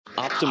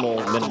optimal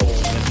minimal.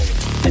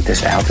 At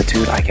this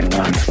altitude, I can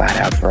run flat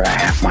out for a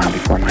half mile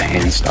before my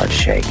hands start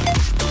shaking.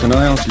 Can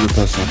I ask you a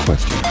personal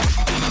question?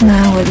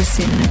 Now would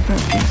seem an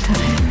appropriate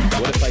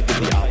time. What if I did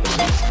the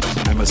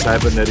opposite? I'm a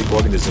cybernetic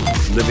organism,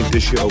 living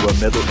tissue over a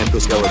metal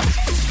endoskeleton.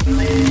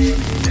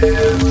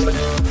 Tim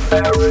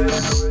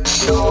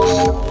Ferriss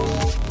Show.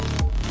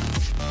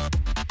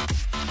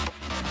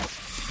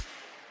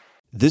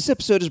 This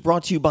episode is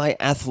brought to you by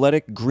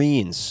Athletic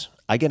Greens.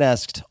 I get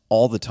asked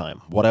all the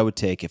time what I would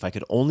take if I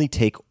could only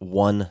take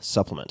one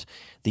supplement.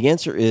 The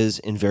answer is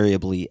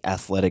invariably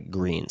Athletic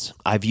Greens.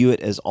 I view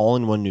it as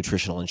all-in-one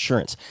nutritional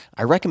insurance.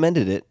 I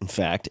recommended it, in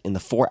fact, in the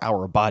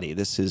 4-Hour Body.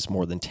 This is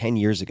more than 10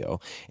 years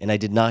ago, and I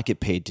did not get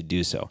paid to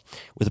do so.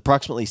 With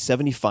approximately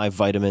 75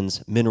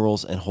 vitamins,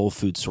 minerals, and whole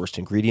food sourced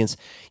ingredients,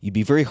 you'd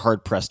be very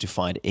hard-pressed to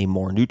find a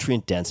more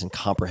nutrient-dense and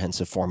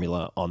comprehensive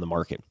formula on the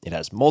market. It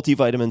has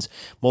multivitamins,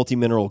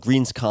 multi-mineral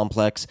greens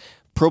complex,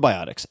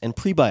 probiotics and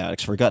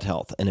prebiotics for gut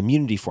health, an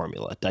immunity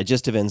formula,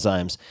 digestive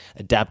enzymes,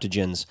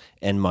 adaptogens,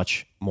 and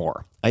much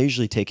more. I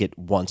usually take it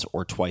once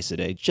or twice a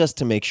day just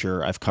to make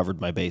sure I've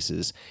covered my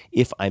bases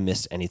if I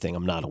missed anything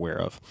I'm not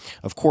aware of.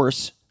 Of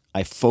course,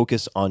 I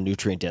focus on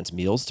nutrient-dense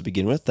meals to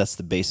begin with. That's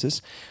the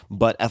basis.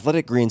 But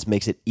Athletic Greens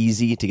makes it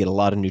easy to get a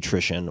lot of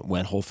nutrition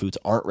when whole foods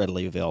aren't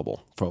readily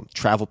available. From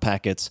travel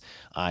packets,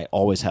 I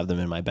always have them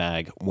in my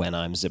bag when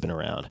I'm zipping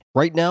around.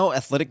 Right now,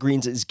 Athletic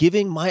Greens is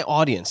giving my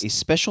audience a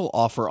special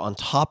offer on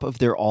top of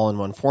their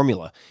all-in-one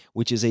formula,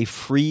 which is a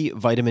free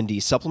vitamin D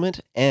supplement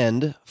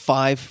and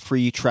 5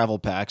 free travel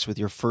packs with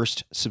your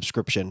first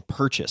subscription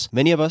purchase.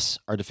 Many of us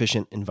are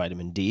deficient in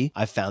vitamin D.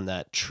 I've found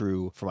that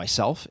true for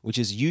myself, which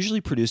is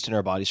usually produced in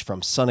our bodies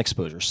from sun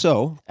exposure.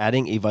 So,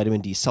 adding a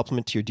vitamin D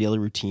supplement to your daily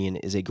routine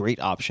is a great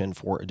option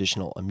for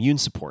additional immune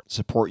support.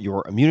 Support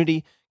your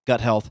immunity, gut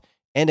health,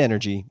 and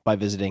energy by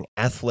visiting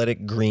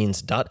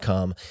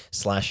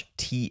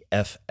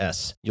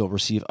athleticgreens.com/TFS. You'll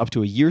receive up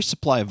to a year's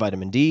supply of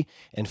vitamin D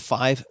and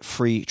 5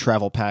 free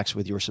travel packs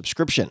with your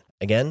subscription.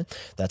 Again,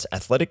 that's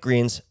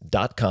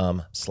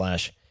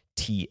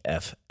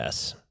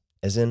athleticgreens.com/TFS,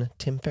 as in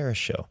Tim Ferriss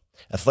Show.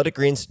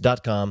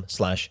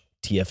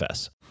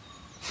 athleticgreens.com/TFS.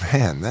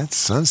 Man, that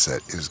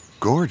sunset is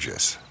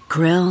gorgeous.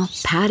 Grill,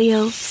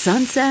 patio,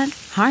 sunset.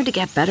 Hard to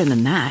get better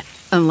than that.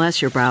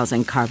 Unless you're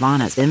browsing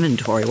Carvana's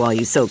inventory while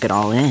you soak it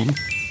all in.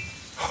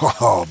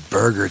 Oh,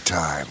 burger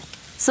time.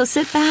 So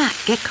sit back,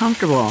 get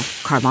comfortable.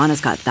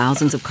 Carvana's got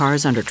thousands of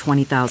cars under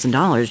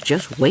 $20,000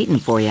 just waiting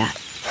for you.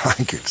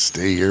 I could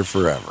stay here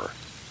forever.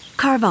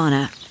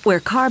 Carvana, where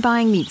car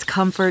buying meets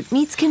comfort,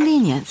 meets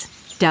convenience.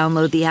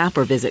 Download the app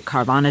or visit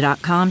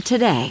Carvana.com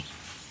today.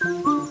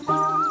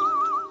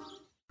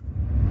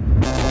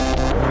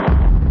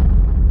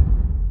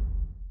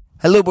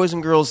 Hello, boys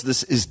and girls.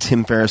 This is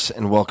Tim Ferriss,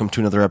 and welcome to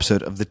another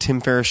episode of The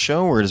Tim Ferriss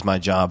Show, where it is my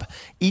job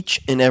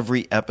each and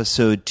every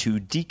episode to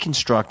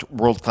deconstruct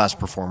world-class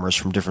performers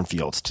from different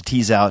fields, to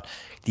tease out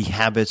the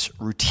habits,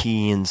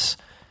 routines,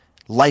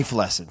 life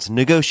lessons,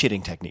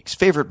 negotiating techniques,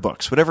 favorite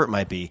books, whatever it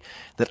might be,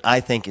 that I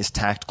think is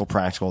tactical,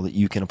 practical, that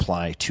you can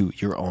apply to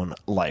your own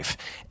life.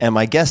 And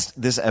my guest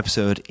this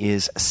episode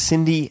is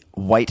Cindy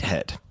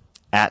Whitehead,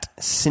 at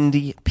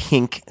Cindy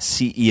Pink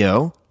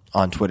CEO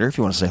on Twitter, if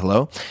you want to say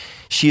hello.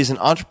 She is an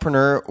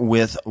entrepreneur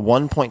with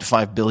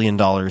 $1.5 billion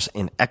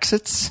in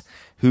exits,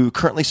 who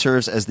currently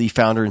serves as the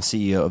founder and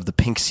CEO of The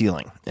Pink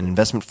Ceiling, an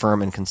investment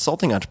firm and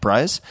consulting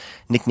enterprise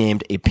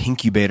nicknamed a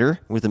Pinkubator,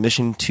 with a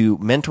mission to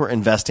mentor,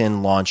 invest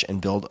in, launch,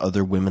 and build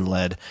other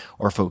women-led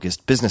or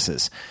focused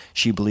businesses.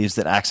 She believes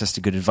that access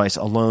to good advice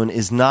alone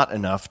is not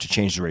enough to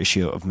change the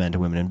ratio of men to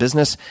women in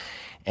business,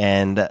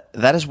 and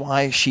that is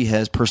why she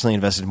has personally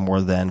invested more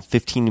than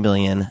 $15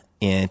 million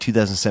in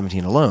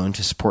 2017 alone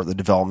to support the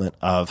development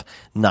of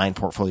 9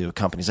 portfolio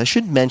companies. I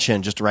should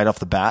mention, just right off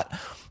the bat,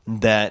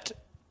 that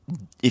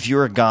if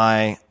you're a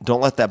guy, don't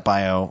let that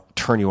bio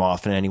turn you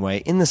off in any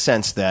way, in the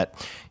sense that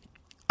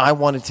I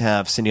wanted to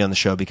have Cindy on the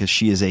show because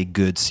she is a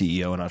good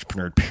CEO and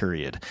entrepreneur,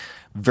 period.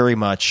 Very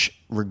much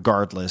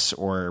regardless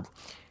or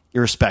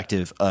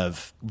irrespective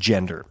of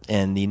gender.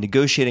 And the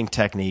negotiating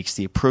techniques,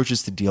 the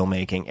approaches to deal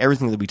making,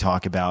 everything that we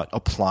talk about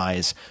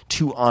applies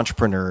to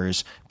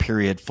entrepreneurs,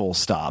 period, full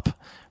stop,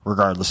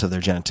 regardless of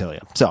their genitalia.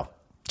 So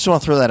just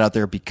want to throw that out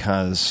there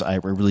because I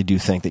really do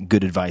think that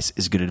good advice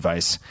is good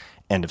advice.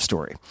 End of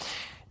story.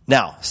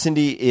 Now,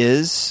 Cindy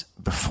is,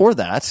 before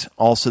that,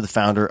 also the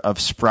founder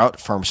of Sprout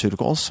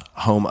Pharmaceuticals,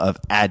 home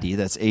of Addyi,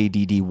 that's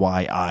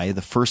ADDYI,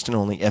 the first and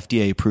only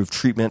FDA-approved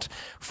treatment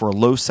for a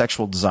low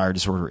sexual desire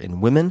disorder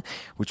in women,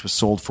 which was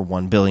sold for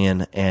 $1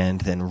 billion and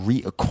then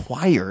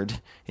reacquired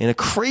in a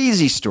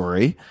crazy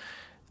story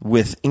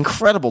with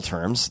incredible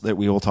terms that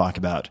we will talk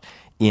about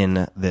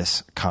in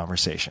this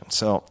conversation.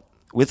 So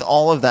with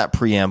all of that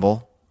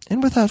preamble,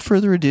 and without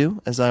further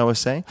ado, as I always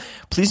say,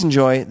 please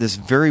enjoy this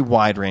very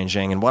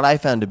wide-ranging and what I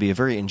found to be a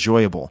very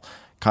enjoyable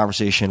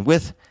conversation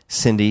with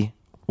Cindy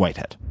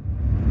Whitehead.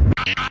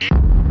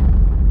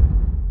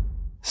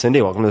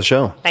 Cindy, welcome to the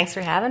show. Thanks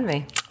for having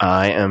me.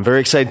 I am very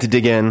excited to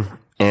dig in,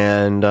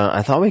 and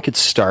I thought we could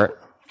start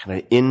kind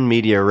of in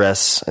media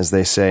res, as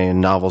they say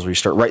in novels, where you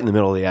start right in the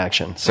middle of the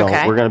action. So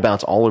we're going to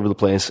bounce all over the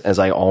place, as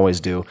I always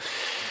do.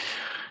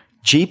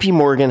 JP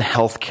Morgan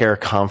Healthcare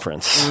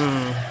Conference.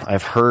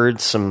 I've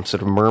heard some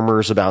sort of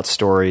murmurs about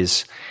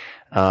stories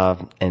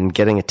and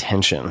getting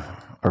attention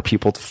or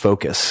people to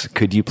focus.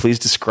 Could you please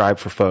describe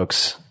for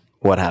folks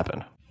what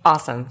happened?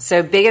 Awesome.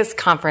 So biggest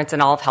conference in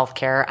all of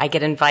healthcare. I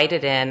get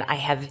invited in. I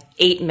have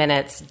 8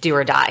 minutes, do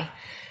or die.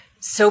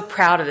 So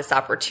proud of this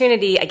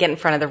opportunity. I get in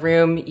front of the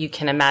room. You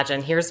can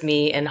imagine, here's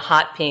me in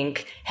hot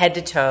pink, head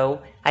to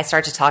toe. I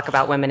start to talk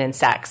about women and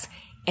sex,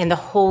 and the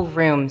whole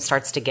room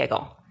starts to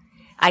giggle.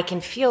 I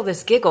can feel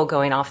this giggle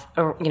going off,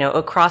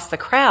 across the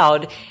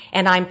crowd,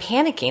 and I'm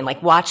panicking,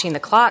 like watching the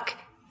clock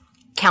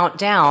count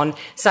down.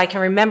 So I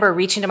can remember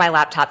reaching to my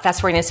laptop,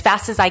 fast forwarding as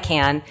fast as I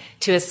can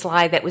to a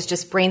slide that was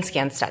just brain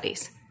scan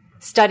studies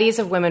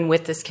of women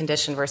with this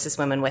condition versus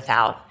women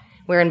without,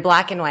 where in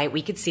black and white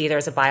we could see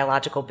there's a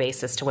biological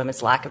basis to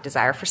women's lack of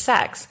desire for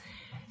sex.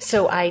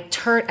 So I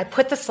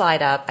put the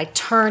slide up, I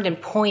turned and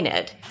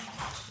pointed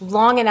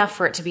long enough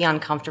for it to be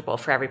uncomfortable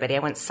for everybody. I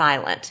went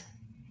silent.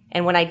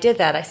 And when I did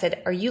that, I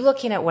said, are you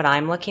looking at what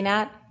I'm looking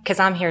at? Because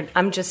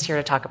I'm just here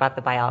to talk about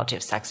the biology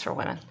of sex for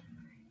women.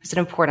 It was an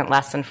important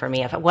lesson for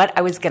me of what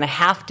I was going to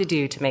have to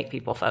do to make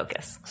people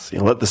focus. So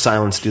you let the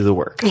silence do the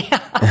work.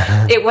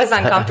 Yeah, it was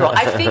uncomfortable.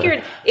 I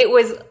figured it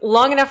was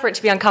long enough for it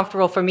to be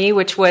uncomfortable for me,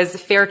 which was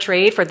fair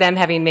trade for them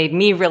having made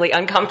me really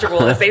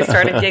uncomfortable as they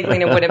started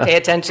giggling and wouldn't pay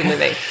attention to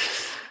me.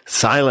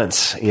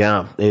 Silence.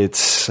 Yeah.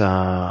 It's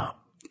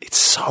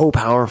so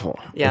powerful.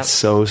 Yeah. It's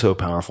so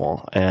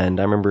powerful. And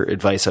I remember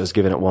advice I was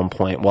given at one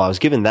point. Well, I was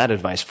given that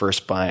advice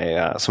first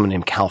by someone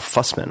named Cal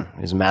Fussman,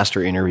 who's a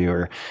master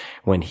interviewer,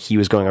 when he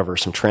was going over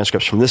some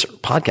transcripts from this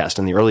podcast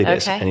in the early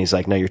days. Okay. And he's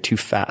like, no, you're too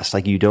fast.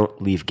 Like, you don't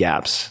leave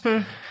gaps.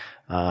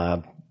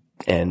 And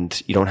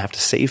you don't have to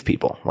save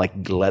people.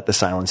 Like, let the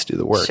silence do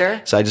the work. Sure.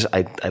 So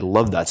I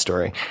love that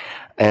story.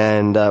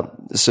 And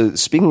so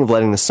speaking of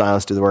letting the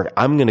silence do the work,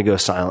 I'm going to go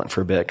silent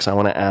for a bit because I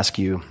want to ask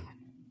you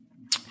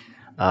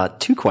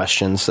two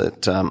questions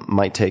that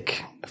might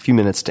take a few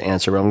minutes to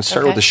answer, but I'm going to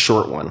start with a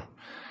short one.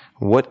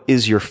 What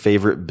is your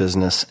favorite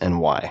business and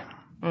why?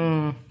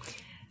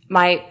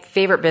 My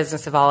favorite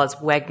business of all is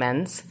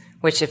Wegmans,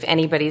 which if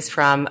anybody's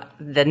from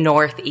the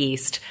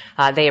Northeast,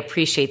 they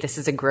appreciate this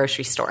is a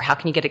grocery store. How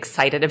can you get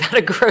excited about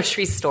a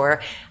grocery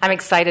store? I'm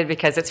excited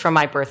because it's from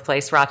my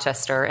birthplace,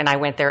 Rochester, and I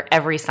went there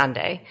every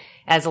Sunday.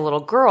 As a little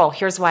girl,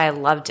 here's why I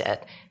loved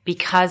it.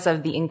 Because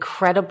of the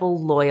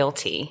incredible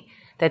loyalty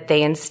that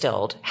they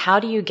instilled. How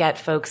do you get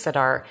folks that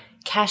are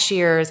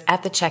cashiers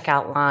at the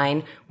checkout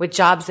line with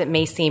jobs that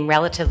may seem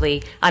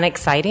relatively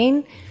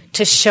unexciting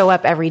to show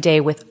up every day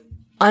with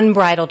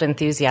unbridled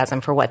enthusiasm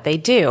for what they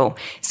do?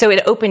 So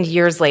it opened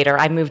years later.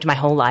 I moved my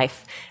whole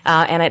life,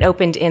 and it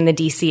opened in the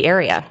D.C.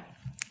 area.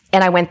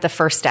 And I went the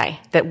first day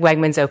that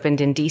Wegmans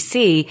opened in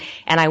D.C.,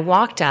 and I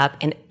walked up,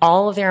 and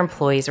all of their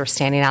employees were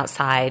standing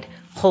outside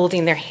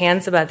holding their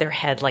hands above their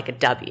head like a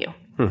W.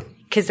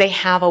 Because they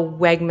have a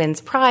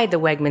Wegmans pride, the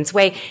Wegmans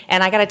way.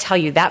 And I got to tell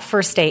you, that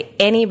first day,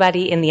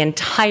 anybody in the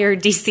entire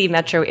D.C.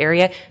 metro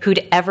area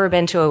who'd ever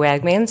been to a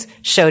Wegmans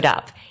showed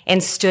up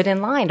and stood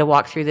in line to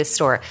walk through this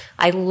store.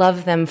 I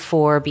love them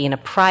for being a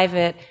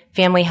private,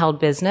 family-held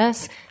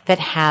business that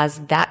has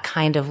that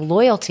kind of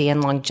loyalty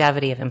and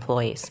longevity of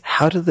employees.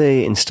 How do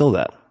they instill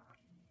that?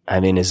 I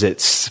mean, is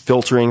it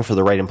filtering for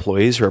the right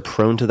employees who are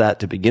prone to that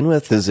to begin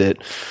with? Is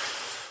it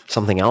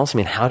something else? I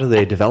mean, how do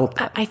they develop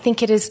that? I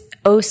think it is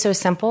so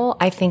simple.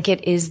 I think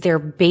it is their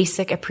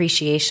basic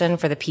appreciation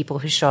for the people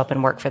who show up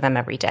and work for them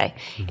every day.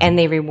 Mm-hmm. And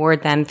they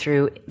reward them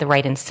through the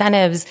right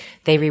incentives.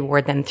 They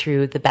reward them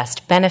through the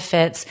best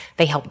benefits.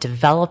 They help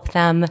develop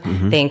them.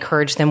 Mm-hmm. They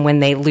encourage them when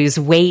they lose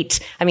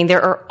weight. I mean,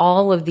 there are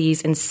all of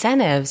these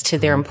incentives to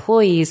their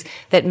employees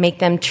that make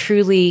them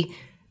truly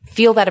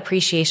feel that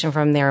appreciation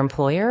from their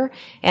employer.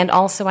 And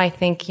also, I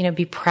think,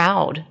 be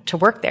proud to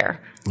work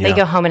there. Yeah. They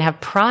go home and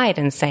have pride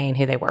in saying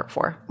who they work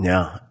for.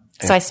 Yeah.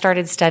 So I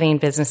started studying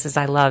businesses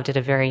I loved at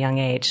a very young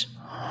age.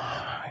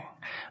 I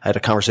had a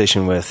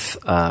conversation with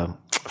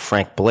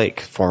Frank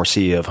Blake, former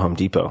CEO of Home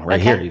Depot, right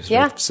here. He's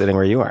sitting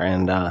where you are.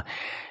 And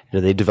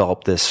they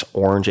developed this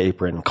orange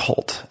apron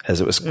cult,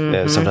 as it was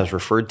sometimes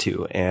referred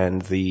to.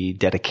 And the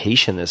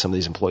dedication that some of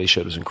these employees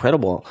showed was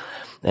incredible.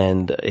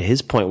 And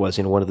his point was,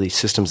 one of the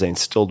systems they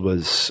instilled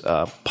was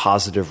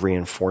positive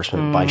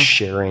reinforcement by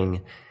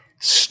sharing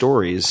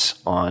stories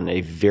on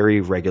a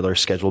very regular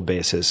scheduled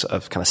basis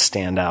of kind of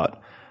standout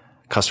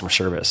customer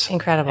service.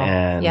 Incredible.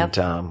 And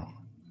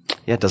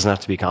it doesn't have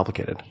to be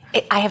complicated.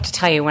 I have to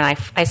tell you, when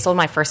I sold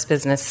my first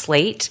business,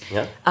 Slate,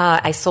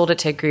 I sold it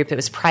to a group that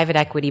was private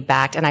equity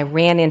backed, and I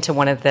ran into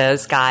one of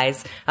those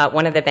guys,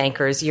 one of the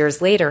bankers,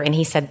 years later, and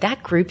he said,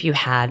 that group you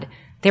had,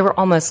 they were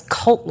almost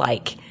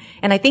cult-like.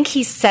 And I think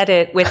he said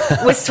it with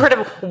sort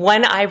of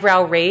one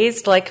eyebrow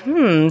raised, like,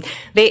 and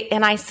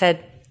I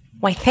said,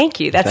 why, thank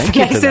you. That's the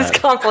nicest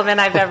compliment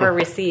I've ever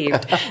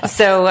received.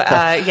 So,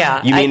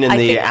 You mean in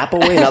the Apple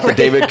way, not the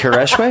David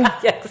Koresh way?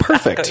 Yes,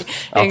 perfect.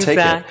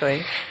 Exactly. I'll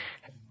take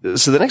it.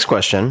 So the next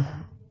question,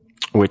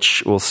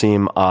 which will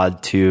seem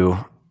odd to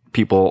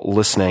people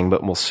listening,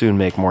 but will soon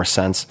make more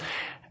sense,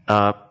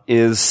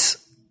 it's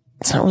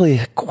not really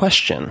a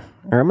question.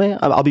 Or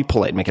I'll be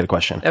polite and make it a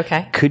question.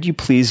 Okay. Could you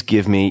please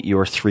give me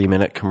your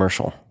 3-minute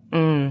commercial?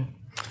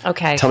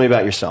 Okay. Tell me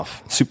about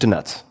yourself. Soup to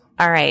nuts.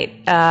 All right.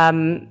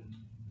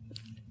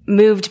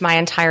 Moved my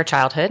entire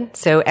childhood.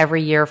 So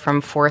every year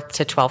from 4th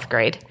to 12th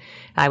grade,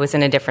 I was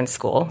in a different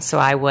school. So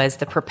I was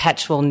the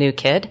perpetual new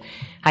kid.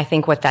 I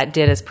think what that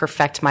did is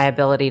perfect my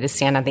ability to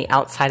stand on the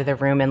outside of the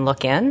room and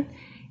look in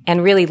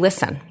and really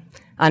listen,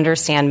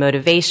 understand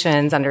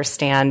motivations,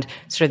 understand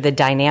sort of the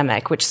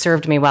dynamic, which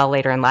served me well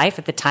later in life.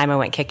 At the time, I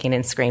went kicking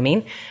and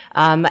screaming.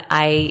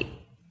 I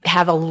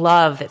have a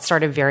love that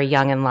started very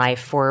young in life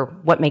for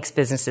what makes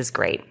businesses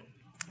great.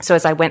 So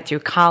as I went through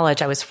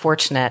college, I was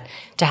fortunate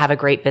to have a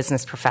great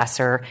business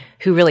professor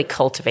who really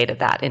cultivated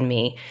that in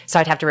me. So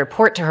I'd have to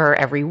report to her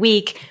every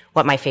week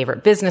what my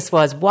favorite business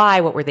was, why,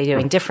 what were they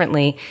doing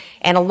differently,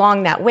 and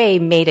along that way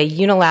made a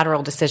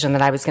unilateral decision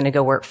that I was going to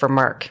go work for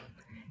Merck.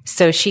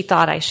 So she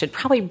thought I should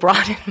probably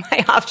broaden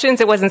my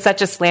options. It wasn't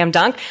such a slam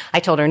dunk. I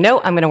told her, no,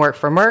 I'm going to work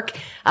for Merck.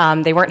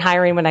 They weren't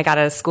hiring when I got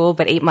out of school,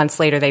 but 8 months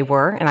later they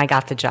were, and I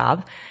got the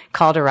job.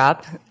 Called her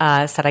up,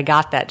 said I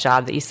got that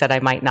job that you said I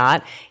might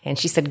not. And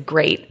she said,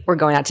 great, we're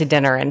going out to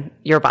dinner and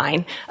you're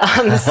buying.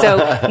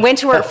 So went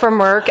to work for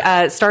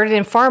Merck, started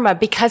in pharma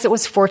because it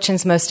was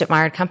Fortune's most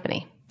admired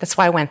company. That's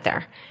why I went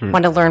there.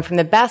 Wanted to learn from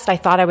the best. I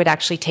thought I would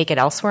actually take it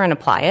elsewhere and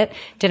apply it.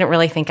 Didn't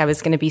really think I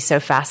was going to be so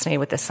fascinated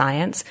with the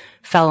science.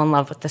 Fell in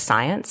love with the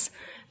science,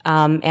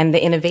 and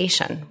the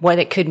innovation, what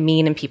it could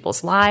mean in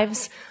people's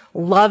lives.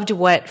 Loved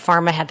what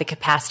pharma had the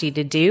capacity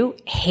to do.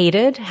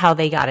 Hated how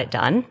they got it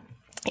done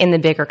in the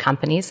bigger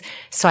companies.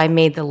 So I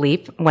made the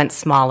leap, went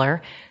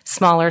smaller,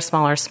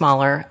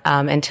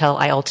 until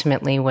I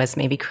ultimately was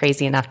maybe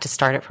crazy enough to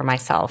start it for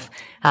myself.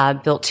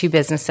 Built 2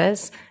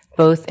 businesses,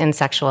 both in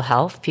sexual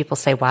health. People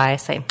say why. I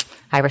say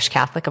Irish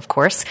Catholic, of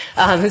course.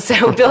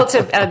 So built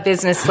a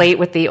business Slate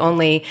with the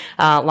only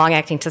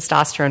long-acting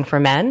testosterone for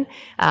men.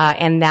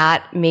 And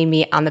that made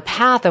me on the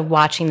path of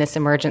watching this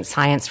emergent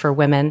science for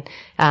women.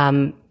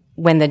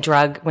 When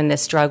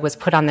this drug was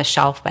put on the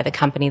shelf by the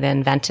company that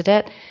invented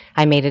it,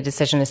 I made a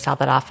decision to sell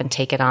that off and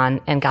take it on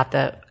and got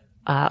the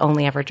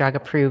only ever drug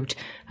approved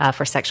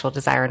for sexual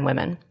desire in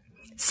women.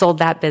 Sold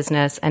that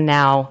business, and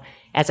now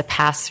as a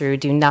pass-through,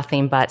 do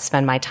nothing but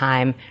spend my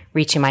time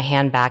reaching my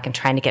hand back and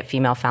trying to get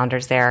female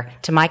founders there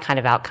to my kind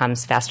of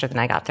outcomes faster than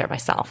I got there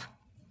myself.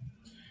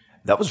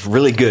 That was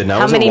really good. And I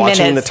How wasn't many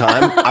watching minutes? the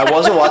time. I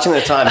wasn't watching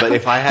the time, but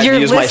if I had Your to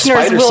use my listeners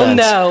spider will sense,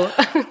 know.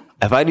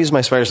 if I'd used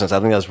my spider sense, I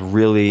think that was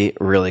really,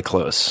 really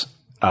close.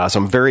 So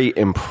I'm very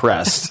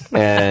impressed.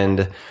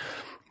 And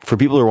for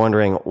people who are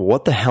wondering,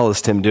 what the hell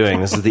is Tim doing?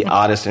 This is the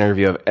oddest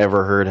interview I've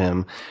ever heard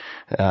him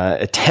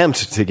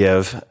attempt to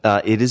give.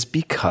 It is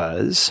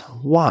because,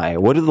 why?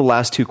 What do the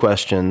last 2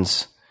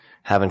 questions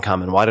have in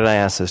common? Why did I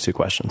ask those 2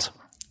 questions?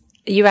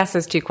 You asked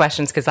those 2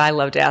 questions because I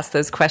love to ask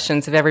those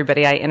questions of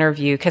everybody I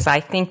interview, because I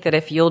think that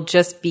if you'll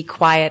just be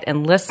quiet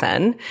and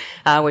listen,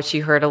 which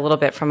you heard a little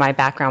bit from my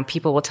background,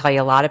 people will tell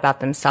you a lot about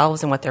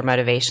themselves and what their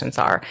motivations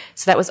are.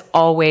 So that was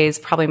always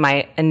probably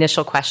my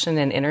initial question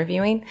in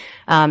interviewing,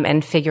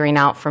 and figuring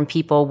out from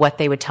people what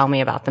they would tell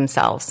me about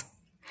themselves.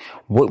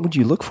 What would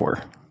you look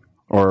for?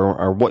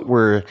 Or what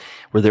were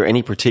there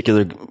any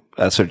particular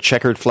sort of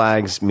checkered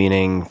flags,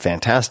 meaning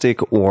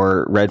fantastic,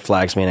 or red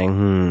flags,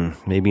 meaning,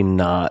 maybe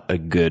not a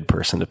good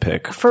person to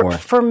pick?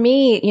 For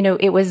me,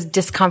 it was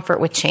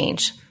discomfort with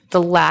change,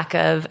 the lack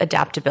of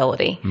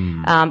adaptability.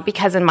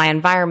 Because in my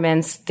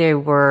environments, they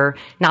were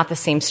not the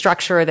same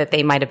structure that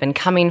they might have been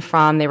coming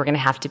from. They were going to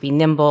have to be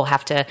nimble,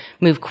 have to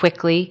move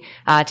quickly,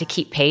 to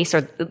keep pace.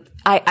 Or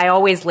I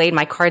always laid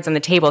my cards on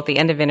the table at the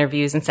end of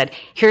interviews and said,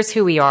 here's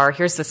who we are,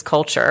 here's this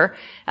culture.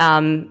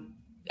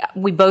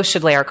 We both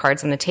should lay our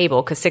cards on the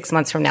table, because 6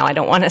 months from now, I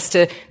don't want us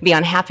to be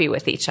unhappy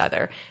with each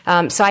other.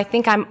 So I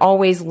think I'm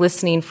always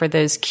listening for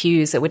those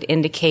cues that would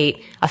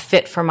indicate a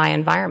fit for my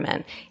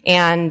environment.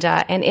 And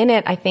in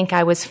it, I think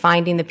I was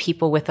finding the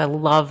people with a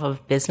love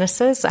of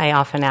businesses. I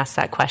often ask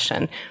that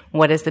question.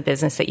 What is the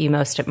business that you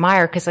most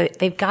admire? Because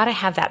they've got to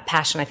have that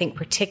passion. I think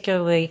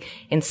particularly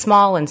in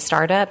small and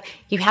startup,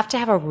 you have to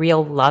have a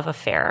real love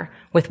affair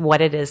with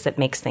what it is that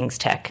makes things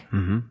tick.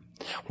 Mm-hmm.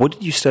 What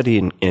did you study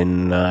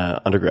in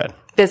undergrad?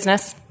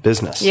 Business.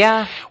 Business.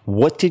 Yeah.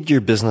 What did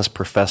your business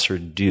professor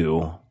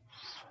do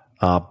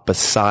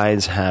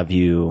besides have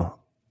you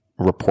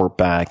report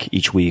back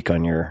each week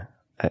on your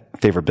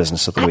favorite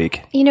business of the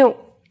week?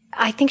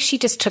 I think she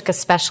just took a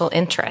special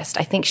interest.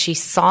 I think she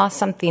saw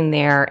something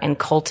there and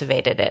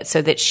cultivated it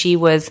so that she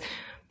was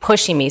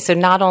pushing me. So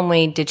not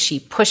only did she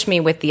push me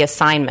with the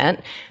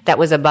assignment that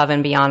was above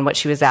and beyond what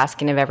she was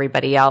asking of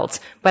everybody else,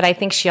 but I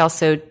think she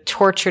also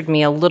tortured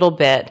me a little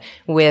bit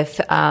with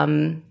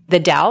the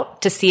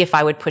doubt to see if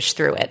I would push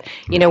through it.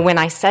 When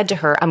I said to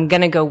her, I'm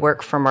going to go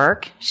work for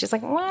Merck, she's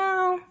like,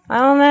 well, I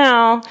don't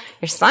know.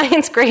 Your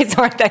science grades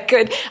aren't that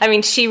good. I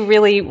mean, she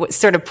really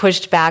sort of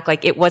pushed back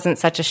like it wasn't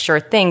such a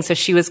sure thing. So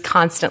she was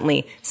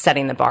constantly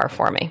setting the bar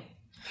for me.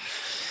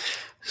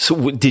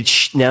 So did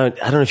she, now, I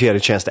don't know if you had a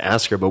chance to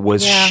ask her, but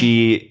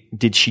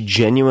did she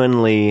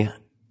genuinely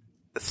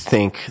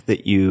think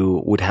that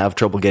you would have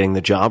trouble getting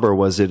the job, or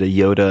was it a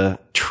Yoda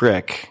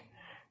trick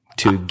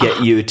to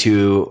get you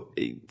to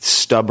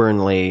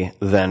stubbornly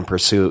then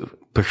pursue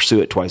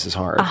it twice as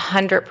hard?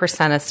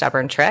 100% a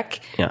stubborn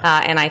trick.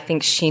 Yeah. And I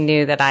think she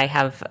knew that I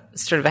have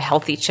sort of a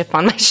healthy chip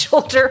on my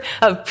shoulder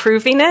of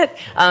proving it.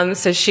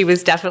 So she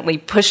was definitely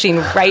pushing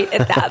right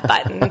at that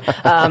button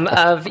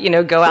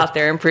of, go out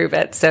there and prove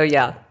it. So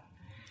yeah,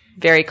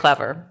 very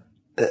clever.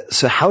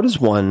 So how does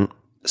one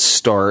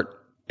start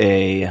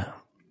a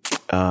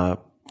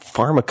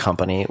pharma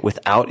company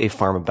without a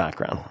pharma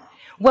background?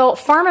 Well,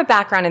 pharma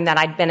background in that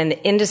I'd been in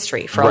the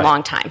industry for a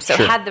long time. So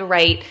had the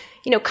right,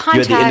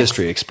 contacts. You had the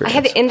industry experience. I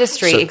had the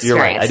industry experience. You're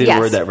right. I didn't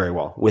word that very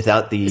well.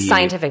 Without the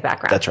scientific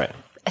background. That's right.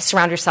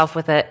 Surround yourself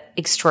with an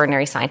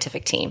extraordinary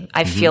scientific team.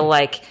 I feel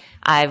like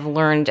I've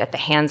learned at the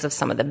hands of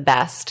some of the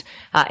best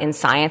in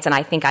science, and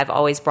I think I've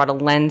always brought a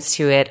lens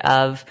to it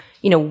of,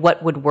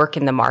 what would work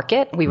in the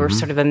market. We were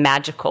sort of a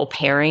magical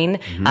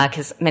pairing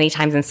because many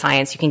times in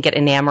science you can get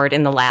enamored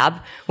in the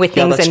lab with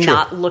things and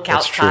not look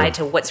outside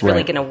to what's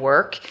really going to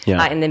work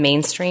in the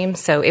mainstream.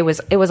 So it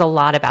was a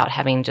lot about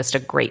having just a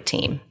great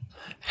team.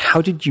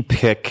 How did you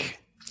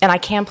pick? And I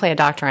can play a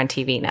doctor on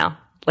TV now.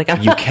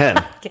 You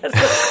can. Yes,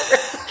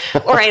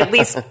 of course. Or I at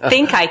least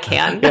think I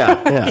can.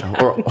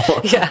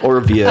 Yeah. Or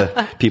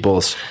via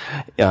people's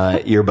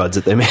earbuds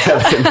that they may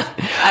have.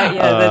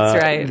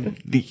 That's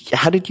right.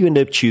 How did you end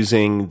up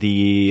choosing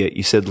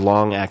you said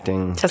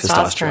long-acting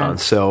testosterone?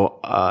 So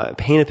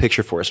paint a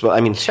picture for us. Well,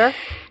 I mean, sure.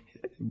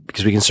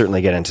 Because we can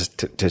certainly get into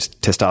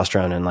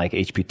testosterone and like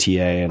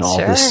HPTA and all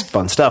this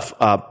fun stuff.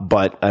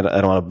 But I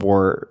don't want to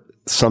bore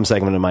some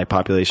segment of my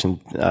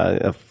population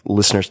of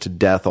listeners to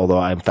death, although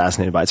I'm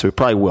fascinated by it, so we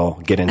probably will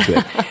get into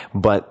it.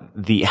 But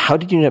how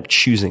did you end up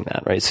choosing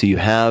that, right? So you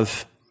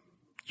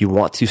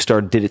want to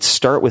start, did it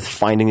start with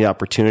finding the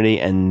opportunity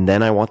and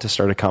then I want to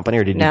start a company,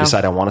 or did you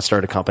decide I want to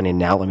start a company and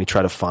now let me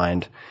try to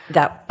find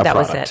that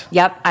was it.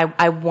 Yep.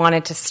 I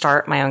wanted to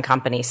start my own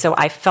company. So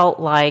I felt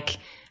like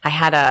I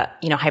had a,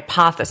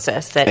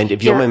 hypothesis that. And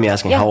if you don't mind me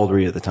asking, how old were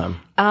you at the time?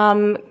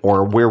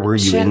 Or where were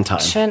you in time?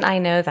 Shouldn't I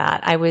know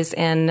that? I was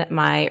in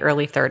my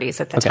early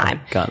 30s at the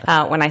time. Got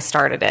it. When I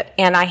started it.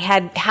 And I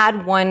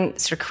had one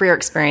sort of career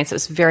experience that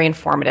was very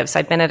informative. So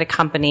I'd been at a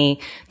company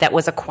that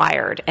was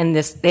acquired, and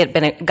they had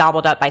been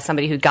gobbled up by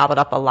somebody who gobbled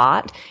up a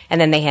lot, and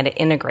then they had to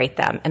integrate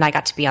them. And I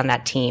got to be on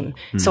that team.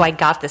 So I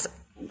got this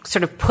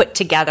sort of put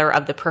together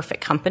of the perfect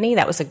company.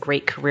 That was a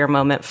great career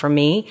moment for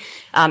me.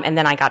 And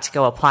then I got to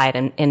go apply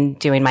it in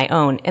doing my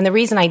own. And the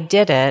reason I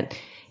did it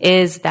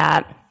is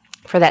that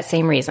for that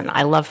same reason.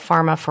 I love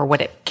pharma for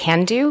what it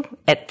can do.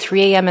 At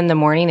 3 a.m. in the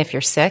morning, if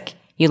you're sick,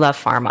 you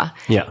love pharma.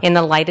 Yeah. In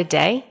the light of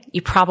day,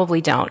 you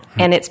probably don't.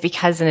 And it's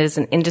because it is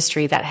an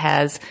industry that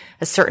has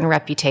a certain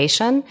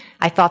reputation.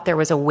 I thought there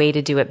was a way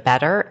to do it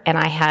better. And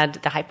I had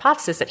the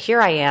hypothesis that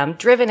here I am,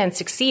 driven and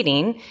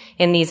succeeding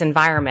in these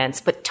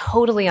environments, but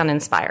totally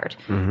uninspired.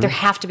 There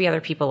have to be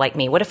other people like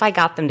me. What if I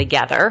got them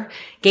together,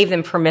 gave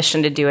them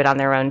permission to do it on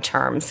their own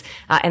terms?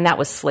 And that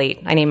was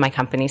Slate. I named my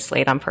company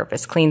Slate on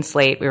purpose. Clean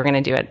slate. We were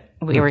going to do it.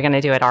 We were going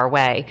to do it our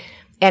way.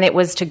 And it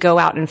was to go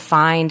out and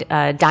find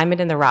a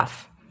diamond in the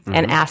rough.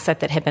 An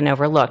asset that had been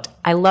overlooked.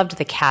 I loved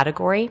the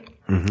category.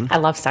 I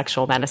love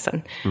sexual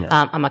medicine.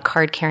 Yeah. I'm a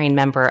card-carrying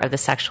member of the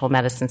Sexual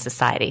Medicine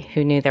Society.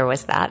 Who knew there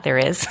was that? There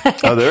is.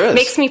 Oh, there is.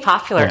 Makes me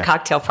popular at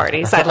cocktail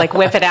parties. I'd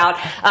whip it out.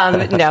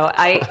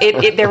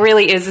 There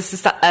really is a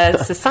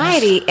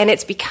society, and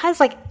it's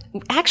because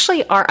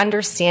actually our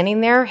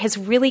understanding there has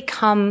really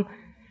come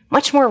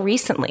much more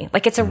recently.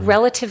 It's a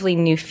relatively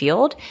new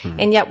field,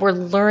 and yet we're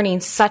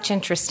learning such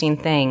interesting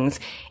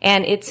things.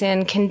 And it's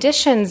in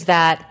conditions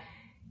that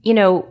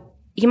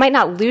you might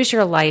not lose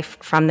your life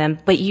from them,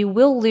 but you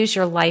will lose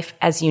your life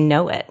as you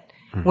know it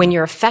when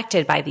you're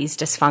affected by these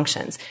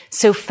dysfunctions.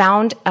 So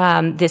found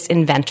this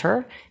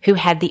inventor who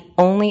had the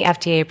only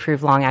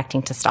FDA-approved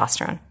long-acting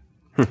testosterone.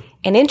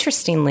 And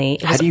interestingly...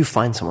 How do you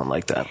find someone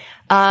like that?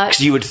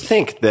 Because you would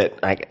think that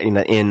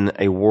in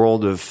a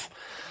world of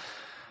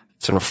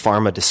sort of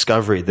pharma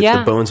discovery that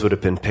the bones would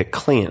have been picked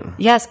clean.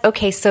 Yes.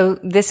 Okay. So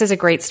this is a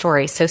great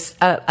story. So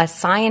a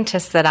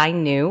scientist that I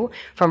knew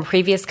from a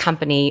previous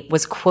company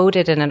was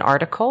quoted in an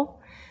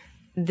article.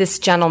 This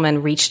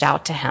gentleman reached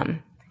out to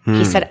him.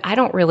 He said, I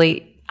don't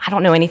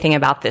know anything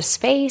about this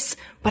space,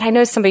 but I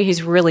know somebody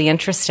who's really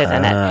interested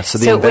in it. So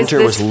the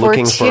inventor was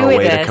looking for a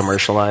way to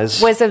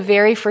commercialize. Was a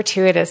very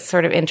fortuitous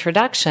sort of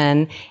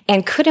introduction,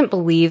 and couldn't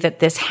believe that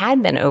this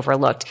had been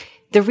overlooked.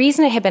 The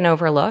reason it had been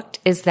overlooked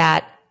is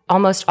that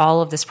almost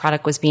all of this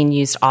product was being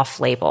used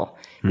off-label,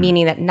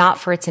 meaning that not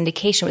for its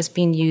indication, it was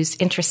being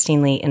used,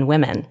 interestingly, in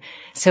women.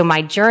 So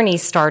my journey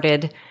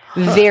started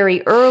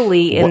very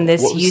early in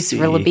this use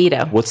for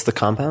libido. What's the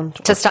compound?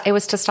 It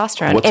was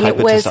testosterone. What type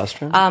of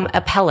testosterone?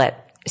 A pellet.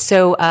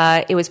 So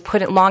it was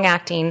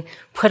long-acting,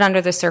 put under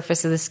the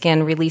surface of the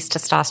skin, released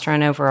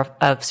testosterone over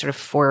a sort of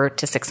 4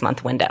 to 6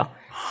 month window.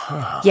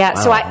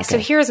 Yeah. So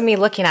here's me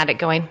looking at it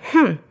going,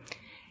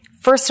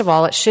 First of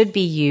all, it should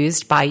be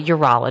used by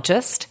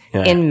urologists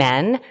in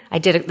men. I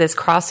did this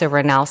crossover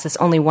analysis.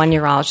 Only one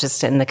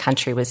urologist in the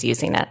country was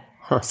using it.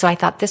 So I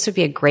thought this would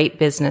be a great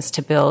business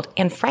to build.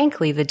 And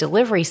frankly, the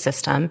delivery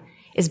system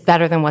is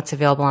better than what's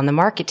available on the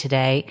market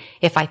today.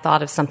 If I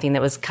thought of something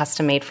that was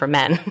custom made for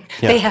men,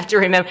 they have to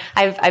remember,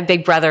 I have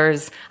big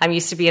brothers. I'm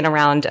used to being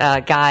around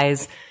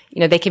guys.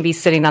 They can be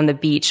sitting on the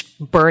beach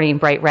burning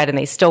bright red and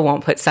they still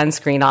won't put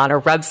sunscreen on or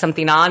rub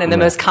something on. And the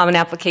most common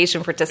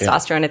application for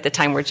testosterone at the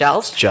time were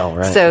gels. Gel,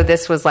 right. So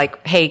this was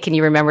like, hey, can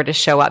you remember to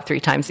show up 3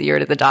 times a year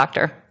to the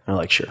doctor? I'm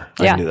like, sure,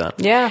 I can do that.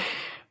 Yeah.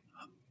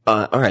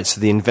 All right.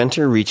 So the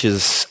inventor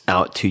reaches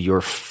out to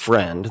your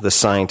friend, the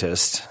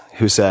scientist,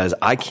 who says,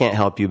 I can't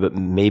help you, but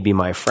maybe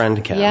my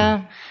friend can.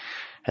 Yeah.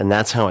 And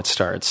that's how it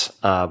starts.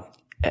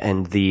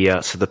 And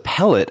so the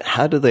pellet,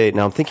 how do they,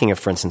 now I'm thinking of,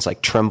 for instance,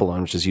 like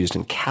trenbolone, which is used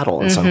in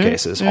cattle in some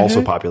cases,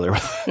 also popular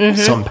with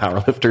some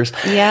powerlifters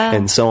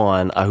and so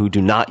on, who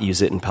do not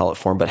use it in pellet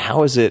form. But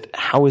how is it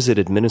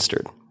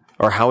administered?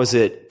 Or how is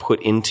it put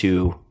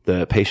into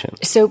the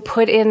patient? So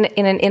put in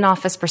an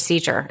in-office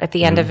procedure. At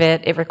the end of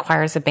it, it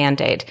requires a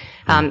Band-Aid.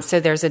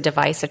 So there's a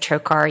device, a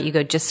trocar. You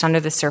go just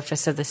under the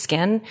surface of the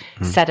skin,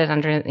 set it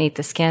underneath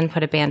the skin,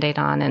 put a Band-Aid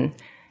on, and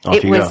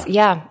off you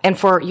go. And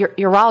for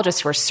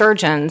urologists who are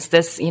surgeons,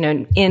 this,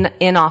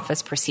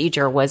 in-office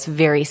procedure was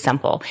very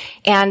simple.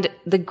 And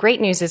the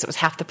great news is it was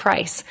half the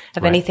price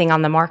of anything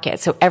on the market.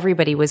 So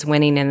everybody was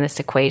winning in this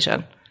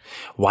equation.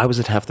 Why was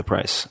it half the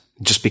price?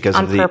 Just because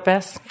on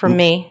purpose for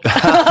me.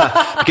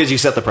 Because you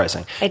set the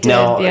pricing. I did,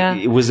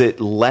 now, was it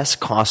less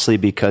costly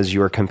because you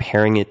were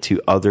comparing it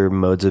to other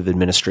modes of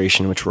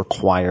administration which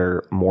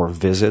require more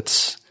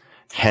visits?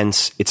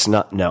 Hence, it's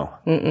not,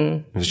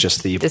 it was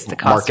just the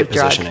cost market of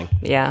drug. positioning.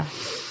 Yeah.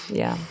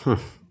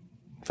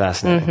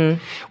 Fascinating.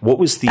 What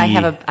was the...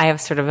 I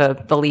have sort of a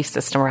belief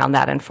system around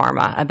that in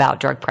pharma about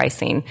drug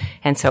pricing.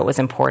 And so it was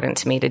important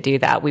to me to do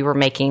that. We were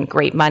making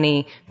great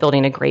money,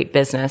 building a great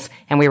business,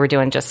 and we were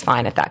doing just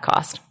fine at that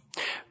cost.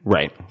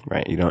 Right.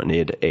 You don't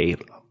need a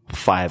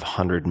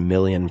 500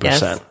 million %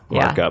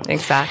 markup. Yeah,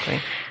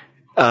 exactly.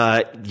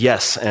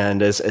 Yes.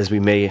 And as we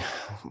may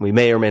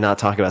or may not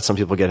talk about, some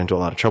people get into a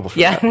lot of trouble for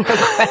that. No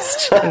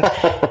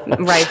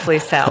question. Rightfully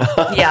so.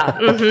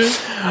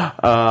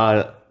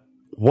 Yeah.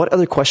 What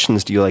other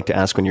questions do you like to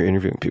ask when you're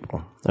interviewing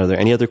people? Are there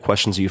any other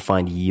questions you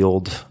find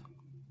yield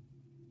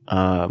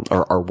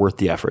or are worth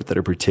the effort that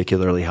are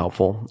particularly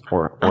helpful,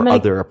 or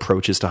other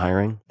approaches to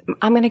hiring?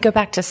 I'm going to go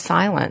back to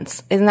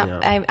silence. Isn't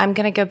that? I'm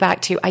going to go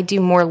back to, I do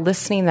more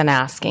listening than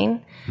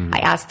asking. I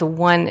ask the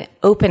one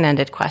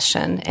open-ended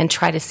question and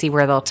try to see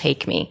where they'll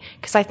take me,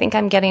 because I think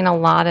I'm getting a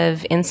lot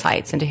of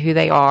insights into who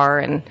they are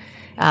and.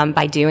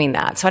 By doing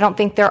that. So I don't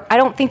think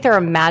there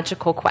are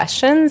magical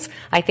questions.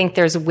 I think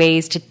there's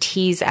ways to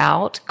tease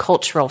out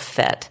cultural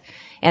fit.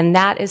 And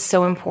that is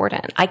so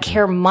important. I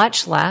care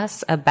much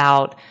less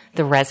about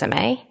the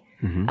resume,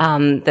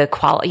 the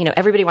quality.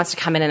 Everybody wants to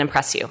come in and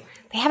impress you.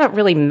 They haven't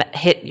really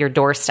hit your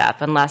doorstep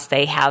unless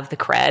they have the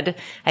cred,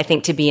 I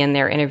think, to be in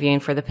there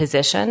interviewing for the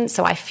position.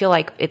 So I feel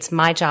like it's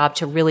my job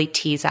to really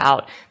tease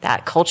out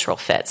that cultural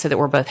fit so that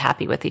we're both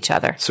happy with each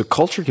other. So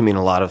culture can mean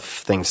a lot of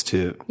things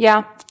to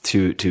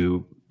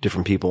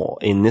different people.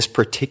 In this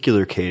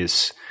particular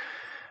case,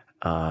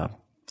 and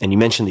you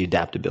mentioned the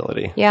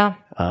adaptability. Yeah.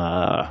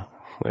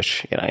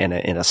 Which,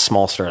 in a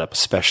small startup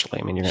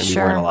especially, I mean, you're going to be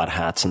wearing a lot of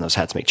hats, and those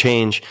hats may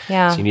change.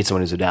 Yeah. So you need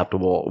someone who's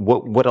adaptable.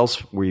 What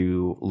else were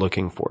you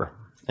looking for?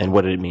 And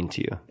what did it mean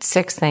to you?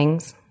 6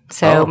 things.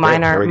 So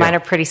mine are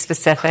pretty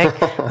specific.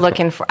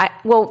 Looking for,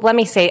 let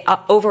me say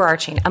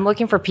overarching. I'm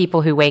looking for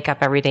people who wake up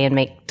every day and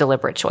make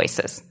deliberate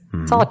choices.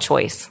 It's all a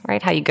choice,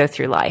 right? How you go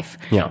through life.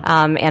 Yeah.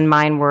 And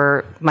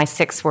my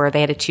 6 were,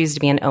 they had to choose to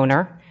be an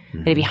owner. They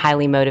had to be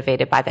highly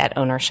motivated by that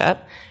ownership.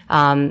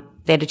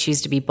 They had to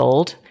choose to be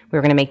bold. We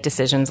were going to make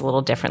decisions a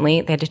little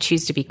differently. They had to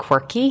choose to be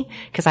quirky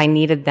because I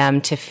needed them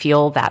to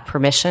feel that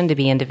permission to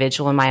be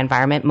individual in my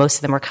environment. Most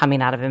of them were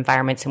coming out of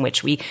environments in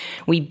which we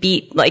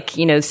beat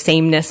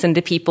sameness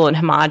into people and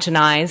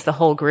homogenize the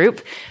whole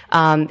group. They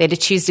had to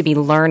choose to be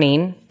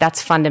learning.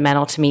 That's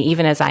fundamental to me.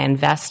 Even as I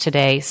invest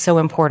today, so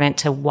important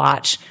to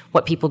watch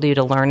what people do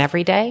to learn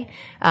every day.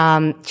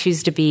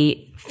 Choose to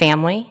be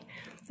family,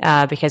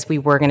 because we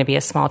were going to be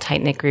a small,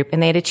 tight-knit group,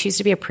 and they had to choose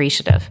to be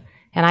appreciative.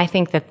 And I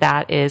think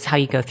that is how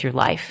you go through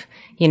life.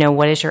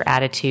 What is your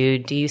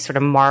attitude? Do you sort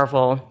of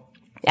marvel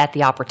at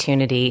the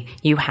opportunity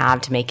you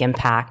have to make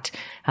impact?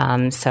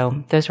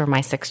 So those were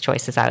my 6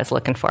 choices I was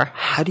looking for.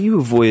 How do you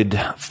avoid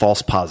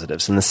false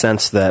positives, in the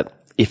sense that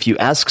if you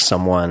ask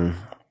someone,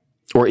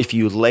 or if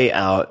you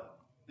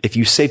if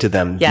you say to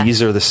them,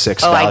 these are the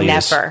 6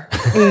 values. I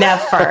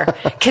never.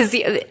 Because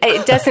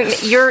it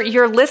doesn't,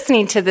 you're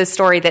listening to the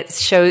story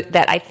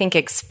that I think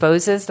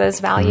exposes those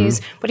values.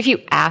 But if you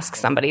ask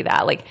somebody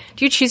that,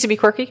 do you choose to be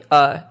quirky?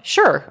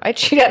 Sure.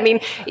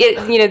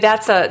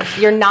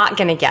 You're not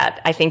going to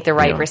get, I think, the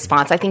right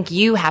response. I think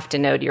you have to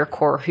know to your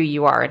core who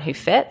you are and who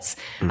fits.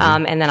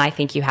 And then I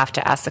think you have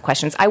to ask the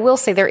questions. I will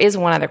say there is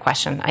one other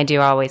question I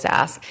do always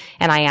ask.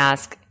 And I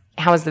ask,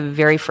 how was the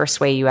very first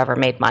way you ever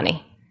made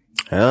money?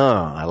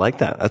 Oh, I like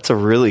that. That's a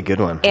really good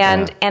one.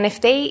 And if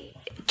they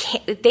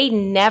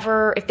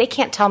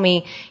can't tell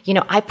me,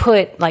 I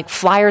put like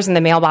flyers in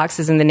the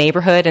mailboxes in the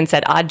neighborhood and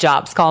said, odd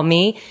jobs, call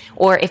me.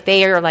 Or if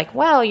they are like,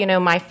 well,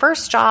 my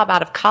first job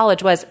out of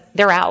college was,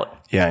 they're out.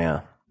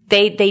 Yeah.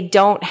 They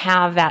don't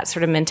have that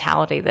sort of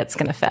mentality that's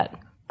going to fit.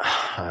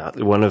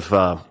 One of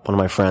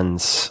my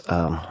friends,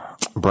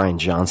 Brian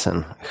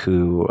Johnson,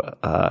 who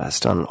has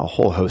done a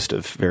whole host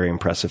of very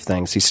impressive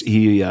things.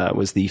 He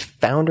was the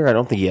founder. I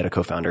don't think he had a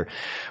co-founder,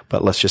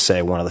 but let's just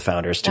say one of the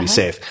founders, to be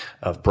safe,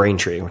 of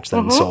Braintree, which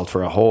then sold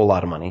for a whole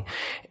lot of money.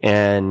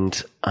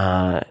 And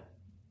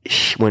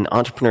when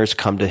entrepreneurs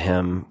come to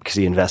him, because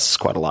he invests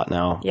quite a lot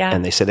now,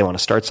 and they say they want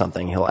to start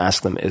something, he'll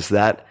ask them, is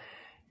that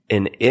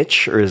an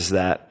itch, or is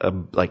that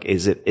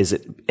is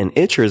it an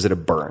itch, or is it a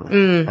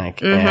burn?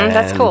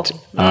 That's cool.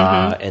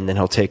 And then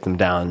he'll take them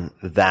down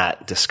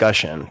that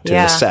discussion to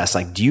assess,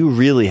 do you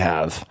really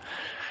have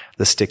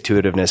the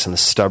stick-to-itiveness and the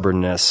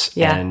stubbornness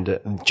and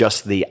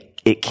just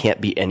it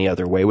can't be any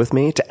other way with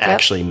me to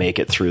actually make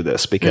it through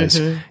this, because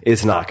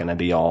it's not going to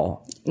be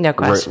all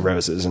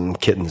roses and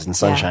kittens and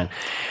sunshine.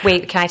 Yeah.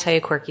 Wait, can I tell you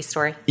a quirky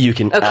story? You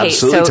can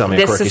absolutely tell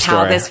me a quirky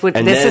story.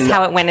 This is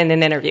how it went in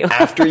an interview.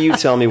 After you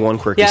tell me one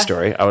quirky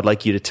story, I would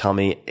like you to tell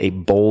me a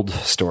bold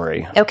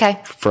story.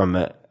 Okay.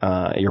 From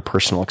your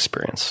personal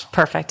experience.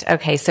 Perfect.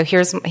 Okay, so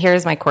here's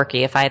my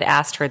quirky. If I had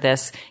asked her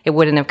this, it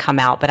wouldn't have come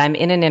out. But I'm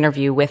in an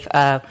interview with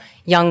a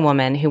young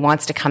woman who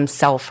wants to come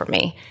sell for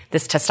me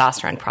this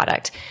testosterone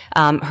product.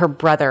 Her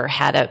brother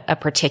had a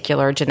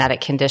particular genetic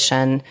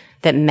condition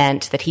that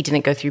meant that he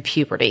didn't go through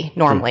puberty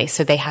normally,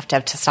 so they have to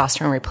have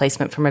testosterone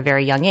replacement from a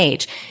very young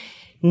age.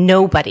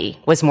 Nobody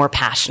was more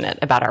passionate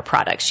about our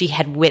product. She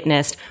had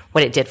witnessed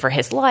what it did for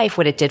his life,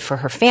 what it did for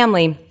her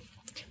family,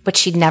 but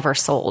she'd never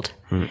sold.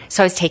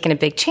 So I was taking a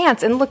big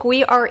chance. And look,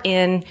 we are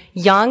in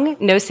young,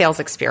 no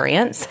sales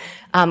experience,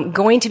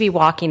 going to be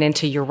walking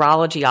into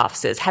urology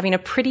offices, having a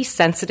pretty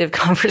sensitive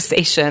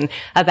conversation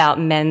about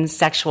men's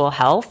sexual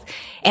health.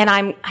 And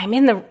I'm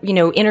in the,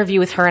 interview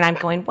with her, and I'm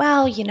going,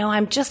 well,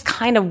 I'm just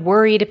kind of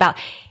worried about,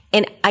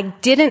 and I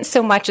didn't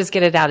so much as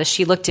get it out as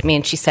she looked at me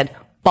and she said,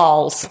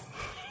 balls.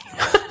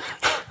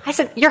 I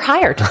said, you're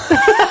hired.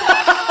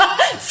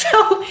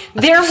 So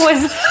there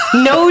was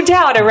no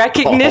doubt a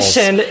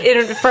recognition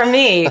for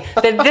me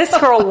that this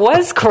girl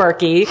was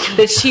quirky,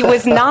 that she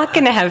was not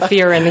going to have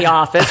fear in the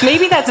office.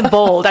 Maybe that's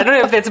bold. I don't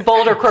know if it's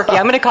bold or quirky.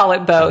 I'm going to call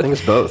it both. I think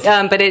it's both.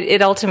 But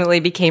it ultimately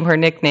became her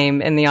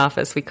nickname in the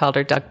office. We called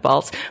her Duck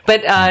Balls.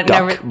 But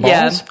Duck Balls?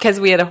 Yeah, because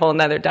we had a whole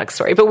nother duck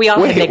story. But we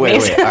all had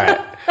nicknames. Wait. All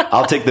right.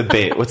 I'll take the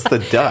bait. What's the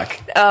duck?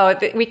 Oh,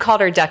 we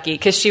called her Ducky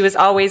because she was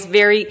always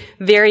very,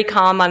 very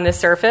calm on the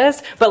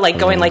surface, but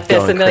going like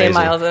this a million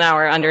miles an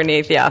hour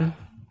underneath. Yeah.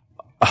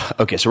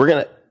 Okay, so we're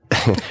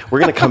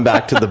gonna come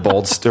back to the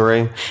bold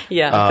story.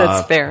 Yeah,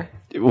 that's fair.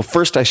 Well,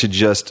 first, I should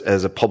just,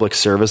 as a public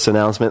service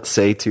announcement,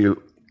 say to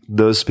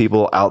those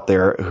people out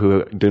there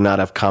who do not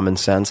have common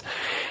sense,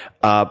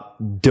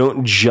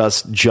 don't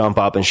just jump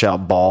up and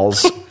shout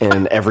balls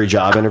in every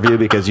job interview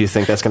because you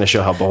think that's going to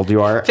show how bold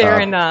you are. Fair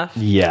enough.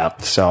 Yeah.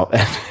 So,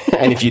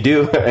 and if you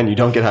do and you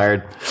don't get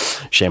hired,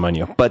 shame on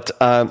you. But,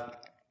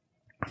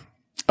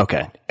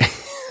 okay.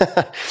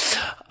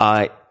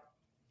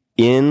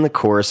 In the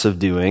course of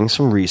doing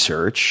some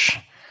research,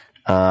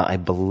 I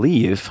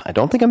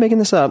don't think I'm making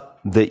this up,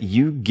 that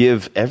you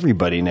give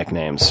everybody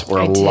nicknames, or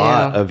a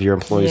lot of your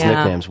employees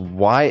nicknames.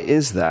 Why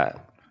is that?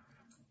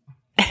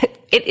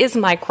 It is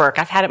my quirk.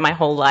 I've had it my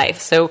whole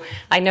life. So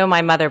I know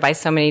my mother by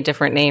so many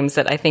different names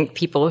that I think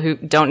people who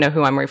don't know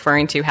who I'm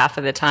referring to half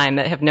of the time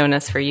that have known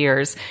us for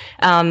years.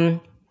 I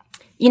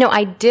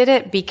did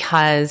it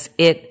because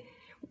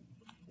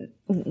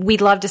we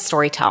love to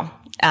storytell.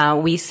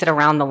 We sit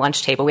around the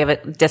lunch table. We have a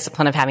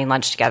discipline of having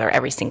lunch together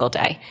every single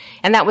day.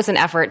 And that was an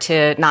effort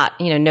to not,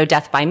 no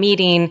death by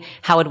meeting.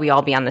 How would we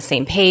all be on the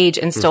same page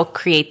and still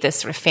create this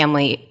sort of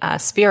family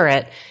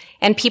spirit?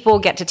 And people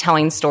get to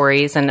telling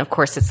stories, and of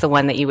course it's the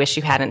one that you wish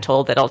you hadn't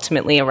told that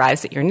ultimately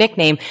arrives at your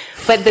nickname.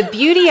 But the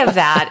beauty of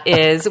that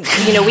is,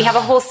 we have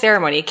a whole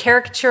ceremony, a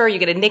caricature, you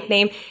get a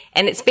nickname,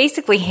 and it's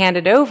basically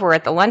handed over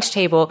at the lunch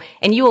table,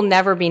 and you will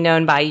never be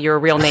known by your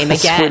real name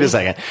again. Wait a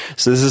second.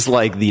 So this is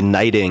like the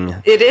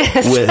knighting. It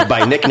is.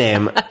 by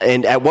nickname.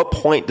 And at what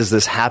point does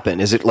this happen?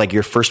 Is it like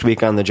your first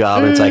week on the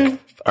job? It's like,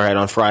 all right,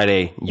 on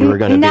Friday, you were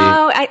going to be...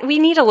 No, we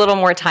need a little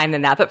more time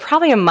than that, but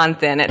probably a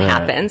month in it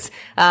happens.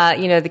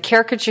 The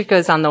caricature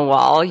goes on the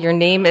wall. Your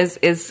name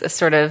is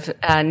sort of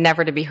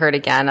never to be heard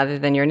again other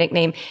than your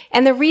nickname.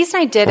 And the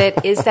reason I did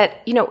it is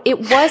that, it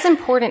was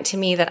important to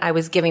me that I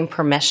was giving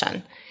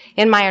permission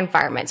in my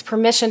environments,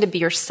 permission to be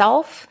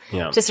yourself,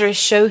 to sort of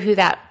show who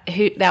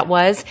that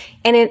was.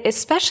 And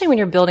especially when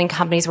you're building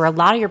companies where a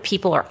lot of your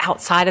people are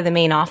outside of the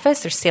main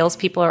office, they're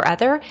salespeople or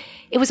other,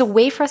 it was a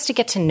way for us to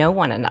get to know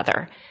one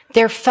another.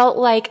 There felt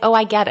like, oh,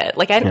 I get it.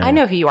 Like, I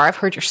know who you are. I've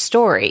heard your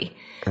story.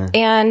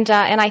 And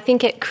I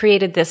think it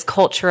created this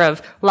culture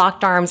of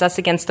locked arms, us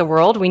against the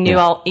world. We knew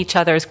each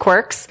other's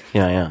quirks.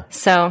 Yeah.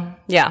 So,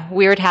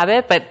 weird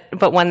habit,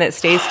 but one that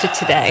stays to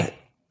today.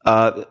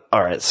 All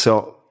right.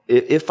 So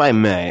if I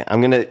may,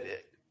 I'm going to,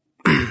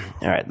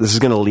 all right, this is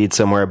going to lead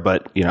somewhere,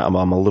 but I'm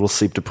a little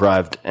sleep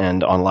deprived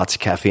and on lots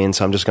of caffeine,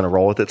 so I'm just going to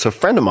roll with it. So a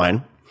friend of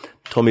mine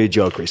told me a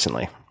joke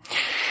recently.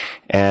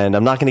 And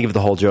I'm not going to give the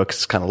whole joke 'cause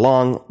it's kind of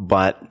long,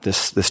 but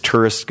this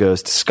tourist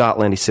goes to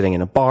Scotland. He's sitting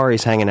in a bar.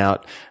 He's hanging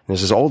out. And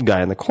there's this old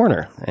guy in the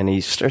corner, and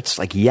he starts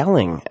like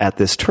yelling at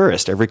this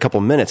tourist every couple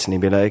of minutes. And he'd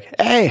be like,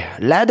 "Hey,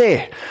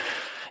 laddie,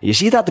 you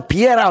see that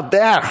pier out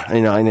there?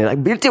 And I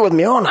built it with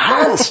my own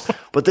hands.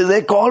 But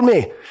they call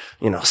me,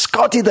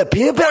 Scotty the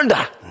pier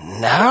builder.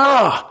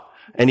 No."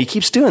 And he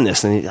keeps doing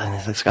this. And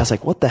this guy's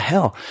like, "What the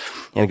hell?"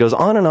 And it goes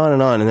on and on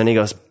and on. And then he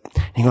goes,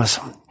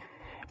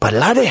 "But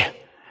laddie,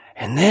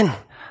 and then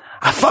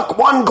I fuck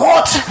one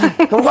goat.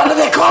 What do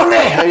they call me?"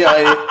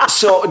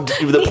 So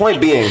the point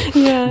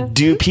being,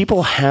 do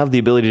people have the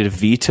ability to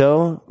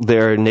veto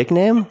their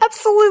nickname?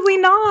 Absolutely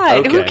not.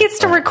 Okay. Who gets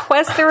to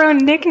request their own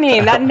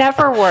nickname? That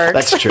never works.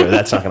 That's true.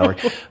 That's not going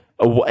to work.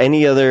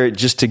 Any other,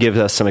 just to give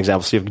us some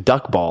examples, you have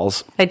duck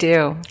balls. I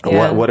do.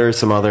 Yeah. What are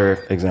some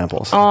other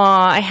examples? Oh,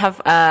 I have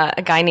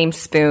a guy named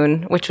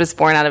Spoon, which was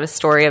born out of a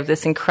story of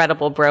this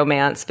incredible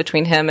bromance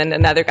between him and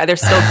another guy. They're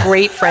still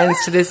great friends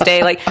to this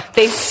day. Like,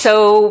 they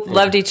so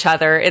loved each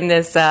other in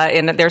this,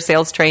 in their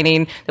sales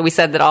training, that we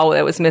said that all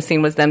that was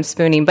missing was them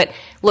spooning. But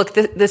look,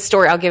 this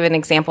story, I'll give an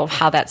example of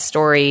how that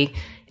story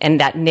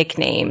and that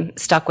nickname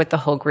stuck with the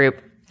whole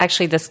group.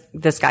 Actually,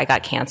 this guy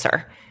got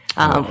cancer.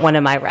 One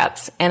of my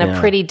reps, and a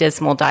pretty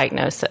dismal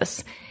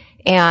diagnosis.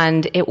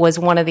 And it was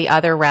one of the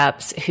other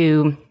reps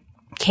who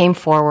came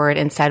forward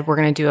and said, "We're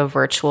going to do a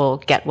virtual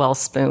get well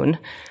spoon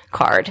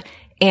card."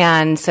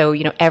 And so,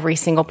 every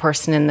single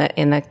person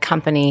in the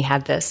company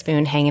had the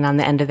spoon hanging on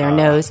the end of their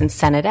nose and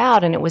sent it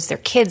out. And it was their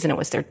kids, and it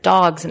was their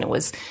dogs, and it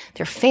was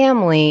their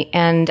family.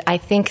 And I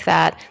think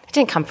that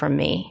didn't come from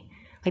me.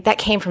 Like, that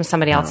came from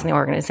somebody else in the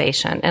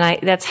organization. And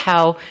that's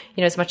how,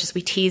 as much as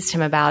we teased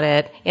him about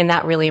it, in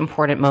that really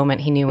important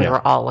moment, he knew we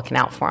were all looking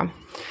out for him.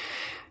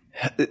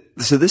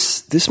 So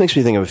this makes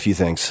me think of a few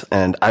things,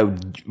 and I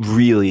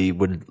really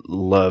would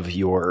love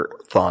your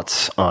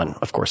thoughts on,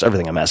 of course,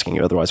 everything I'm asking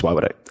you. Otherwise, why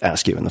would I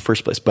ask you in the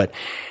first place? But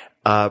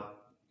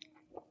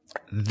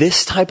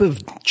this type of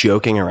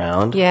joking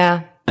around,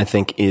 I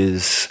think,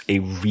 is a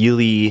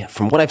really,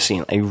 from what I've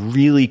seen, a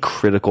really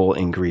critical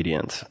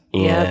ingredient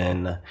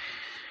in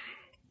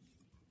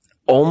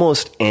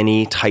almost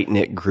any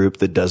tight-knit group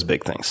that does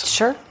big things.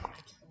 Sure.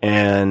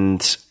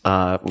 And,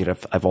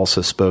 I've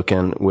also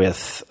spoken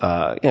with,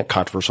 a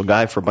controversial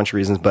guy for a bunch of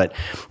reasons, but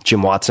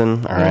Jim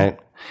Watson, all right,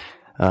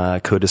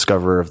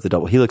 co-discoverer of the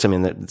double helix. I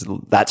mean,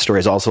 that story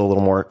is also a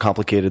little more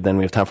complicated than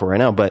we have time for right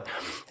now,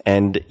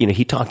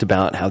 he talked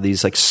about how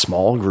these like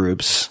small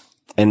groups,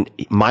 and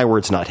my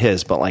words, not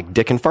his, but like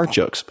dick and fart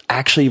jokes,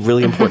 actually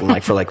really important,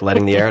 like for like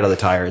letting the air out of the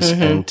tires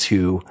and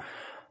to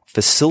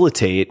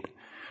facilitate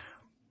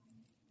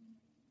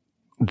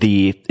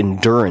the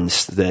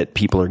endurance that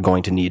people are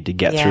going to need to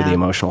get through the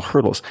emotional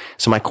hurdles.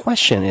 So my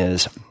question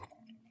is,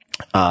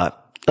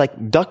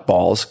 like duck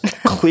balls,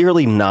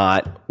 clearly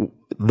not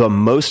the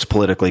most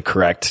politically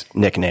correct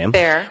nickname.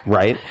 Fair.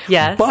 Right?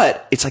 Yes.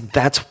 But it's like,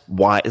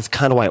 it's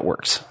kind of why it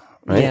works.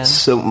 Right? Yeah.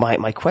 So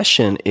my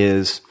question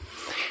is,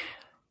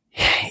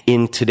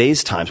 in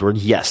today's times where,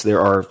 yes, there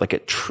are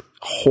like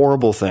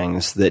horrible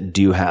things that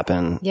do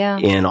happen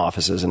in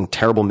offices and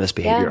terrible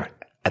misbehavior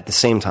at the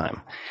same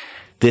time,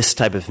 this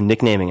type of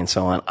nicknaming and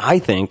so on, I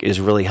think,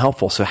 is really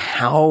helpful. So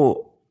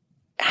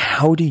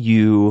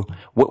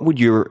what would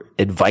your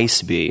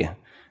advice be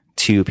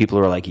to people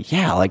who are like,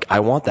 I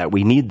want that,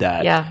 we need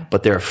that,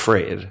 but they're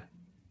afraid?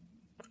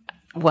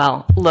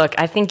 Well, look,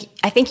 I think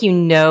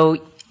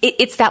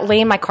it's that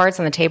laying my cards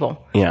on the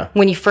table. Yeah.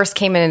 When you first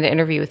came in to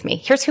interview with me,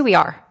 here's who we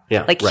are.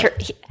 Yeah. Like,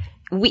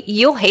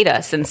 you'll hate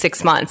us in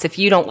 6 months if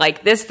you don't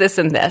like this, this,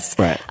 and this.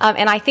 Right.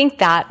 And I think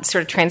that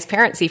sort of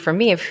transparency for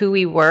me of who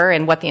we were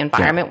and what the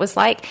environment was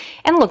like.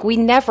 And look, we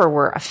never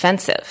were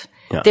offensive.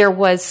 Yeah. There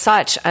was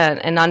such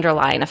an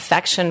underlying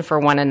affection for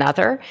one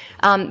another.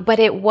 But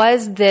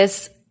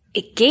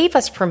it gave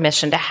us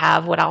permission to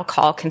have what I'll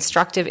call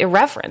constructive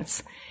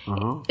irreverence.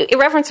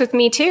 Irreverence with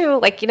me too.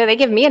 Like, they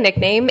give me a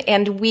nickname,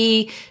 and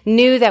we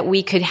knew that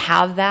we could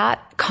have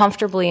that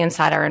comfortably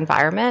inside our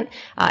environment,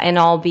 and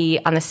all be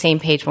on the same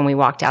page when we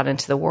walked out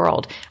into the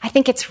world. I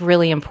think it's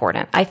really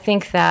important. I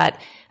think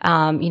that,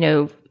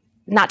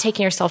 not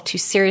taking yourself too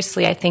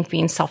seriously. I think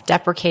being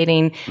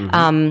self-deprecating.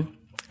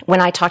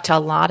 When I talk to a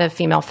lot of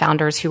female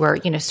founders who are,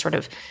 sort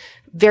of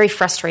very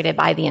frustrated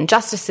by the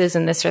injustices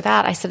and this or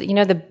that, I said,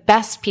 the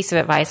best piece of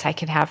advice I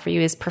could have for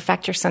you is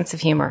perfect your sense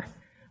of humor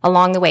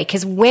along the way.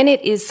 Because when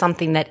it is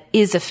something that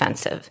is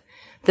offensive,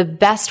 the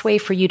best way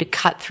for you to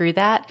cut through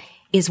that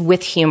is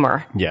with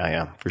humor.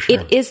 Yeah, for sure.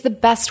 It is the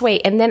best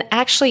way. And then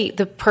actually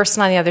the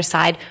person on the other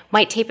side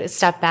might take a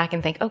step back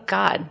and think, oh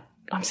God,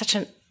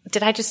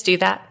 did I just do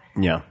that?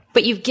 Yeah.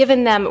 But you've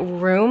given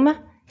them room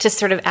to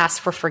sort of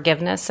ask for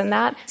forgiveness in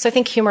that. So I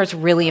think humor is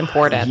really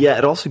important. Yeah,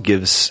 it also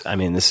gives, I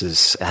mean, this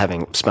is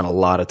having spent a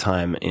lot of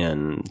time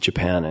in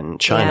Japan and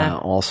China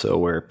also,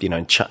 where, you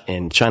know,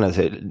 in China,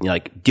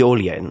 like, 丢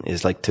脸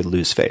is like to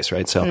lose face,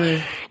 right?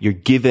 So you're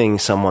giving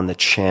someone the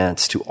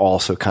chance to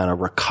also kind of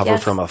recover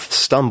from a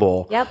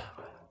stumble. Yep.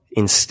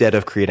 Instead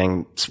of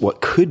creating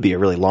what could be a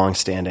really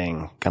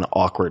long-standing kind of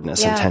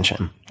awkwardness and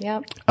tension.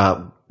 Yep.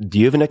 Do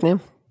you have a nickname?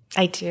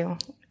 I do.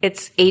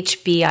 It's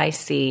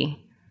HBIC.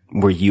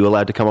 Were you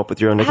allowed to come up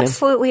with your own nickname?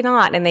 Absolutely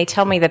not. And they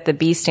tell me that the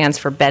B stands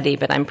for Betty,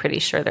 but I'm pretty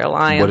sure they're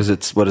lying. What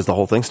does the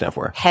whole thing stand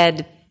for?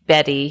 Head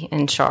Betty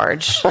in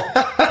charge.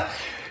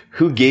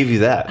 Who gave you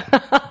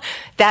that?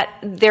 That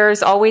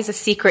there's always a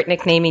secret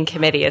nicknaming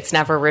committee. It's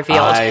never revealed.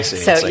 I see.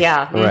 So like,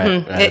 yeah,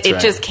 right, it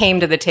just came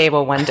to the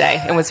table one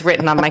day and was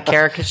written on my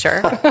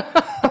caricature.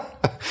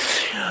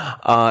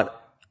 I'm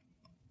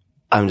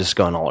just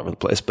going all over the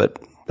place, but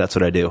that's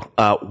what I do.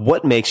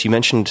 What makes, you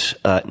mentioned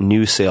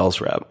new sales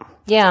rep?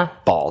 Yeah.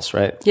 Balls,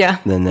 right? Yeah.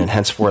 And then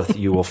henceforth,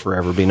 you will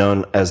forever be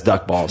known as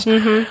Duck Balls.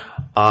 We're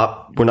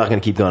not going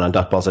to keep going on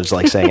Duck Balls. I just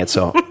like saying it,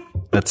 so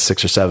that's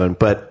 6 or 7.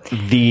 But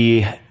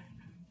the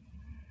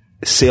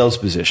sales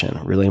position,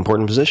 really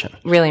important position.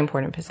 Really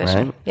important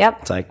position. Right?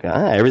 Yep. It's like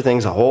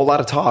everything's a whole lot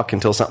of talk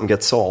until something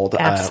gets sold.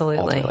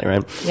 Absolutely. Ultimately,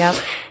 right? Yep.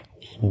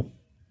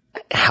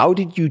 How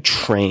did you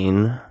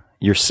train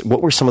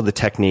what were some of the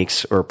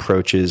techniques or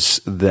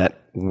approaches that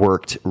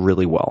worked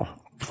really well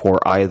for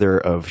either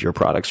of your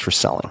products for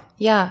selling?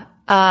 Yeah.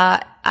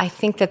 I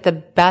think that the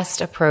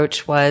best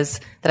approach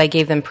was that I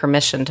gave them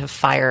permission to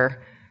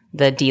fire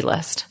the D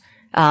list.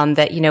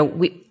 That, you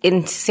know,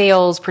 in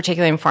sales,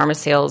 particularly in pharma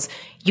sales,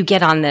 you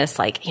get on this,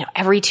 like, you know,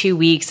 every 2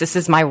 weeks, this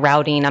is my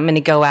routing. I'm going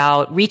to go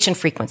out, reach in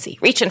frequency.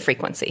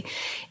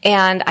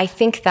 And I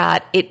think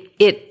that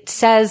it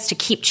says to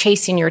keep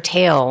chasing your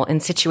tail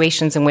in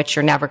situations in which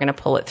you're never going to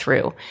pull it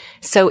through.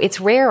 So it's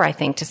rare, I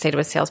think, to say to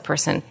a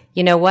salesperson,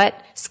 you know what?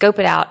 Scope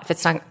it out. If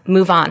it's not,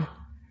 move on.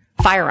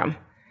 Fire them.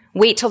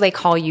 Wait till they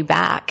call you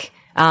back.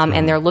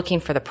 And they're looking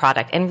for the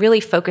product, and really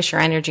focus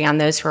your energy on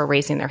those who are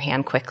raising their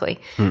hand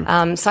quickly.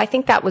 So I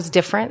think that was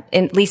different,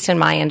 at least in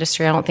my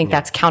industry. I don't think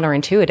that's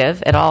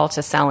counterintuitive at all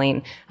to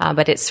selling,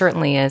 but it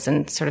certainly is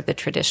in sort of the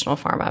traditional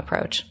pharma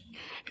approach.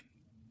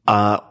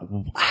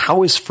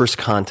 How is first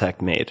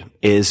contact made?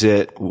 Is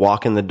it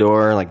walk in the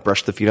door, like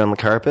brush the feet on the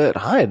carpet?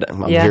 Hi,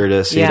 I'm here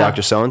to see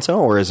Dr. So-and-so,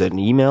 or is it an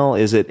email?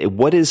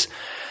 What does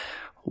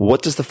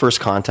the first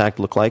contact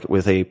look like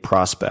with a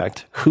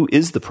prospect? Who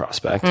is the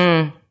prospect?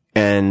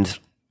 And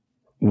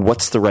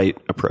what's the right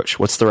approach?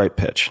 What's the right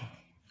pitch?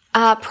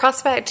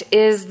 Prospect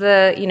is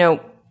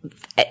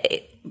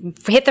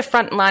hit the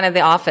front line of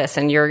the office,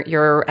 and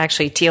you're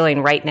actually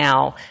dealing right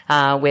now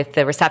with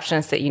the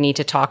receptionist that you need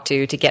to talk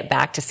to get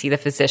back to see the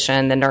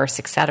physician, the nurse,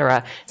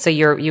 etc. So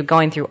you're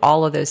going through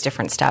all of those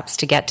different steps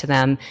to get to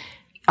them.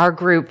 Our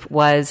group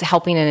was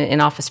helping in an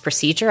in-office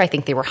procedure. I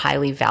think they were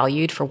highly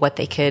valued for what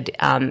they could,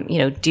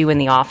 do in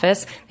the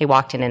office. They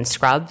walked in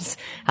scrubs.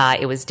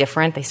 It was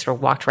different. They sort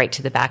of walked right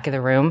to the back of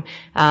the room.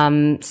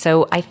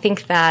 So I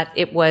think that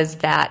it was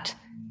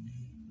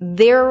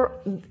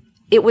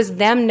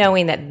them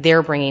knowing that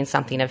they're bringing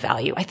something of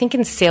value. I think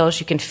in sales,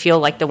 you can feel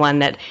like the one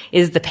that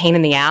is the pain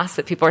in the ass,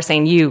 that people are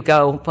saying, you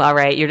go, all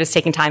right, you're just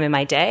taking time in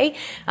my day.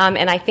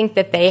 And I think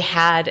that they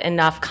had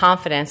enough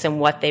confidence in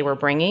what they were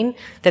bringing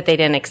that they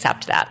didn't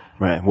accept that.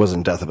 Right. It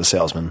wasn't death of a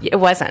salesman. It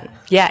wasn't.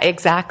 Yeah,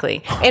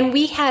 exactly. And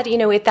we had,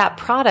 at that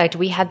product,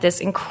 we had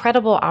this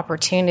incredible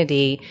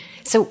opportunity.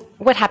 So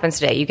what happens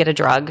today? You get a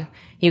drug,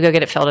 you go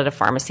get it filled at a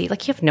pharmacy.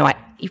 Like you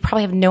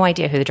probably have no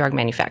idea who the drug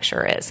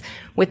manufacturer is.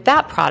 With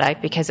that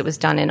product, because it was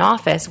done in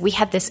office, we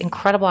had this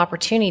incredible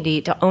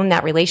opportunity to own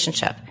that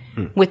relationship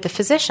with the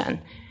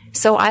physician.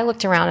 So I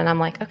looked around and I'm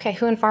like, okay,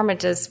 who in pharma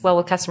does well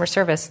with customer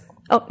service?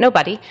 Oh,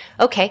 nobody.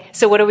 Okay,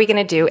 so what are we going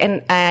to do?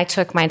 And I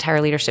took my entire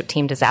leadership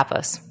team to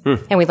Zappos,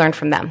 and we learned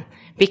from them.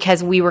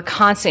 Because we were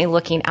constantly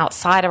looking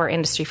outside of our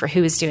industry for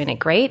who is doing it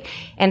great.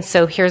 And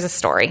so here's a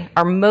story.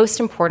 Our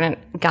most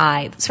important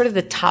guy, sort of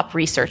the top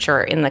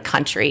researcher in the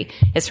country,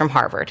 is from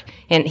Harvard.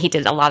 And he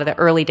did a lot of the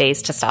early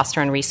days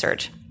testosterone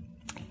research.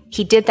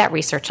 He did that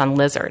research on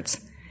lizards.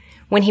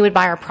 When he would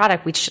buy our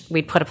product,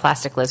 we'd put a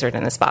plastic lizard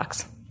in his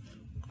box.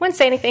 Wouldn't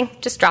say anything,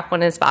 just drop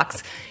one in his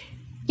box.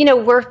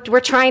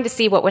 We're trying to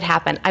see what would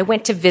happen. I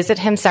went to visit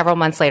him several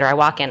months later. I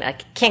walk in, I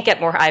can't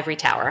get more ivory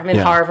tower. I'm in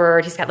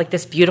Harvard. He's got like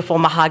this beautiful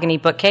mahogany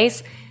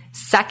bookcase.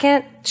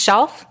 Second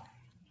shelf,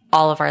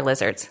 all of our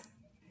lizards.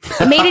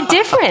 It made a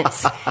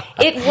difference.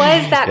 It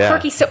was that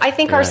quirky. So I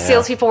think our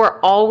salespeople were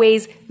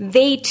always,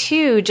 they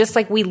too, just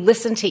like we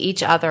listened to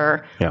each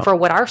other for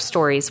what our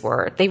stories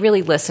were, they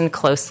really listened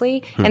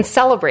closely and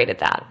celebrated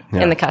that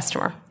in the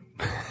customer.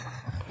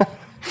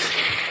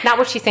 Not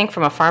what you think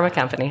from a pharma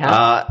company,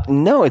 huh?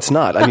 No, it's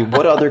not. I mean,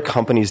 what other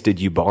companies did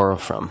you borrow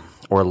from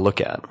or look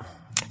at?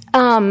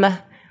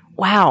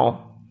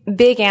 Wow.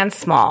 Big and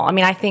small. I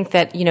mean, I think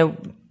that,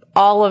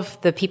 all of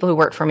the people who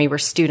worked for me were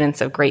students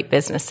of great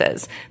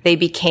businesses. They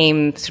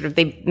became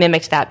they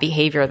mimicked that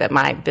behavior that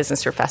my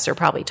business professor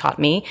probably taught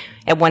me.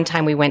 At one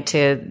time we went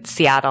to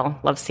Seattle,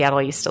 loved Seattle,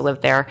 I used to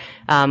live there,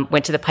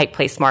 went to the Pike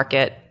Place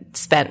Market,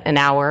 spent an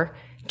hour,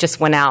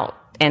 just went out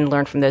and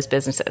learned from those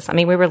businesses. I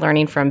mean, we were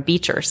learning from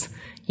Beecher's,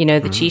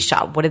 the cheese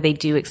shop. What do they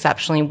do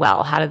exceptionally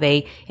well? How do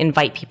they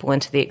invite people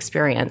into the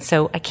experience?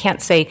 So I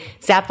can't say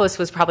Zappos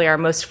was probably our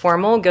most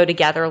formal, go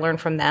together, learn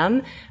from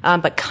them,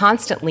 but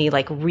constantly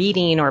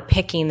reading or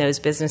picking those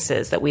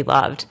businesses that we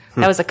loved.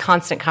 That was a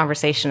constant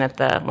conversation at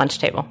the lunch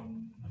table.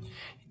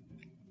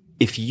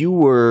 If you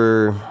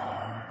were,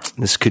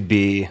 this could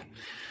be,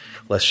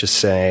 let's just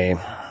say,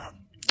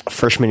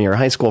 freshman year of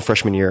high school,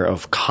 freshman year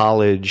of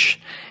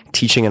college,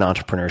 teaching an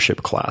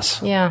entrepreneurship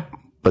class. Yeah.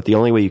 But the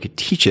only way you could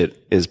teach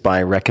it is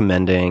by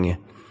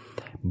recommending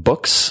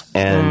books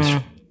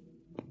and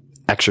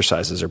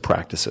exercises or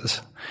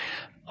practices.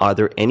 Are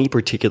there any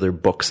particular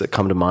books that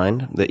come to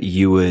mind that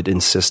you would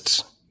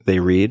insist they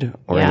read,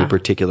 or any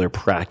particular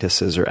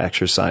practices or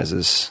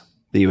exercises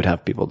that you would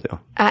have people do?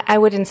 I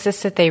would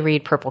insist that they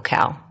read Purple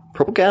Cow.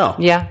 Purple Cow.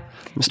 Yeah.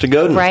 Mr.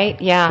 Godin. Right?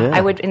 Yeah. I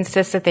would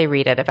insist that they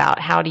read it about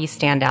how do you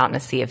stand out in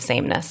a sea of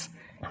sameness.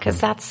 Because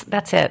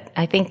that's it.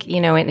 I think,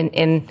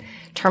 in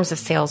terms of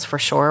sales for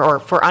sure, or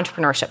for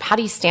entrepreneurship, how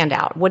do you stand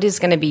out? What is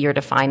going to be your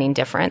defining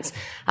difference?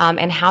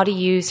 And how do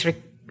you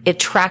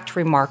attract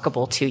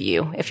remarkable to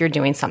you if you're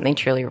doing something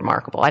truly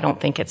remarkable? I don't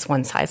think it's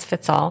one size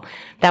fits all.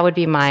 That would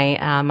be my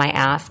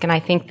ask. And I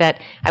think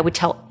that I would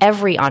tell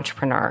every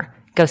entrepreneur,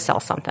 go sell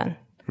something.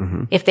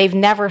 Mm-hmm. If they've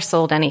never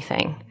sold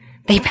anything,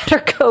 they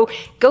better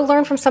go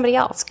learn from somebody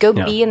else. Go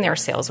be in their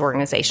sales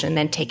organization and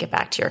then take it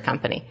back to your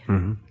company.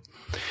 Mm-hmm.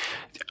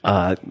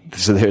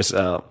 So there's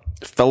a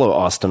fellow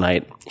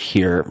Austinite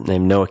here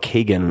named Noah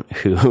Kagan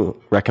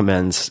who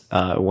recommends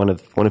one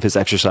of his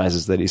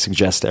exercises that he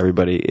suggests to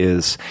everybody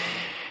is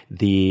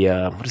the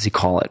what does he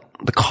call it?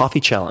 The coffee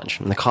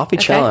challenge. And the coffee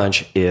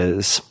challenge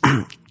is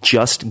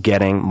just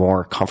getting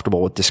more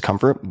comfortable with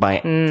discomfort by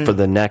for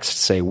the next,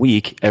 say,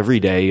 week. Every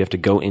day you have to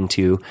go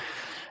into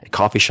a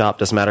coffee shop,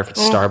 doesn't matter if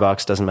it's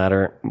Starbucks, doesn't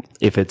matter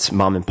if it's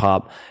mom and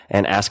pop,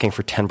 and asking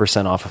for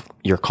 10% off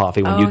your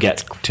coffee when you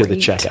get to the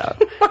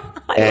checkout.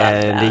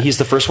 And he's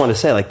the first one to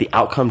say, the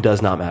outcome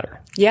does not matter.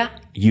 Yeah.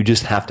 You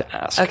just have to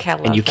ask. Okay, I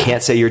love and you that.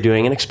 can't say you're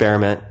doing an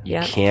experiment. You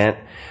can't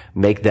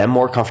make them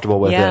more comfortable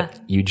with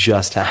it. You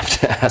just have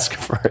to ask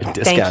for a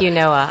discount. Thank you,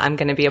 Noah. I'm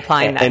going to be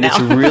applying that and now.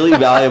 And it's really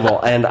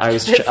valuable. And I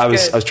was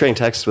trading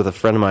texts with a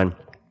friend of mine,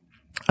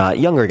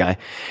 younger guy,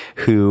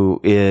 who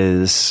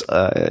is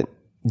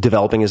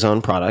developing his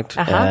own product,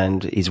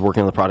 and he's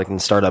working on the product in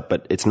the startup,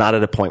 but it's not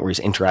at a point where he's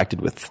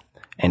interacted with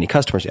any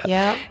customers yet.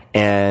 Yeah.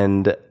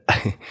 And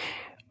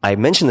I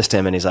mentioned this to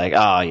him, and he's like,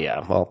 oh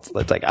yeah, well,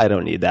 it's I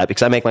don't need that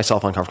because I make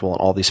myself uncomfortable in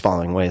all these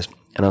following ways.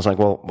 And I was like,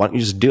 well, why don't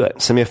you just do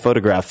it? Send me a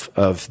photograph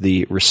of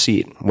the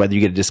receipt, whether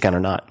you get a discount or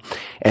not.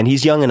 And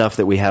he's young enough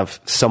that we have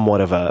somewhat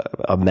of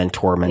a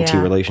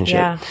mentor-mentee relationship.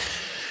 Yeah.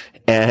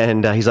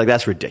 And he's like,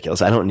 that's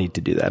ridiculous. I don't need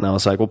to do that. And I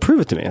was like, well,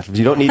 prove it to me. If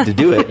you don't need to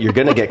do it, you're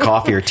going to get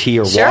coffee or tea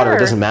or water. It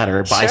doesn't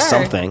matter. Buy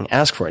something.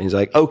 Ask for it. And he's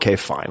like, okay,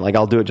 fine.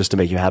 I'll do it just to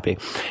make you happy.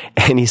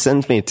 And he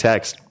sends me a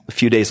text a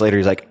few days later.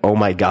 He's like, oh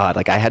my God.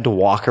 I had to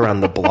walk around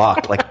the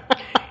block,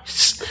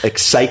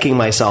 psyching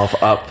myself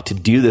up to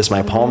do this.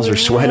 My palms are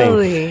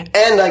sweating.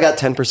 And I got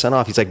 10%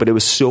 off. He's like, but it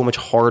was so much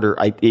harder.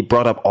 It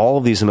brought up all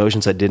of these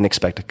emotions I didn't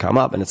expect to come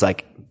up. And it's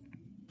like,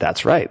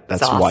 that's right.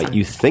 That's awesome. Why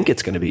you think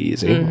it's going to be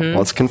easy. Mm-hmm.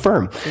 Let's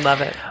confirm. Love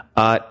it.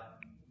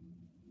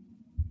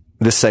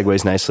 This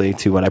segues nicely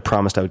to what I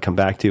promised I would come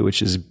back to,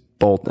 which is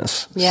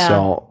boldness. Yeah.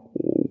 So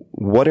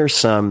what are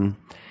some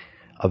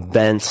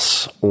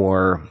events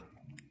or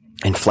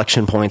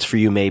inflection points for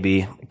you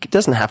maybe? It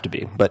doesn't have to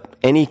be, but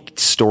any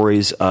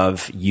stories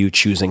of you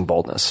choosing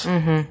boldness?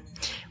 Mm-hmm.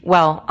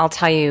 Well, I'll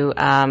tell you,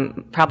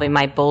 probably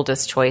my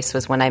boldest choice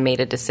was when I made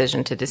a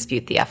decision to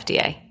dispute the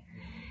FDA.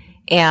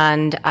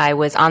 And I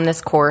was on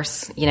this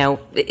course,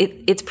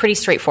 it's pretty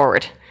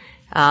straightforward.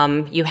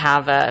 You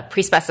have a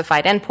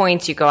pre-specified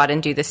endpoint, you go out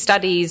and do the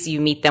studies,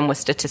 you meet them with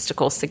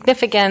statistical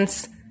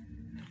significance,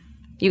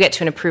 you get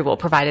to an approval,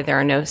 provided there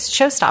are no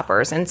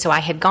showstoppers. And so I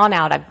had gone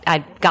out,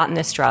 I'd gotten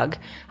this drug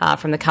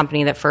from the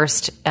company that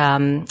first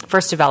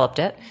developed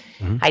it.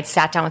 Mm-hmm. I'd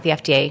sat down with the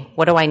FDA,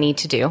 what do I need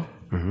to do?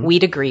 Mm-hmm.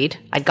 We'd agreed.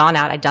 I'd gone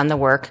out, I'd done the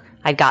work,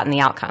 I'd gotten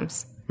the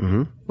outcomes.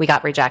 Mm-hmm. We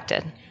got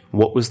rejected.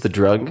 What was the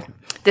drug?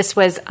 This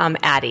was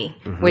Addy,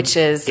 which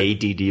is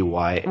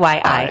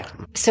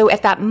ADDYI. So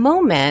at that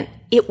moment,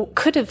 it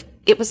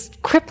was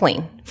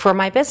crippling for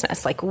my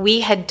business. We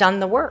had done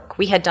the work.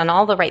 We had done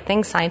all the right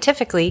things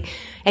scientifically,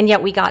 and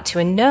yet we got to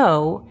a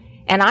no,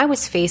 and I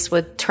was faced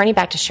with turning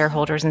back to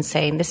shareholders and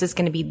saying, this is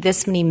going to be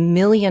this many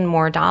million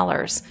more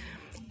dollars.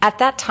 At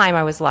that time,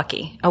 I was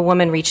lucky. A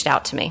woman reached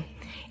out to me.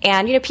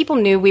 And, people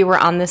knew we were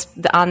on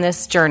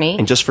this journey.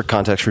 And just for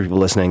context for people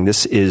listening,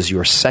 this is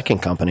your second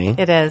company.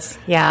 It is,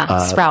 yeah.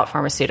 Sprout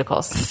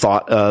Pharmaceuticals.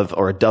 Thought of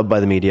or dubbed by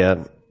the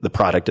media the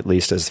product, at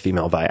least, as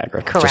female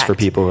Viagra. Correct. Just for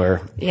people who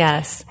are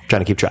yes.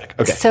 trying to keep track.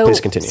 Okay, So,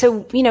 please continue.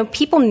 So,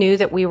 people knew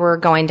that we were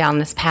going down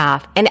this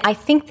path. And I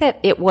think that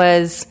it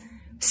was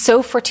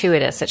so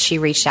fortuitous that she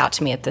reached out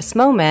to me at this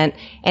moment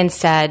and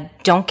said,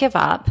 don't give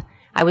up.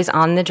 I was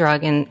on the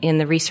drug in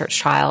the research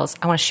trials.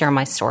 I want to share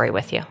my story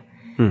with you.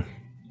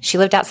 She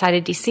lived outside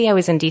of DC. I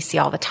was in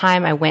DC all the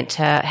time. I went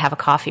to have a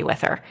coffee with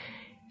her.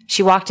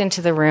 She walked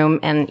into the room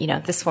and,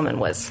 this woman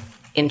was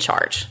in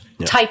charge.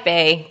 Yeah. Type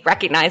A,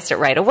 recognized it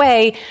right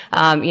away.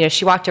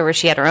 She walked over.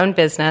 She had her own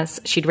business.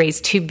 She'd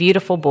raised 2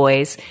 beautiful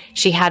boys.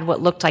 She had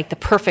what looked like the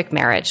perfect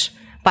marriage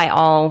by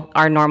all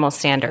our normal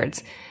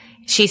standards.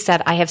 She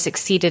said, I have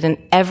succeeded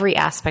in every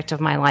aspect of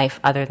my life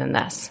other than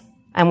this.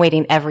 I'm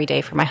waiting every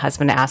day for my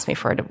husband to ask me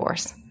for a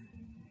divorce.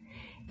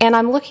 And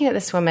I'm looking at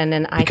this woman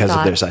and I thought... Because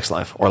of their sex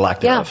life or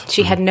lack thereof. Yeah,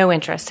 she had no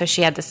interest. So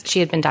she had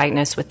been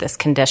diagnosed with this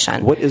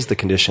condition. What is the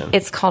condition?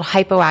 It's called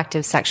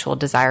hypoactive sexual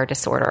desire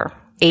disorder.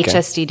 Okay.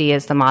 HSDD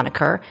is the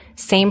moniker.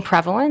 Same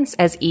prevalence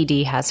as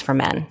ED has for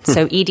men.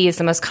 So ED is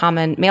the most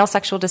common male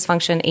sexual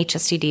dysfunction.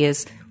 HSDD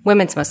is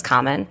women's most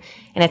common.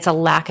 And it's a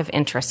lack of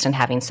interest in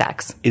having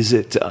sex. Is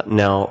it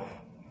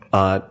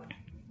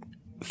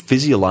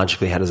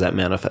physiologically, how does that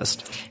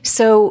manifest?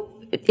 So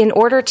in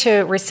order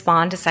to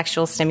respond to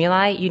sexual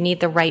stimuli, you need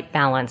the right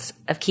balance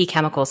of key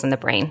chemicals in the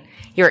brain.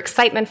 Your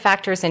excitement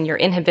factors and your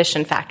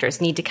inhibition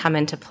factors need to come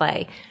into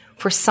play.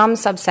 For some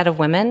subset of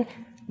women,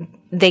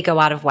 they go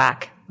out of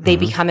whack. They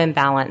become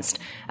imbalanced.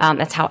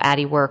 That's how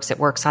ADDI works. It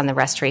works on the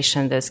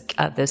restoration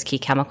of those key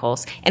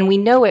chemicals. And we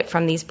know it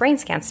from these brain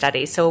scan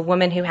studies. So a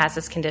woman who has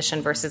this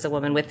condition versus a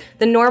woman with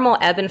the normal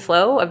ebb and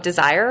flow of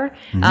desire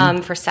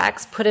for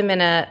sex, put them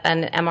in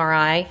an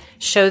MRI,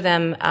 show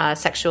them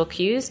sexual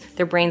cues,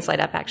 their brains light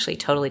up actually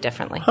totally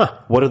differently. Huh.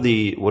 What are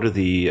the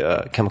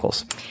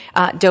chemicals?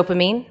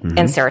 Dopamine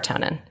and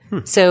serotonin.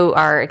 So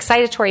our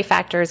excitatory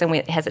factors, and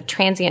it has a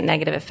transient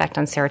negative effect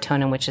on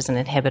serotonin, which is an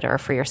inhibitor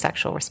for your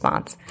sexual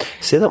response.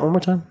 Say that one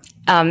more time.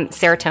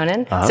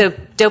 Serotonin. So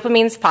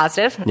dopamine's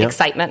positive,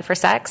 excitement for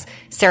sex.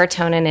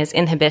 Serotonin is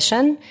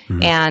inhibition,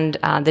 and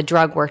the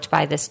drug worked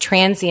by this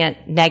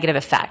transient negative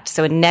effect.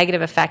 So a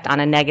negative effect on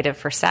a negative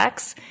for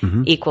sex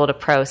equal to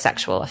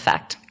pro-sexual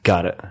effect.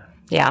 Got it.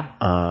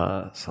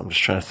 Yeah. So I'm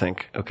just trying to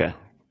think. Okay.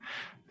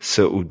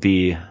 So it would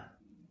be,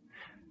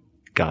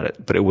 got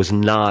it. But it was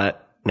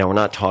not, now we're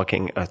not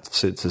talking,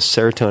 so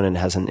serotonin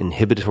has an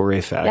inhibitory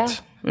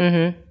effect.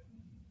 Yeah.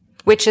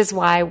 Which is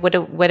why, what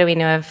do we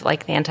know of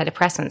like the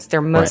antidepressants?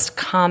 Their most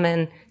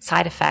common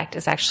side effect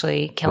is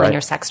actually killing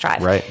your sex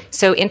drive. Right.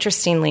 So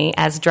interestingly,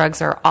 as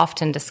drugs are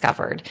often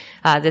discovered,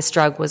 this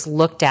drug was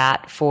looked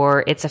at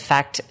for its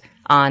effect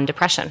on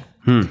depression.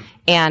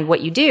 And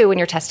what you do when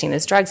you're testing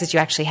those drugs is you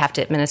actually have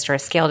to administer a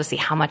scale to see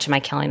how much am I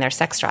killing their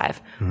sex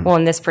drive. Well,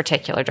 in this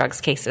particular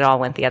drug's case, it all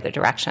went the other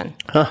direction.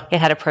 It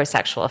had a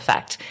pro-sexual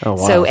effect. Oh,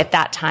 wow. So at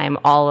that time,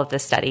 all of the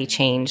study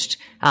changed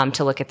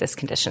to look at this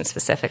condition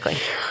specifically.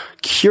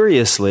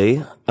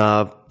 Curiously,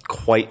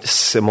 quite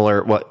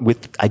similar.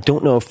 I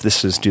don't know if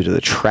this is due to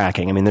the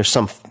tracking. I mean, there's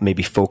some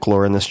maybe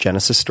folklore in this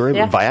Genesis story.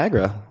 Yeah. But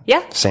Viagra.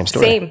 Yeah. Same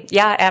story. Same.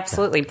 Yeah,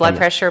 absolutely. Blood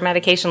pressure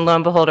medication, lo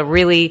and behold, a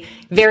really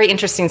very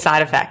interesting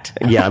side effect.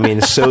 Yeah. I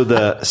mean, so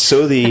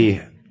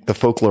the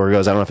folklore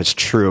goes, I don't know if it's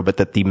true, but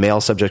that the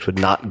male subject would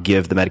not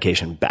give the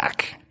medication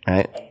back.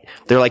 Right.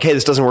 They're like, hey,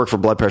 this doesn't work for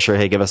blood pressure.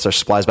 Hey, give us our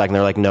supplies back. And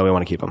they're like, no, we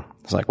want to keep them.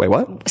 It's like, wait,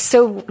 what?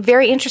 So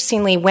very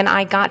interestingly, when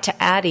I got to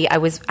ADDI,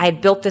 I had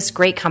built this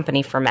great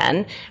company for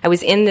men. I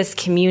was in this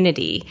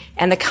community,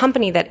 and the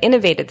company that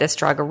innovated this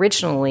drug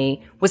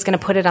originally was going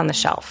to put it on the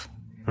shelf.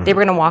 They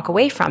were going to walk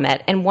away from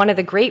it. And one of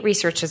the great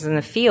researchers in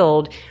the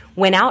field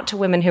went out to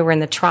women who were in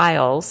the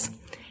trials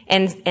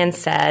and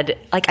said,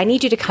 like, I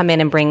need you to come in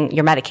and bring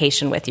your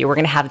medication with you. We're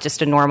going to have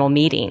just a normal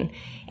meeting.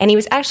 And he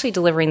was actually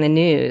delivering the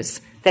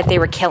news that they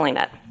were killing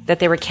it, that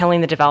they were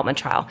killing the development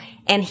trial.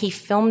 And he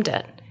filmed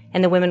it.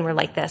 And the women were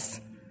like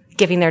this,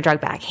 giving their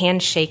drug back,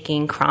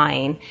 handshaking,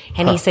 crying.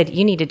 And he said,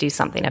 you need to do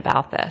something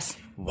about this.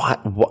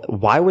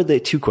 Why were they,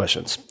 2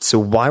 questions. So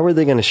why were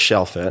they going to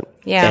shelf it?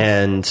 Yeah.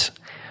 And,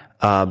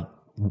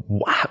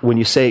 when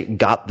you say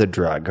got the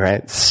drug,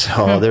 right?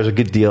 So there's a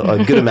good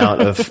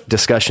amount of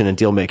discussion and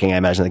deal making, I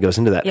imagine, that goes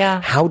into that.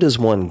 Yeah. How does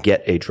one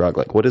get a drug?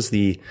 Like, what is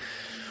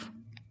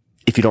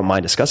if you don't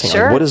mind discussing,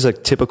 sure. What does a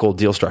typical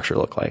deal structure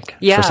look like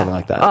for something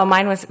like that? Oh,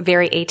 mine was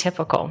very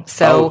atypical.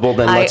 So, well,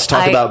 then let's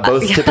talk about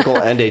both typical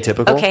and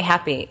atypical. Okay,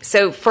 happy.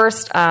 So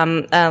first,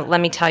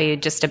 let me tell you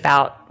just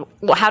about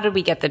how did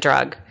we get the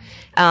drug?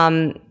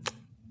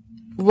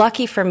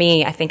 Lucky for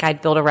me, I think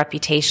I'd built a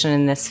reputation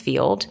in this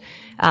field.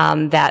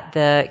 That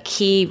the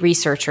key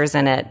researchers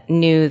in it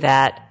knew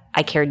that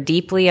I cared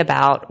deeply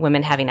about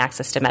women having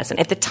access to medicine.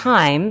 At the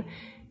time,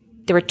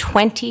 there were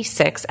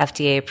 26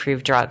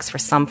 FDA-approved drugs for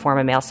some form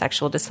of male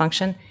sexual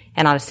dysfunction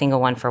and not a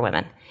single one for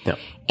women. Yep.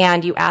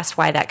 And you asked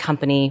why that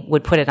company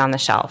would put it on the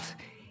shelf.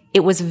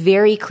 It was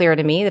very clear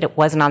to me that it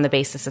wasn't on the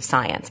basis of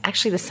science.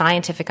 Actually, the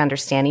scientific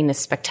understanding is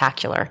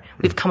spectacular.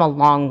 We've come a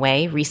long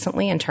way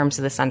recently in terms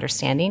of this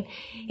understanding.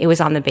 It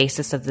was on the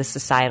basis of the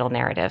societal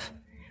narrative.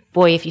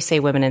 boy, if you say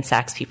women and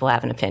sex, people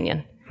have an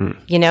opinion.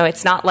 You know,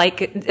 it's not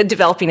like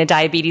developing a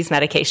diabetes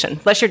medication.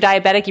 Unless you're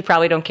diabetic, you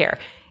probably don't care.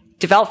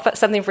 Develop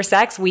something for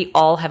sex, we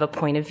all have a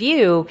point of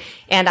view.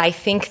 And I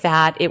think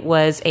that it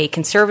was a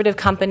conservative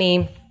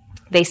company.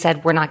 They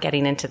said, we're not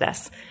getting into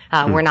this.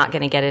 We're not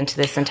going to get into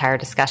this entire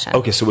discussion.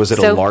 Okay, so was it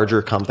a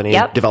larger company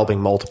developing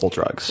multiple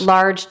drugs?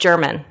 Large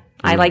German.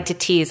 I like to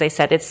tease. I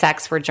said, it's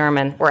sex, we're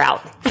German, we're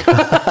out.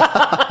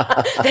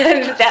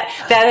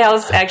 that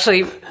helps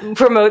actually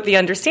promote the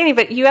understanding.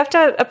 But you have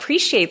to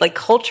appreciate, like,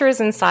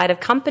 cultures inside of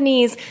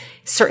companies,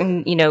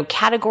 certain, you know,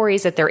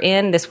 categories that they're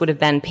in. This would have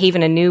been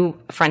paving a new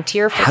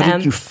frontier for them. How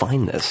did you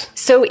find this?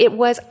 So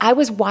I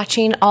was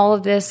watching all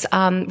of this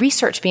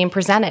research being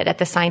presented at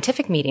the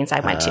scientific meetings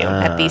I went to,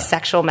 at these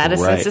sexual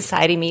medicine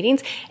society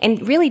meetings,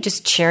 and really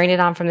just cheering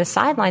it on from the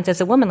sidelines as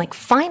a woman, like,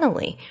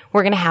 finally,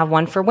 we're going to have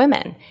one for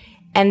women.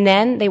 And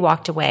then they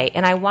walked away.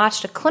 And I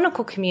watched a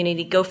clinical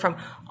community go from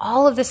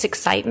all of this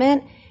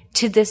excitement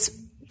to this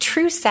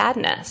true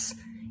sadness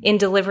in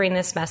delivering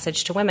this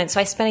message to women. So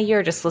I spent a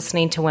year just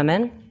listening to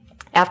women.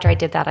 After I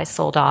did that, I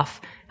sold off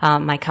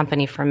my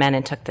company for men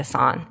and took this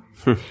on.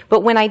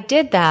 But when I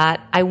did that,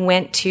 I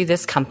went to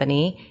this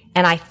company,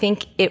 and I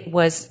think it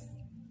was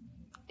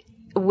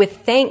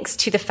with thanks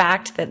to the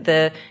fact that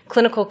the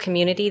clinical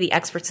community, the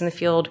experts in the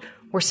field,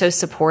 were so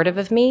supportive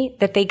of me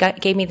that they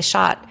gave me the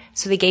shot.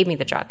 So they gave me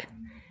the drug.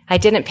 I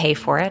didn't pay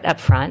for it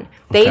up front.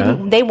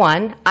 They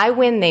won. I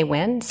win, they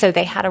win. So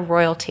they had a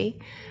royalty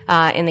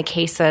in the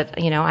case that,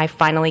 you know, I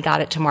finally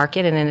got it to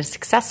market and in a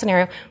success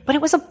scenario. But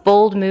it was a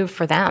bold move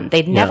for them.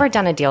 They'd never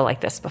done a deal like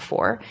this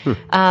before.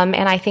 And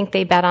I think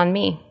they bet on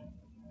me.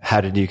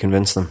 How did you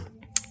convince them?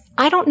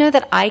 I don't know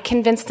that I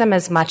convinced them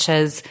as much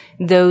as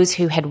those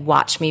who had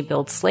watched me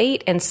build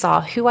Slate and saw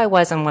who I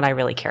was and what I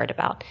really cared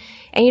about.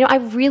 And, you know, I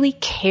really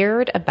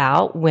cared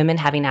about women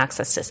having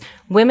access to this.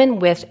 Women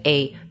with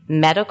a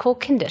medical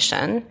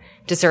condition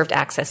deserved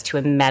access to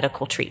a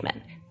medical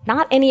treatment.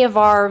 Not any of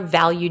our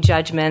value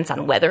judgments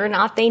on whether or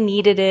not they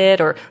needed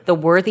it or the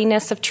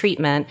worthiness of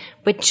treatment,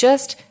 but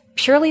just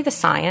purely the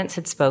science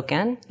had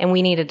spoken, and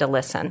we needed to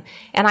listen.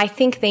 And I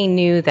think they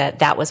knew that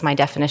that was my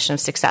definition of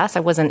success.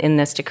 I wasn't in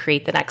this to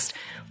create the next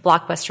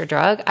blockbuster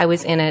drug. I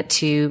was in it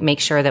to make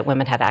sure that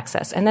women had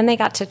access. And then they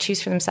got to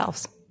choose for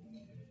themselves.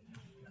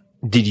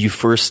 Did you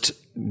first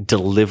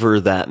deliver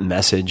that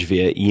message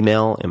via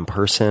email, in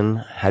person?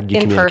 How did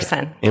you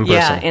communicate? In person.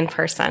 Yeah, in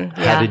person.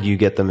 How did you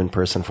get them in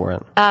person for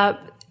it?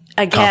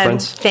 Again,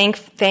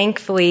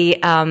 thankfully,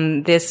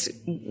 this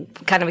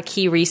kind of a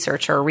key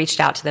researcher reached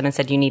out to them and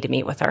said, "You need to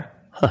meet with her.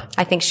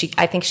 I think she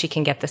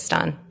can get this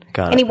done."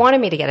 And he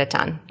wanted me to get it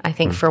done. I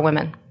think for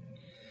women.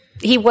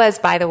 He was,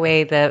 by the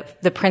way,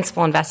 the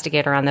principal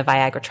investigator on the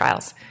Viagra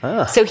trials.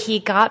 So he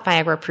got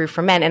Viagra approved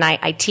for men. And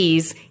I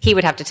tease, he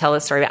would have to tell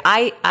the story. But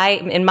I,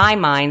 in my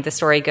mind, the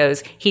story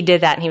goes, he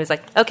did that and he was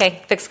like,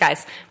 okay, fixed,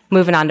 guys,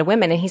 moving on to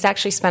women. And he's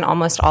actually spent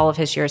almost all of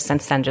his years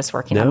since then just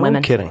working on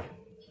women. No kidding.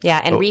 Yeah,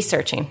 and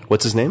researching.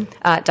 What's his name?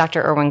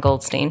 Dr. Irwin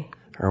Goldstein.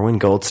 Irwin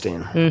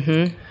Goldstein.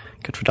 Mm-hmm.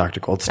 Good for Dr.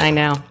 Goldstein.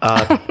 I know.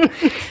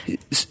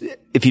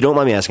 If you don't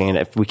mind me asking, and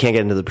if we can't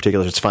get into the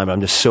particulars, it's fine, but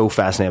I'm just so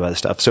fascinated by this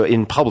stuff. So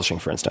in publishing,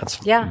 for instance,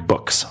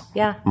 books,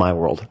 my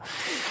world,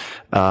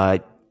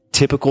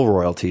 typical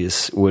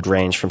royalties would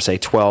range from, say,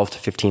 12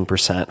 to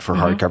 15% for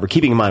hardcover.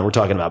 Keeping in mind, we're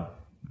talking about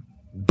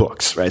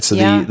books, right? So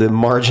the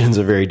margins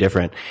are very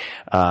different,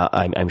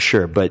 I'm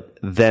sure. But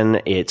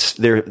then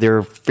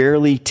they're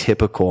fairly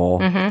typical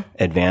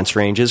advance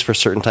ranges for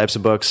certain types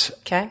of books.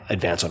 Okay.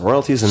 Advance on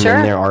royalties, and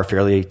then there are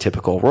fairly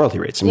typical royalty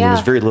rates. I mean,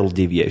 there's very little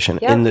deviation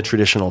in the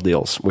traditional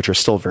deals, which are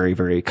still very,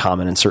 very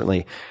common and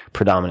certainly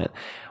predominant.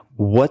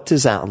 What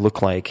does that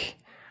look like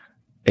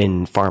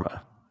in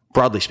pharma?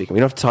 Broadly speaking, we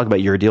don't have to talk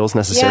about your deals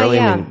necessarily.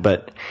 I mean,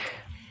 but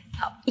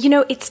you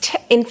know, it's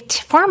in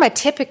pharma,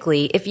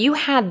 typically, if you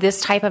had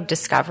this type of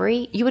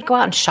discovery, you would go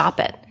out and shop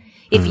it.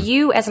 If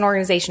you, as an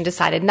organization,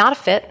 decided not a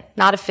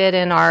fit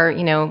in our,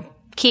 you know,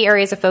 key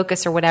areas of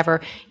focus or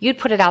whatever, you'd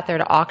put it out there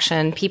to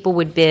auction. People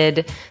would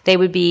bid. They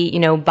would be, you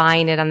know,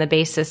 buying it on the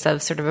basis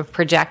of sort of a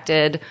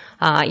projected,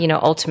 you know,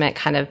 ultimate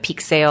kind of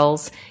peak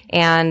sales.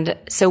 And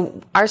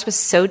so ours was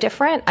so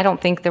different. I don't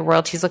think the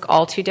royalties look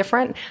all too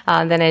different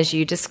than as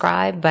you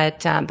described,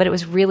 but it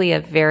was really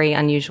a very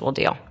unusual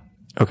deal.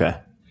 Okay.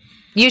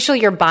 Usually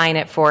you're buying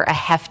it for a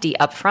hefty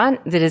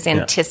upfront that is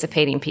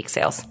anticipating peak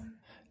sales.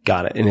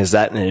 Got it. And is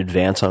that an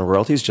advance on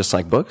royalties, just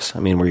like books? I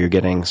mean, where you're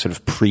getting sort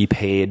of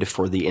prepaid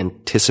for the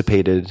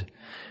anticipated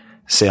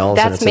sales?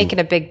 That's making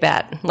a big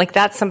bet. Like,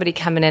 that's somebody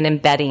coming in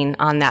and betting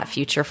on that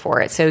future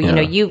for it. So, you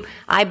know,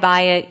 I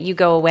buy it, you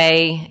go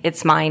away,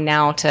 it's mine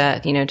now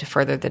to, you know, to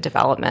further the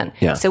development.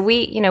 Yeah. So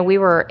we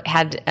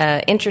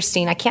had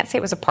interesting, I can't say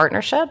it was a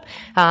partnership.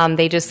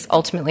 They just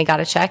ultimately got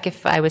a check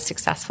if I was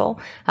successful.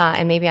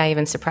 And maybe I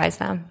even surprised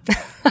them.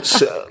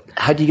 So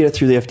how do you get it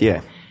through the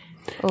FDA?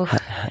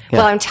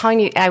 Well, I'm telling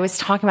you, I was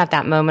talking about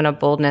that moment of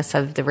boldness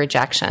of the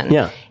rejection.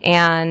 Yeah.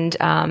 And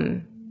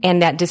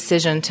that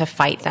decision to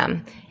fight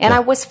them. And I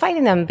was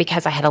fighting them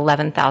because I had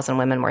 11,000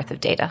 women worth of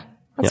data.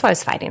 That's why I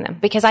was fighting them,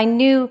 because I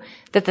knew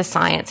that the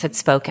science had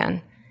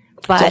spoken.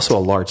 But it's also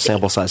a large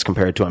sample size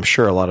compared to, I'm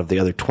sure, a lot of the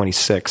other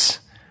 26.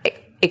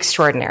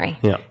 Extraordinary.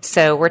 Yeah.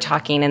 So we're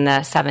talking in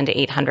the 700 to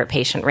 800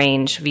 patient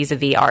range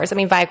vis-a-vis ours. I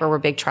mean, Viagra were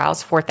big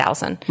trials,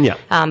 4,000. Yeah.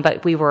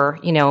 But we were,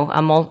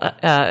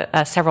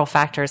 several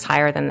factors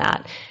higher than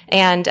that,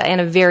 and in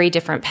a very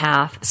different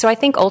path. So I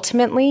think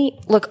ultimately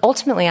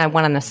I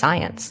won on the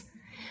science.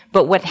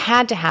 But what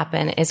had to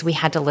happen is we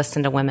had to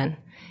listen to women.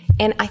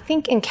 And I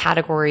think in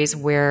categories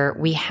where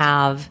we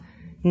have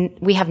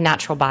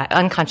natural bias,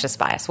 unconscious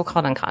bias, we'll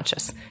call it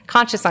unconscious,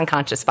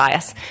 unconscious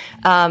bias,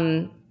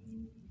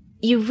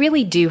 you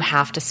really do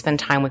have to spend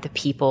time with the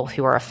people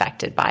who are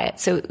affected by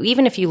it. So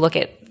even if you look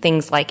at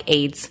things like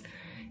AIDS,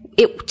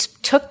 it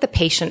took the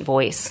patient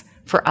voice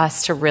for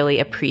us to really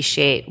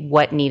appreciate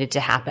what needed to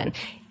happen.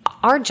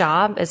 Our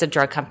job as a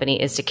drug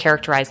company is to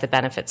characterize the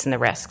benefits and the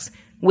risks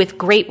with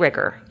great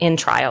rigor in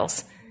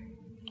trials.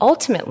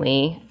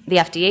 Ultimately, the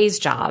FDA's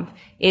job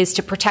is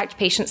to protect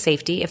patient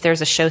safety if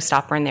there's a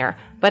showstopper in there.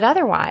 But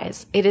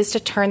otherwise, it is to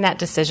turn that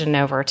decision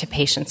over to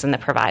patients and the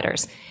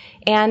providers.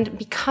 And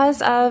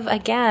because of,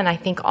 again, I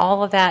think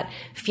all of that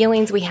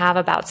feelings we have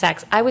about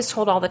sex, I was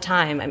told all the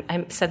time,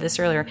 I said this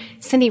earlier,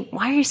 Cindy,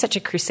 why are you such a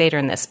crusader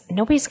in this?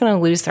 Nobody's going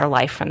to lose their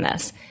life from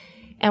this.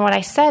 And what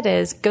I said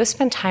is, go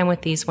spend time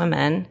with these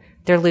women.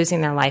 They're losing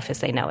their life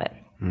as they know it.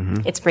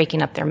 Mm-hmm. It's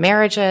breaking up their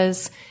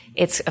marriages.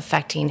 It's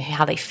affecting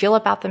how they feel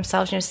about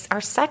themselves. Our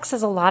sex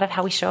is a lot of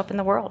how we show up in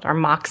the world, our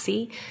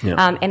moxie.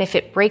 Yeah. And if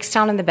it breaks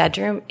down in the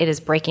bedroom, it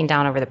is breaking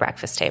down over the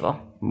breakfast table.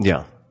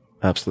 Yeah,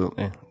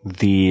 absolutely.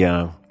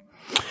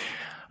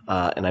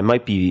 And I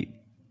might be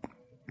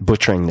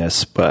butchering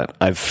this, but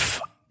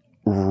I've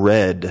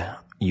read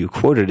you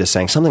quoted as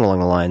saying something along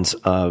the lines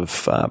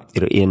of,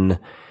 in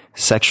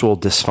sexual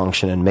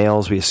dysfunction in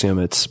males, we assume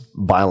it's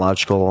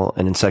biological,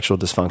 and in sexual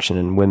dysfunction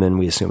in women,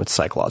 we assume it's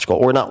psychological.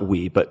 Or not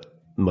we, but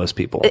most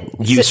people.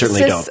 You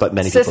certainly don't, but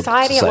many people.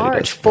 Society at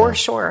large, for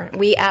sure.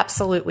 We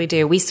absolutely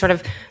do. We sort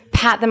of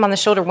pat them on the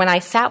shoulder. When I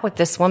sat with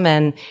this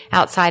woman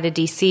outside of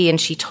DC and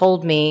she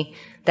told me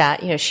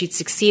that, she'd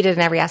succeeded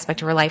in every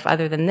aspect of her life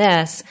other than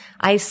this,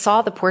 I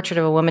saw the portrait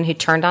of a woman who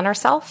turned on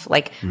herself.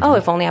 Like, oh,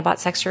 if only I bought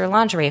sexier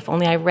lingerie, if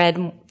only I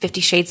read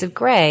 50 Shades of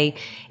Grey.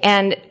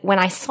 And when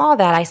I saw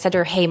that, I said to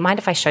her, hey, mind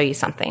if I show you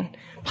something?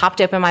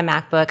 Popped open my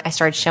MacBook. I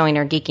started showing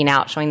her, geeking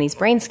out, showing these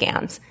brain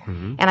scans.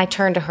 Mm-hmm. And I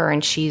turned to her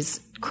and she's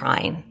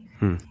crying.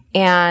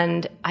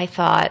 And I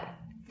thought,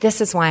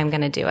 this is why I'm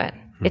going to do it.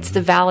 It's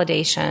the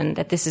validation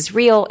that this is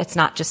real. It's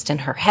not just in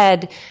her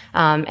head.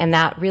 And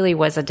that really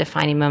was a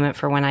defining moment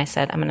for when I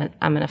said, I'm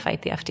going to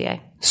fight the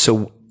FDA.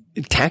 So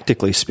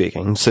tactically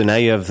speaking, so now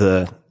you have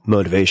the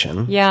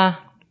motivation. Yeah.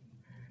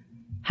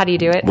 How do you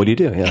do it? What do you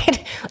do? Yeah.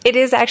 It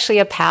is actually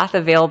a path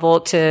available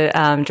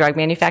to drug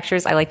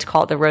manufacturers. I like to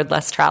call it the road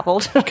less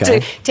traveled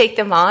to take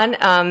them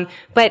on.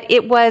 But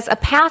it was a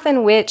path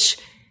in which,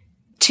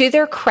 to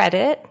their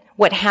credit,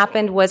 what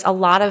happened was a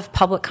lot of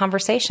public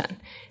conversation.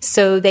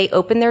 So they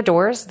opened their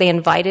doors. They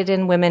invited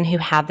in women who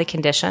have the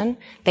condition.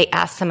 They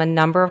asked them a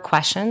number of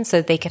questions so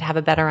that they could have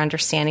a better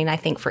understanding, I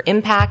think, for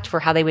impact,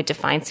 for how they would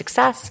define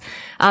success.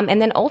 And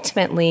then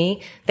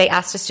ultimately, they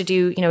asked us to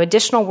do,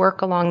 additional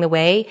work along the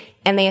way,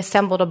 and they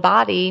assembled a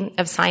body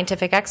of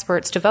scientific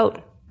experts to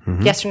vote.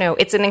 Mm-hmm. Yes or no?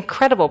 It's an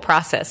incredible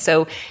process.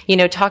 So,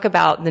 talk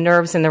about the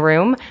nerves in the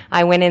room.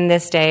 I went in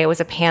this day. It was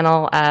a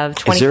panel of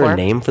 24. Is there a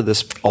name for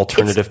this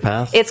alternative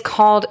path?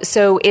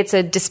 It's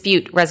a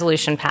dispute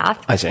resolution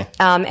path. I see.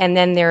 And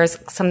then there's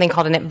something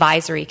called an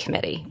advisory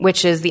committee,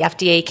 which is the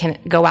FDA can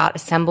go out,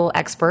 assemble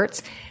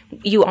experts.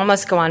 You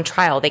almost go on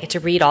trial. They get to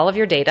read all of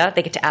your data.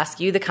 They get to ask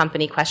you the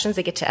company questions.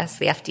 They get to ask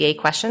the FDA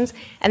questions.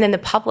 And then the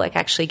public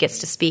actually gets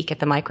to speak at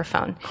the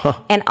microphone. Huh.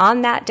 And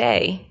on that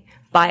day,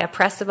 by a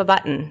press of a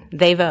button,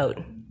 they vote.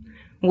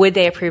 Would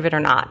they approve it or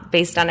not,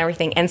 based on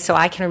everything? And so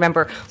I can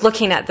remember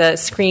looking at the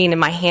screen and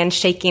my hand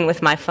shaking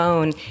with my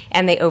phone,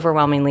 and they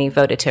overwhelmingly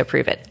voted to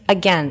approve it.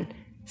 Again,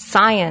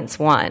 science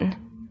won.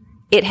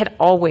 It had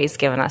always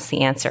given us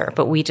the answer,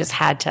 but we just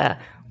had to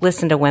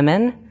listen to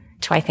women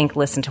to, I think,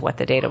 listen to what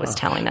the data was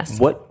telling us.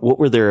 What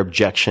were their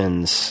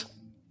objections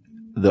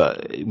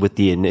with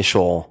the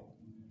initial,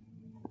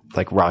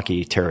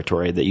 rocky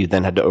territory that you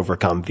then had to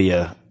overcome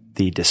via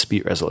the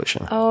dispute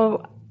resolution?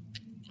 Oh,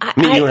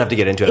 you don't have to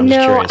get into it. I'm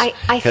just curious.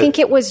 I think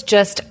it was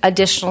just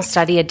additional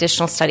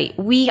study.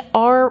 We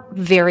are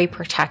very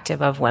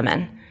protective of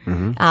women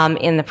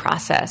in the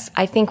process.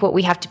 I think what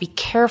we have to be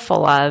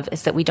careful of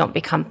is that we don't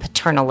become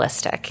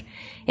paternalistic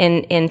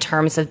in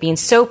terms of being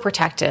so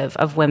protective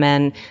of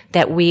women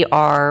that we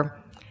are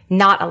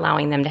not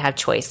allowing them to have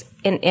choice.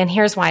 And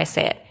here's why I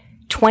say it.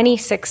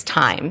 26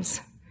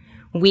 times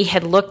we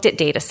had looked at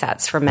data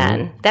sets for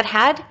men that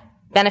had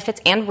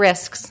benefits and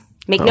risks.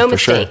 Make no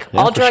mistake. Sure. Yeah,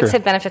 all drugs sure.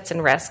 have benefits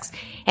and risks.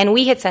 And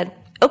we had said,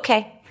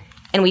 okay.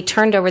 And we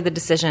turned over the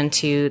decision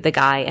to the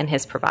guy and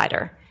his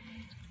provider.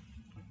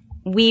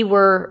 We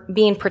were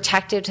being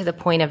protected to the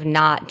point of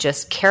not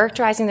just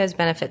characterizing those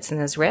benefits and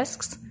those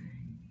risks,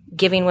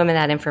 giving women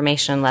that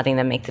information and letting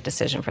them make the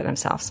decision for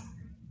themselves.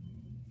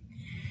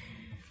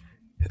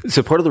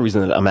 So part of the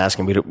reason that I'm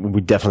asking,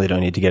 we definitely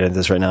don't need to get into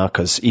this right now,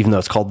 because even though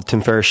it's called the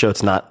Tim Ferriss Show,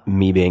 it's not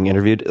me being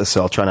interviewed,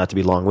 so I'll try not to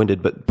be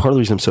long-winded. But part of the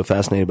reason I'm so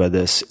fascinated by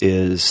this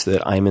is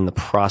that I'm in the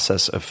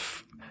process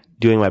of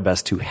doing my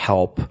best to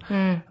help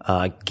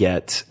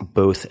get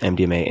both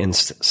MDMA and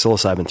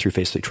psilocybin through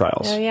phase 3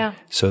 trials. Oh, yeah.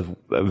 So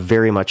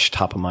very much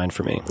top of mind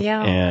for me.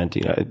 Yeah.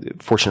 And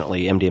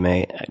fortunately,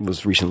 MDMA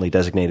was recently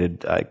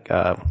designated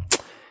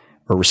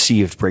or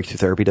received breakthrough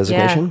therapy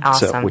designation, Yeah,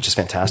 awesome. which is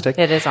fantastic.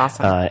 It is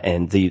awesome.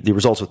 And the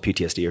results with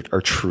PTSD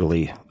are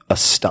truly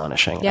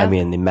astonishing. Yeah. I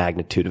mean, the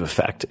magnitude of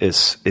effect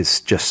is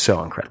just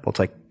so incredible. It's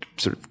like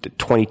sort of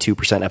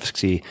 22%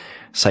 efficacy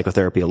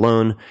psychotherapy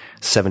alone,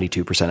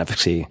 72%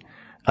 efficacy.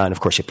 And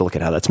of course, you have to look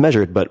at how that's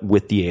measured, but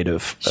with the aid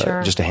of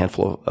just a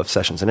handful of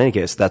sessions. In any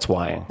case, that's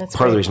why,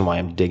 part of the reason why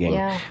I'm digging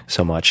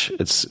so much.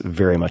 It's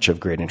very much of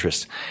great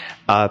interest.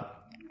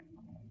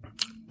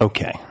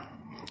 Okay.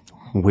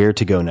 Where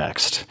to go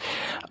next?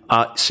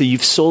 So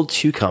you've sold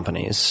 2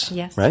 companies,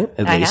 yes, right?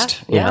 At least,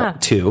 have. Yeah,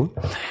 2.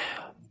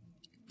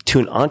 To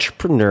an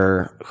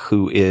entrepreneur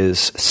who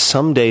is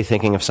someday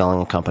thinking of selling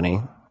a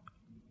company,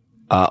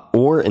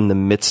 or in the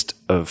midst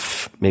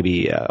of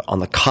maybe on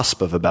the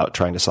cusp of about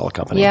trying to sell a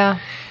company. Yeah.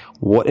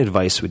 What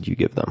advice would you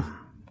give them?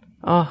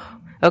 Oh,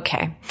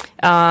 okay.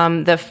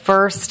 The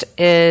first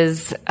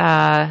is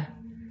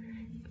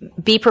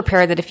be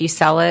prepared that if you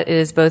sell it, it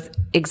is both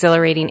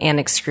exhilarating and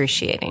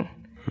excruciating.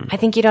 I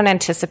think you don't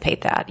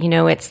anticipate that.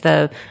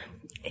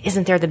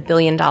 Isn't there the $1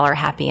 billion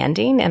happy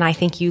ending? And I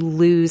think you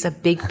lose a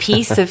big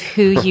piece of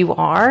who you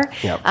are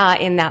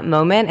in that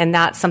moment. And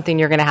that's something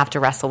you're going to have to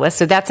wrestle with.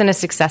 So that's in a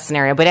success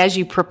scenario. But as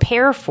you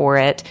prepare for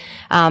it,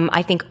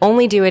 I think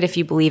only do it if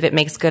you believe it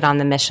makes good on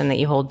the mission that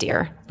you hold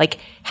dear. Like,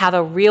 have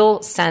a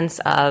real sense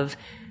of,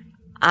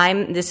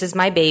 this is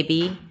my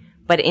baby,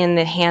 but in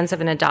the hands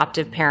of an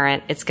adoptive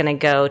parent, it's going to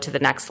go to the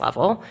next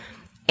level.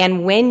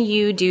 And when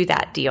you do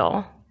that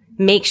deal,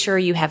 make sure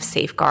you have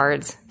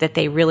safeguards that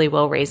they really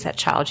will raise that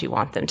child you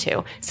want them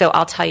to. So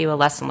I'll tell you a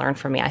lesson learned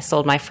for me. I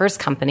sold my first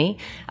company.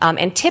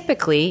 And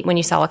typically when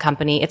you sell a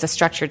company, it's a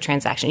structured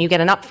transaction. You get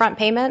an upfront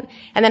payment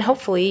and then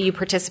hopefully you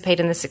participate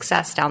in the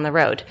success down the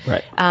road.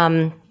 Right.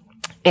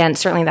 And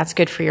certainly that's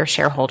good for your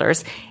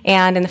shareholders.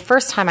 And in the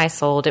first time I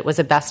sold, it was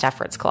a best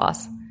efforts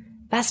clause.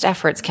 Best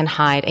efforts can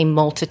hide a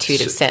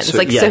multitude of sins.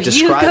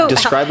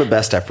 Describe a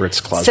best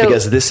efforts clause,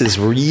 because this is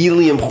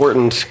really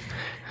important.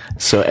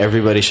 So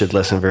everybody should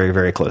listen very,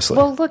 very closely.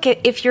 Well, look,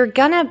 if you're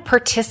going to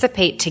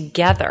participate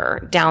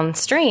together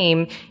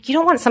downstream, you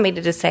don't want somebody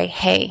to just say,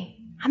 hey,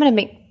 I'm going to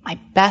make my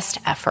best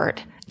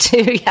effort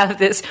to have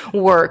this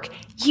work.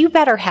 You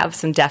better have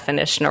some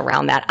definition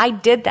around that. I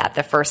did that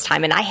the first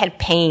time, and I had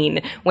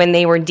pain when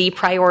they were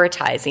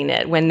deprioritizing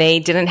it, when they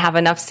didn't have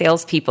enough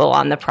salespeople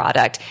on the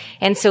product.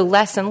 And so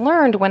lesson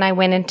learned, when I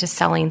went into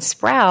selling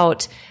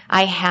Sprout,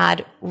 I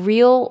had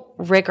real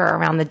rigor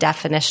around the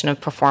definition of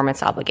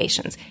performance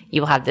obligations.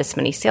 You will have this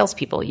many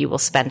salespeople. You will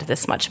spend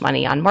this much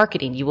money on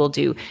marketing.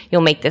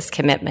 You'll make this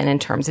commitment in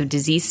terms of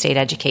disease state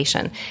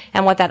education.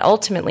 And what that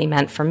ultimately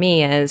meant for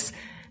me is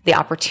the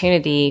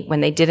opportunity,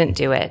 when they didn't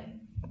do it,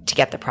 to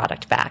get the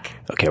product back.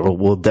 Okay, well,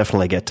 we'll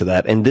definitely get to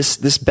that. And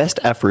this best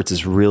efforts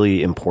is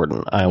really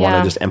important. I want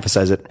to just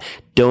emphasize it.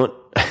 Don't,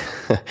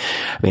 I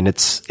mean,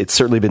 it's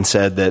certainly been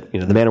said that,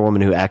 the man or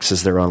woman who acts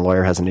as their own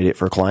lawyer has an idiot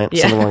for a client.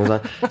 Something along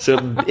those lines. So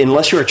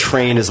unless you're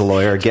trained as a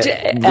lawyer,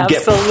 get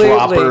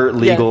proper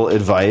legal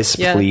advice,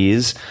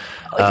 please.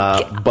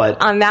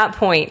 But on that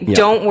point,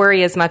 don't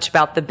worry as much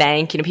about the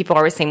bank. People are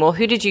always saying, well,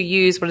 who did you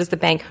use? What is the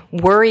bank?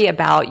 Worry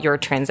about your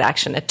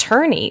transaction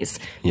attorneys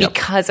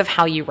because of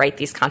how you write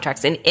these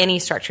contracts. In any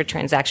structured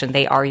transaction,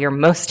 they are your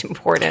most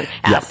important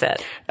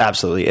asset.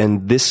 Absolutely.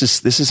 And this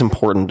is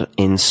important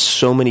in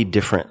so many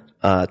different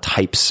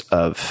types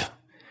of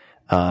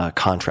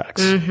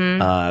contracts.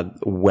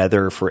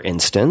 Whether, for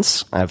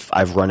instance,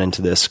 I've run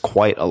into this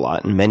quite a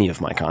lot in many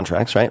of my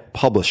contracts, right?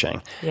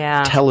 Publishing,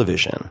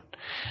 television.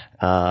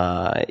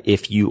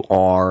 If you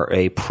are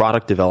a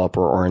product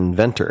developer or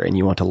inventor and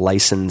you want to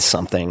license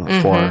something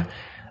for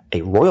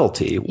a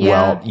royalty,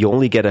 well, you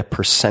only get a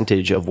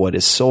percentage of what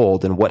is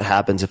sold. And what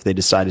happens if they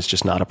decide it's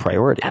just not a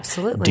priority?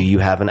 Absolutely. Do you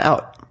have an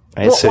out?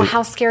 Right? Well,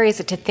 how scary is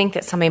it to think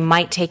that somebody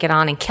might take it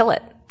on and kill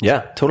it?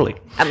 Yeah, totally.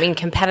 I mean,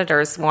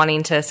 competitors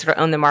wanting to sort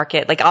of own the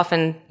market. Like,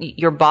 often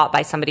you're bought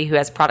by somebody who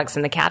has products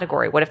in the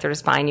category. What if they're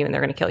just buying you and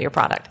they're going to kill your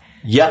product?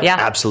 Yeah,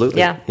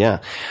 absolutely. Yeah.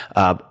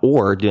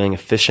 Or doing a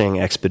fishing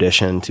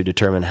expedition to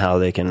determine how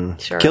they can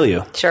kill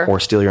you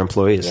or steal your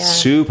employees.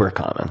 Super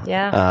common.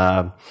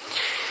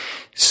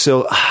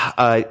 So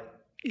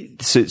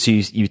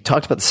you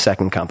talked about the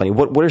second company.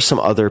 What are some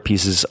other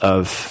pieces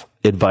of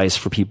advice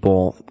for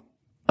people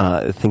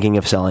thinking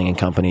of selling a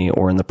company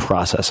or in the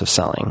process of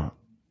selling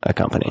a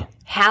company?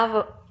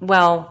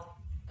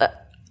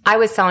 I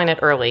was selling it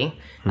early.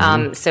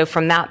 So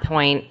from that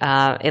point,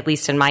 at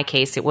least in my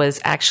case, it was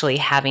actually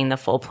having the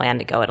full plan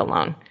to go it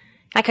alone.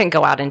 I couldn't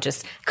go out and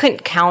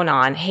couldn't count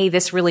on, hey,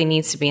 this really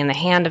needs to be in the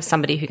hand of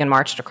somebody who can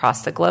march it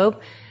across the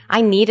globe.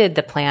 I needed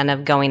the plan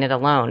of going it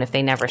alone if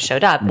they never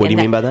showed up. What do you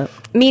mean by that?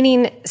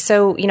 Meaning,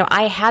 so,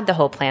 I had the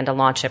whole plan to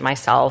launch it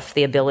myself,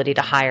 the ability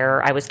to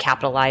hire. I was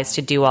capitalized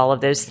to do all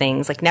of those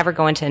things, like never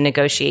go into a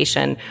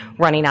negotiation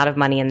running out of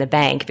money in the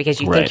bank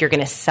because you think you're going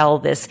to sell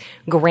this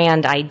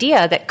grand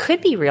idea that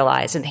could be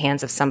realized in the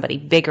hands of somebody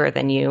bigger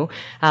than you.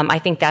 I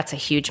think that's a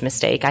huge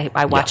mistake.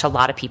 I watch a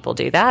lot of people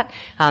do that,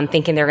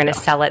 thinking they're going to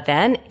sell it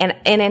then. And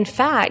in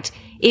fact,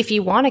 if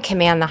you want to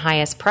command the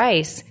highest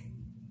price,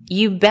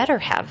 you better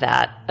have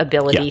that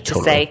ability to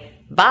say,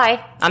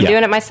 bye, I'm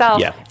doing it myself.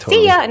 Yeah, totally.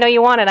 See ya, I know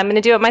you want it, I'm going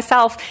to do it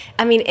myself.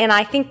 I mean, and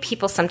I think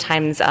people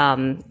sometimes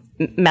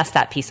mess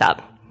that piece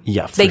up.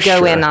 Yeah, for They go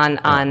sure. in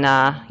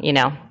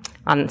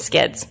on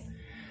skids.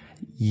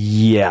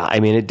 Yeah, I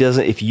mean, it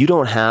doesn't, if you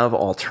don't have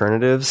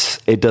alternatives,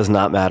 it does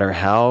not matter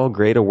how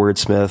great a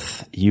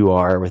wordsmith you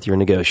are with your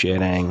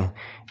negotiating.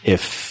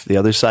 If the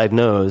other side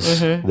knows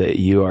that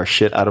you are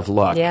shit out of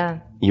luck,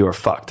 you are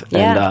fucked.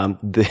 Yeah. And,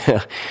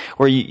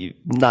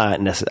 not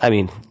necessarily, I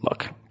mean,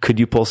 look, could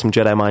you pull some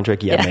Jedi mind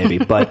trick? Yeah, maybe.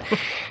 But,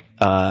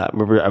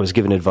 remember I was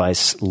given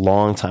advice a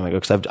long time ago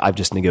because I've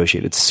just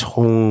negotiated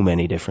so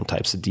many different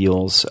types of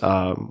deals.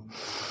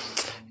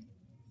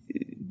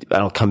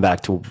 I'll come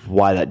back to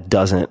why that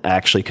doesn't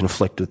actually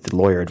conflict with the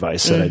lawyer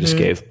advice that I just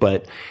gave.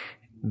 But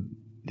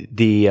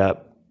the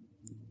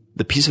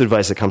piece of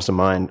advice that comes to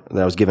mind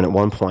that I was given at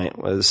one point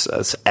was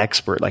this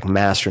expert, like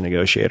master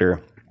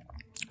negotiator,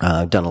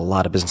 done a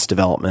lot of business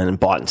development and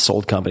bought and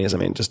sold companies. I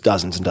mean, just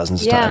dozens and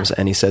dozens of times.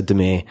 And he said to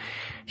me,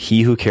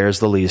 he who cares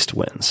the least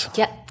wins.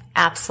 Yeah,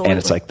 absolutely. And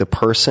it's like the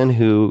person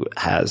who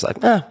has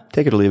like,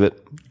 take it or leave it.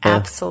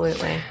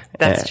 Absolutely.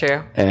 That's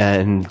true.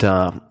 And,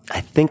 I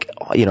think,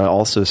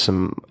 also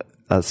some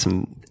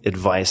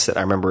advice that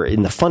I remember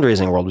in the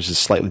fundraising world, which is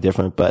slightly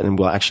different, and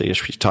we'll actually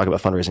should talk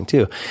about fundraising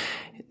too.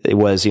 It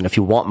was, if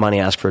you want money,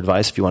 ask for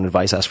advice. If you want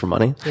advice, ask for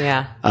money.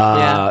 Yeah.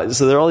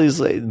 So there are all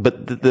these,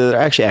 but they're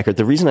actually accurate.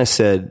 The reason I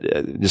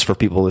said, just for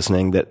people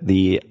listening, that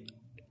the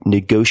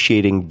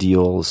negotiating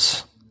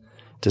deals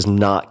does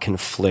not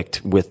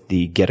conflict with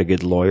the get a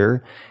good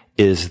lawyer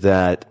is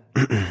that,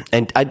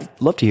 and I'd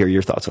love to hear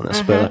your thoughts on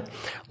this, but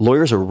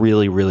lawyers are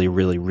really, really,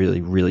 really,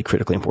 really, really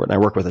critically important. I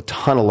work with a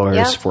ton of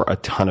lawyers for a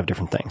ton of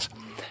different things.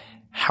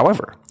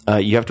 However,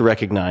 you have to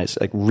recognize,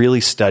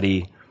 really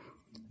study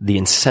the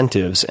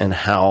incentives and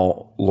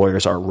how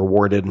lawyers are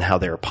rewarded and how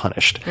they're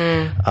punished.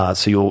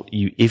 So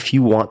if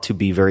you want to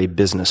be very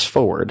business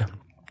forward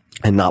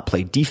and not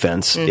play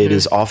defense, it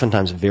is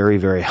oftentimes very,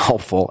 very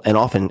helpful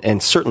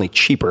and certainly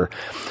cheaper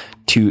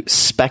to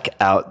spec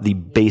out the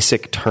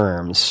basic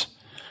terms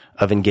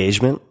of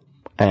engagement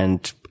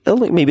and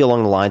maybe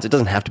along the lines, it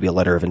doesn't have to be a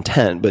letter of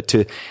intent, but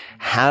to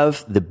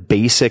have the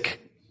basic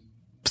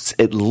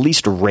at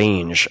least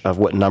range of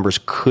what numbers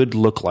could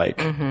look like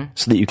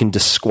so that you can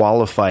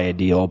disqualify a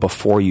deal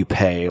before you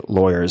pay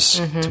lawyers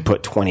to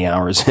put 20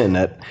 hours in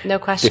at no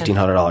question. $1,500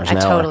 an hour. I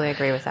totally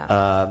agree with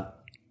that.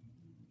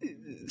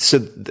 So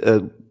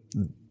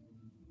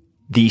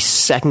the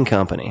second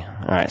company,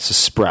 all right, so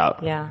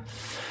Sprout. Yeah.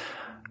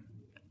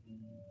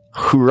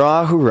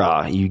 Hurrah,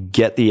 hurrah, you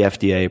get the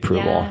FDA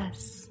approval.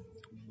 Yes.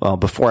 Well,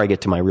 before I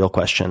get to my real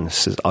question,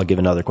 I'll give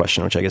another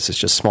question, which I guess is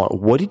just small.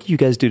 What did you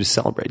guys do to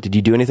celebrate? Did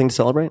you do anything to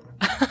celebrate?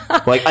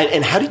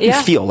 And how did you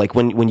feel? Like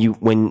when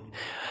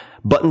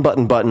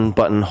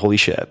button, holy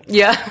shit.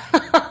 Yeah.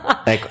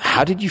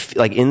 How did you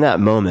feel, in that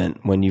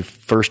moment when you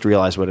first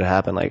realized what had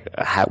happened?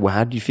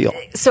 How did you feel?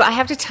 So I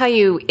have to tell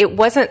you, it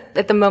wasn't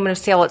at the moment of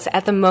sale. It's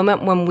at the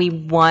moment when we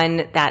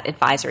won that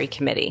advisory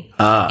committee.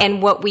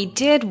 And what we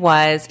did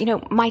was,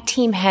 my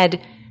team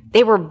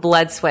they were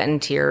blood, sweat,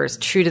 and tears,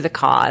 true to the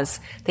cause.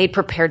 They'd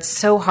prepared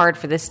so hard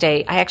for this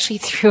day. I actually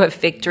threw a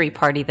victory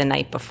party the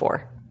night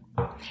before.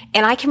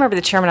 And I can remember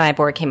the chairman of my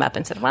board came up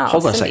and said, wow,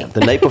 hold on a second.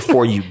 The night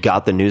before you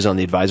got the news on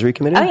the advisory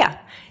committee? Oh, yeah.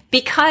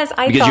 Because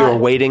you were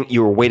waiting,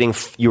 you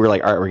were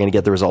like, all right, we're going to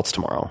get the results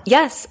tomorrow.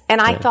 Yes. And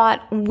I thought,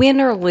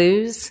 win or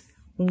lose,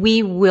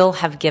 we will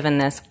have given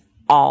this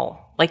all.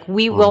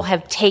 We will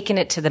have taken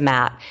it to the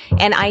mat.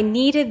 And I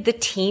needed the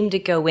team to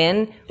go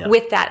in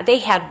with that. They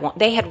had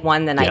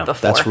won the night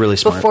before. That's really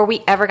smart. Before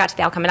we ever got to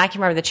the outcome. And I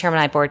can remember the chairman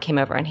of my board came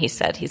over and he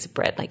said, he's a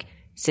Brit,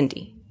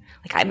 Cindy,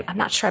 I'm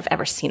not sure I've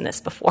ever seen this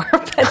before,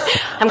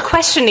 but I'm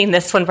questioning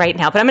this one right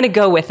now, but I'm going to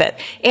go with it.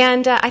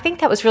 And I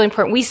think that was really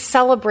important. We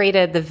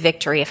celebrated the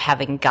victory of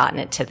having gotten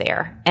it to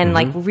there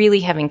and really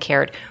having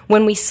cared.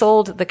 When we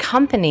sold the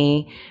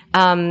company,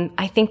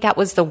 I think that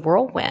was the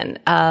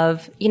whirlwind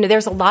of,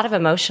 there's a lot of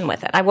emotion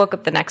with it. I woke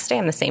up the next day,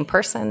 I'm the same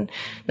person.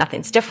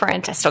 Nothing's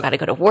different. I still got to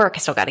go to work. I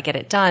still got to get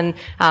it done.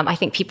 I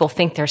think people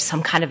think there's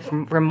some kind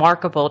of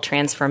remarkable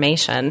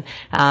transformation,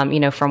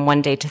 from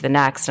one day to the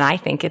next. And I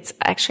think it's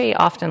actually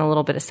often a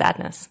little bit of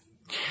sadness.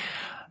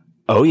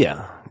 Oh,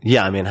 yeah.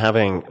 Yeah, I mean,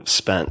 having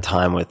spent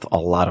time with a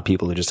lot of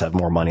people who just have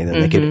more money than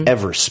they could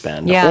ever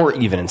spend, or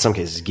even in some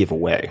cases give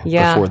away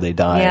before they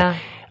die.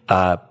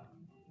 Yeah.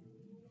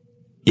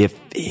 If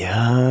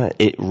Yeah,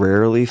 it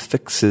rarely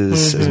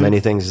fixes as many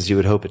things as you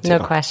would hope it to. No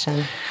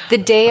question. The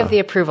day of the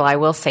approval, I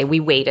will say, we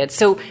waited.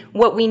 So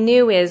what we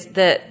knew is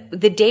that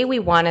the day we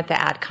won at the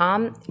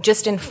AdCom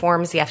just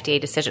informs the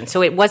FDA decision.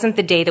 So it wasn't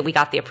the day that we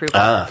got the approval.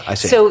 I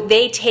see. So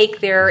they take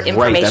their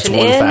information that's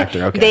one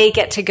factor. Okay. They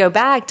get to go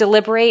back,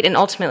 deliberate, and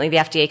ultimately the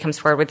FDA comes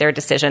forward with their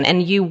decision.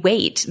 And you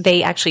wait.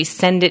 They actually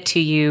send it to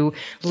you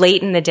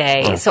late in the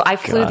day. So I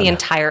flew the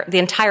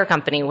entire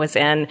company was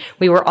in.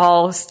 We were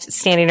all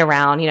standing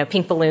around,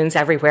 pink balloons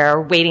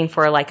everywhere, waiting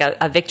for like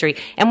a victory.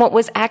 And what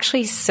was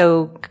actually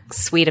so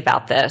sweet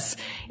about this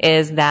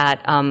is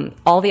that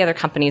all the other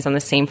companies on the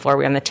same floor,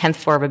 we were on the 10th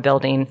floor of a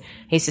building.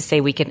 I used to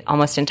say we could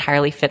almost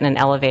entirely fit in an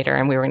elevator,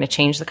 and we were going to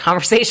change the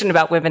conversation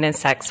about women and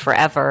sex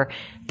forever.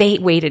 They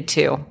waited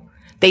too.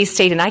 They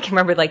stayed, and I can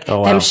remember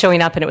them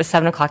showing up, and it was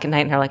 7:00 at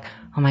night, and they're like,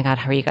 "Oh my God,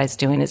 how are you guys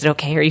doing? Is it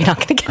okay? Are you not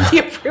going to get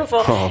the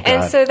approval?"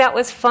 And so that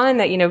was fun.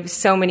 That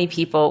so many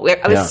people.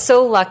 I was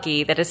so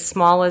lucky that as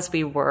small as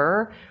we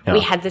were, we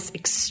had this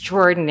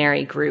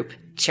extraordinary group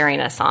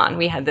cheering us on.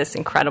 We had this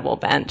incredible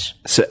bench.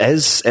 So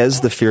as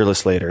the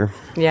fearless leader,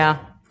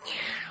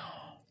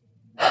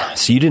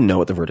 so you didn't know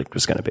what the verdict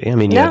was going to be. I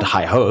mean, you had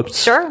high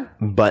hopes, sure,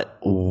 but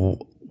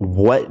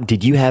what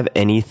did you have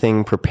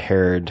anything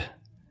prepared?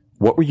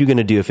 What were you going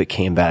to do if it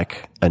came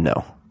back a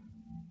no?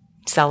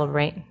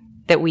 Celebrate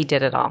that we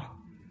did it all.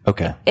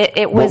 Okay.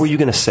 It was, what were you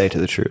going to say to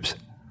the troops?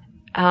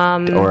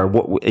 Or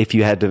what, if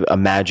you had to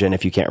imagine,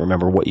 if you can't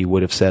remember what you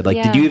would have said,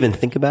 did you even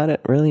think about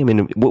it really? I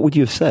mean, what would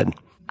you have said?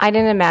 I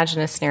didn't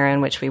imagine a scenario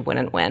in which we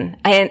wouldn't win.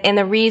 And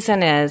the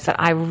reason is that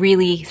I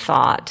really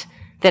thought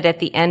that at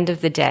the end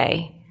of the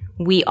day,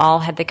 we all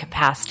had the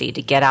capacity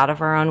to get out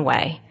of our own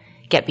way,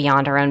 get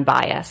beyond our own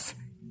bias,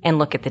 and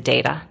look at the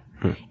data.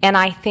 And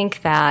I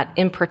think that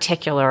in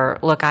particular,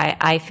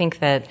 I think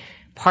that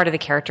part of the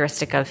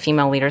characteristic of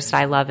female leaders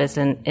that I love is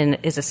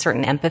a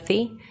certain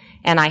empathy.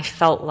 And I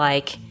felt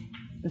like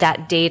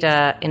that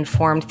data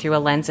informed through a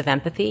lens of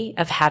empathy,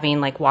 of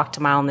having walked a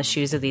mile in the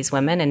shoes of these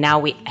women. And now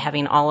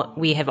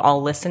we have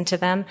all listened to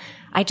them.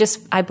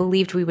 I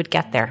believed we would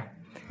get there.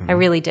 I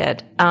really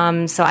did.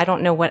 So I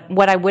don't know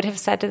what I would have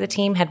said to the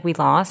team had we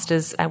lost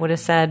is I would have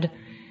said,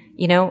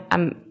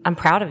 I'm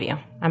proud of you.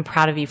 I'm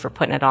proud of you for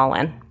putting it all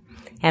in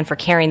and for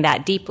caring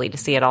that deeply to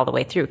see it all the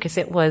way through. Cause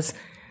it was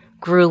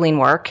grueling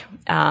work,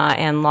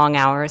 and long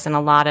hours and a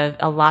lot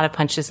of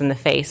punches in the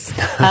face,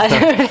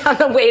 on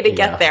the way to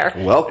get there.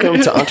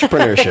 Welcome to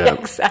entrepreneurship.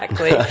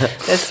 Exactly.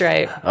 That's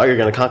right. Oh, you're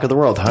going to conquer the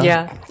world, huh?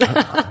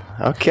 Yeah.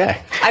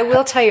 Okay. I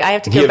will tell you, I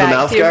have to Do go you have back a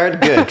mouth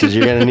guard? Good, because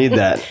you're going to need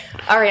that.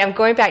 All right. I'm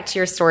going back to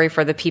your story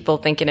for the people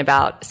thinking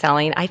about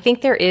selling. I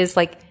think there is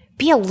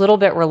be a little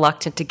bit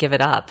reluctant to give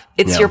it up.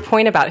 It's your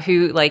point about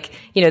who,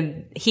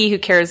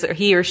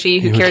 he or she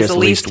who cares the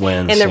least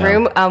wins, in the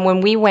room.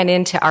 When we went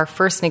into our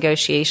first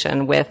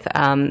negotiation with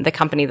the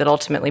company that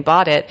ultimately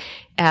bought it,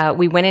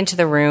 we went into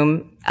the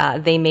room.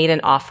 They made an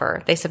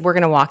offer. They said, "We're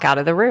going to walk out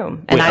of the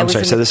room." And I'm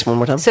sorry, say this one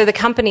more time. So the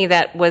company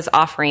that was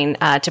offering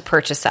to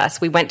purchase us,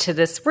 we went to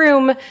this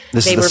room.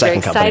 They were very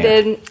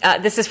excited.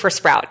 This is for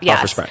Sprout. Yes.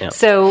 Oh, for Sprout, yeah.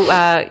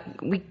 So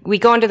we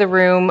go into the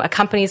room. A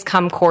company's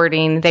come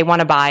courting. They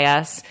want to buy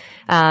us.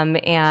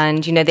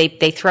 And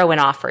they throw an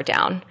offer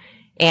down,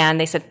 and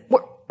they said,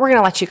 we're going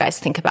to let you guys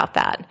think about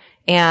that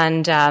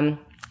and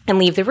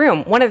leave the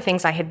room. One of the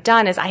things I had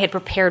done is I had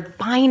prepared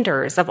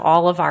binders of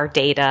all of our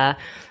data,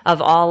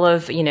 of all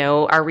of,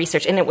 our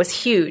research, and it was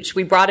huge.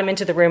 We brought them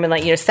into the room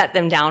and set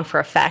them down for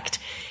effect.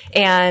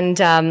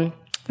 And,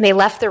 they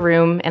left the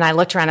room, and I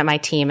looked around at my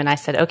team and I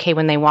said, okay,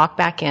 when they walk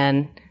back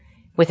in,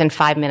 within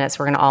 5 minutes,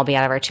 we're going to all be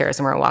out of our chairs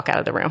and we're going to walk out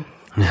of the room.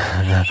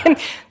 And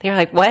they were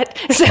like, what?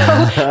 So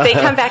they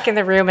come back in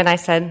the room and I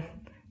said,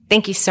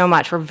 thank you so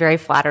much. We're very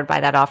flattered by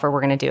that offer. We're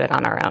going to do it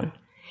on our own.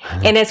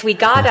 And as we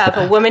got up,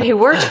 a woman who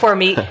worked for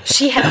me,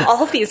 she had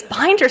all these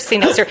binders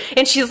sitting next to her,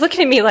 and she's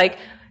looking at me like,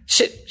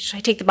 should I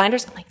take the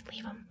binders? I'm like,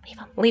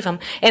 leave them.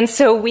 And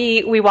so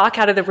we walk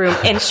out of the room,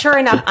 and sure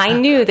enough, I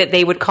knew that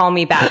they would call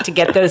me back to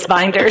get those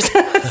binders.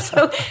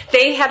 So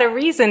they had a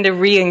reason to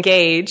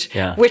re-engage,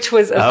 which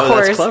was, of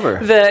course,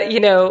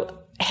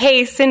 the,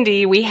 hey,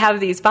 Cindy, we have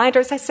these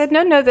binders. I said,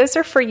 no, those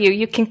are for you.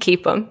 You can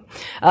keep them.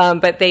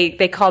 But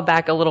they called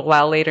back a little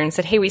while later and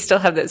said, hey, we still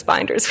have those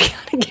binders. We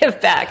got to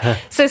give back.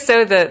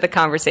 So the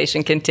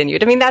conversation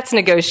continued. I mean, that's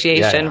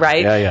negotiation,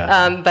 right?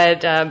 Yeah.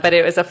 But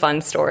it was a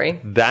fun story.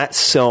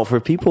 So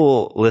for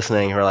people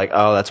listening who are like,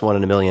 oh, that's 1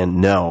 in a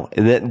million. No,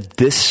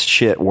 this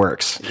shit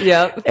works.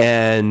 Yep.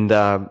 And,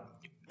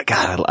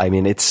 God, I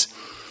mean, it's,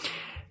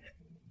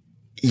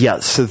 yeah.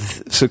 So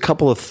a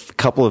couple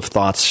of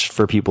thoughts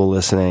for people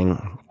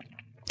listening.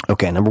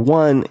 Okay. Number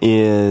one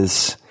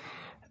is,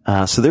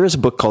 so there is a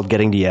book called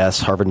Getting to Yes,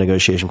 Harvard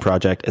Negotiation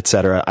Project, et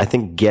cetera. I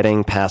think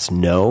Getting Past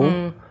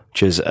No,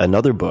 which is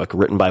another book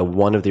written by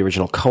one of the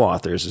original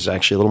co-authors, is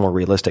actually a little more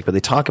realistic, but they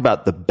talk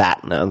about the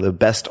BATNA, the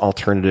best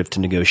alternative to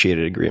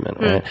negotiated agreement,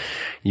 right?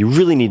 You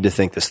really need to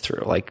think this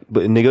through.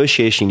 But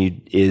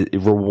negotiation, it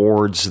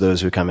rewards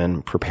those who come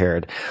in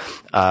prepared.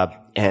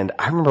 And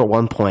I remember at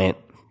one point,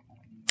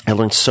 I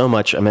learned so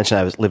much. I mentioned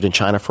I lived in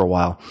China for a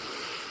while.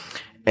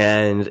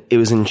 And it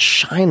was in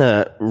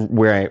China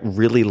where I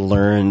really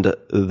learned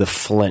the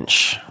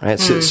flinch, right?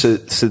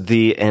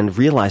 And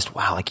realized,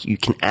 wow, like you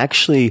can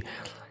actually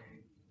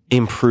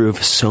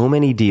improve so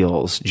many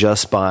deals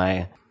just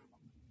by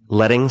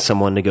letting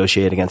someone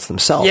negotiate against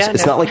themselves.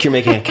 It's not like you're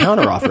making a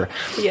counteroffer.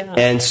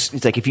 And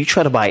it's like if you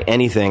try to buy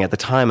anything at the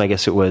time, I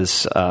guess it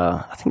was,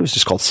 I think it was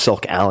just called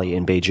Silk Alley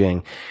in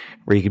Beijing,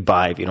 where you could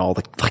buy, all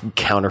the like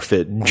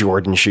counterfeit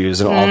Jordan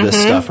shoes and all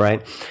this stuff,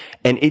 right?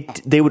 And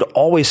they would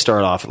always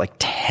start off at like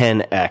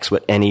 10x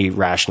what any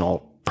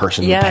rational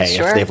person would pay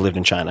if they've lived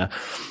in China.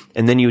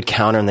 And then you would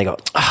counter and they go,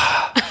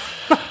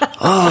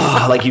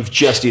 like you've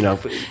just,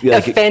 like,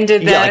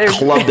 offended them. Like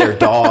clubbed their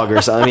dog or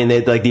something. I mean,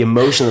 they like the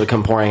emotion that would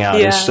come pouring out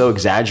is so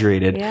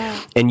exaggerated.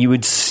 And you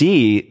would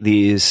see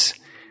these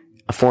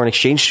foreign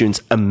exchange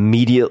students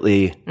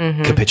immediately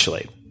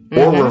capitulate.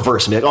 Or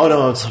reverse and be like, oh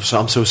no,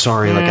 I'm so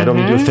sorry. Like, I don't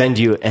mean to offend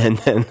you. And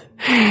then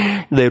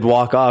they'd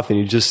walk off and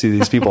you just see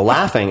these people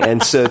laughing.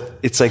 And so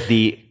it's like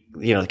the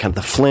kind of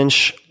the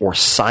flinch or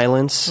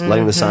silence,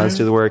 letting the silence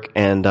do the work.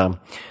 And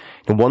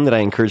one that I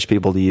encourage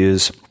people to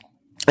use,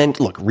 and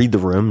look, read the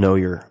room,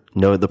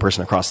 know the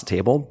person across the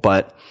table,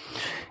 but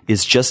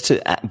is just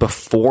to,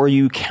 before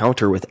you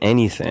counter with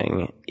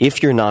anything,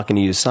 if you're not going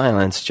to use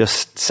silence,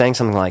 just saying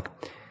something like,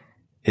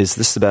 is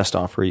this the best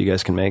offer you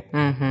guys can make?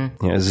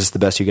 Is this the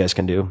best you guys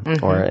can do?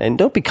 And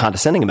don't be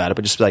condescending about it,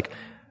 but just be like,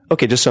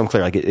 okay, just so I'm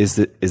clear, like, is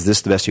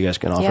this the best you guys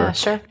can offer? Yeah,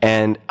 sure.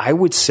 And I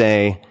would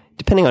say,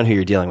 depending on who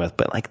you're dealing with,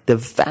 but like the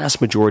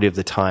vast majority of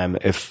the time,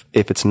 if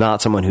it's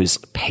not someone who's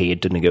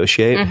paid to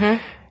negotiate,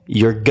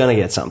 you're gonna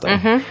get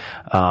something.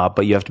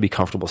 But you have to be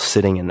comfortable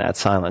sitting in that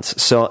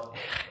silence. So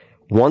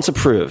once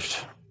approved,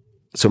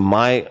 so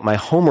my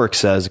homework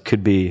says it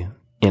could be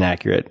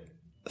inaccurate.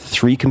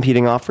 3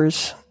 competing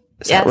offers.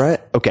 Is that right?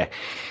 Okay.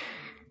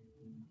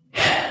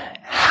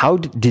 How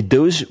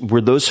were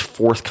those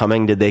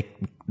forthcoming?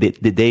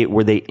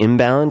 Were they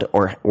inbound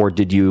or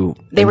did you?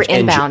 They were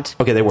inbound.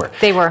 Okay, they were.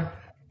 They were.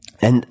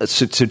 And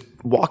so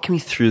walk me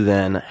through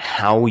then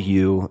how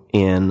you,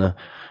 in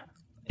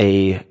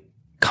a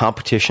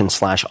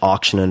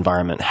competition/auction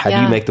environment, how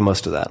do you make the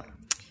most of that?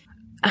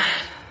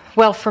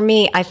 Well, for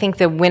me, I think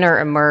the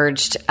winner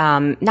emerged,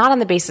 not on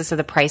the basis of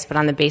the price, but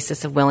on the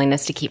basis of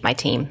willingness to keep my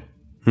team.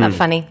 Not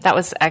funny. That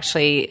was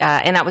actually,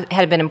 and that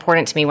had been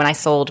important to me when I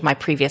sold my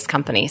previous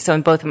company. So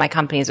in both of my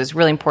companies, it was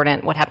really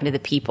important what happened to the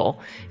people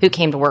who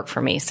came to work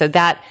for me. So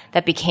that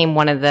became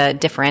one of the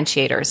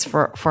differentiators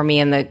for me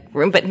in the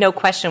room. But no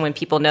question, when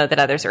people know that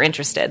others are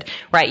interested,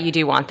 right? You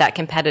do want that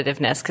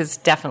competitiveness because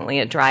definitely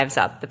it drives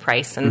up the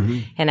price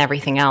and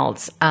everything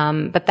else.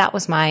 But that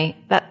was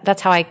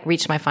that's how I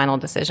reached my final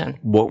decision.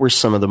 What were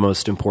some of the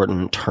most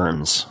important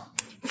terms?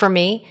 For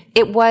me,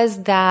 it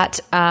was that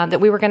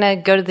we were going to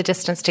go to the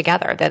distance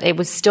together, that it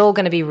was still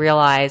going to be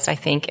realized, I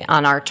think,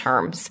 on our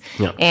terms,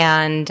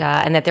 and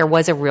that there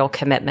was a real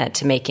commitment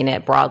to making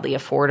it broadly,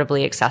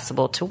 affordably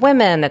accessible to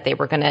women, that they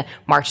were going to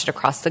march it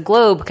across the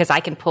globe, because I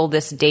can pull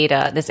this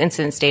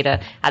incidence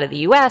data out of the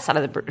U.S., out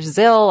of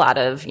Brazil, out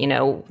of,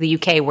 the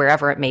U.K.,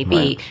 wherever it may be.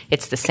 Right.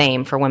 It's the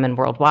same for women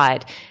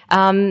worldwide.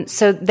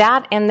 So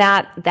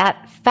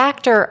that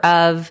factor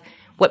of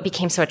what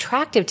became so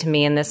attractive to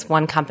me in this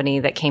one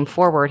company that came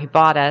forward, who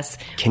bought us,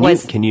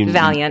 was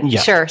Valeant. Yeah.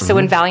 Sure. So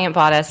when Valeant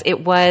bought us,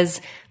 it was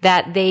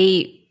that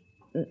they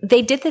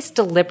did this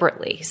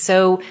deliberately.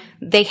 So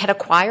they had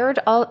acquired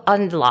a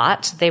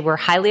lot. They were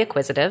highly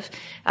acquisitive.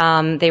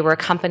 They were a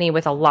company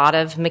with a lot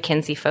of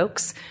McKinsey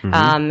folks,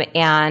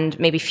 and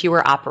maybe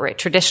fewer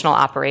traditional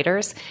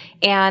operators.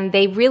 And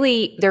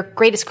their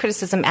greatest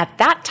criticism at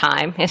that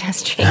time, it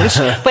has changed,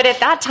 but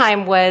at that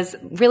time was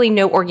really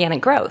no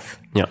organic growth.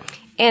 Yeah.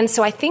 And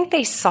so I think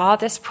they saw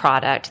this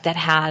product that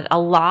had a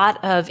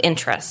lot of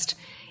interest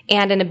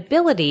and an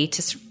ability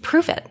to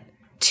prove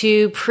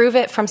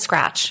it from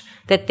scratch,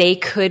 that they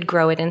could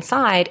grow it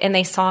inside. And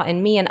they saw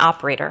in me an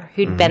operator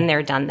who'd been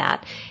there, done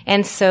that.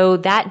 And so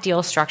that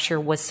deal structure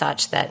was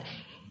such that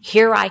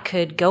here I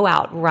could go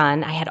out,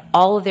 run. I had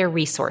all of their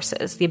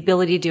resources, the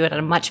ability to do it at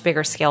a much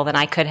bigger scale than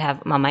I could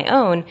have on my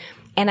own.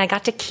 And I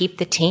got to keep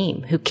the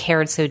team who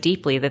cared so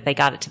deeply that they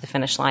got it to the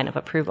finish line of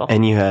approval.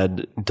 And you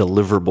had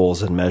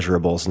deliverables and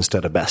measurables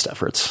instead of best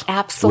efforts.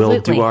 Absolutely.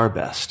 We'll do our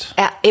best.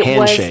 It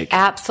handshake. Was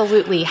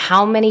absolutely.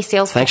 How many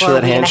salespeople? Thanks for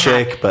that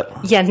handshake, but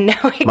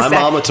exactly. My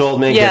mama told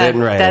me get it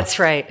in right. That's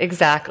right.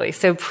 Exactly.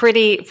 So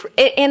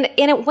and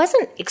it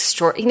wasn't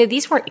extraordinary.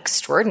 These weren't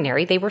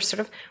extraordinary. They were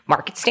sort of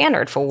market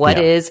standard for what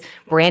is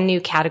brand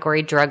new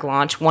category drug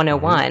launch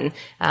 101.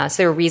 So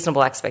they were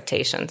reasonable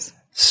expectations.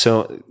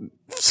 So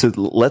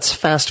let's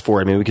fast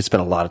forward. I mean, we could spend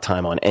a lot of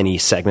time on any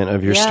segment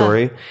of your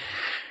story.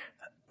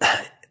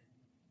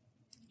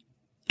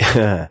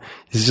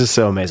 It's just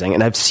so amazing.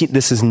 And I've seen,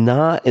 this is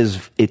not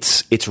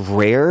it's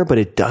rare, but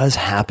it does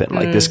happen.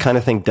 Like this kind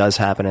of thing does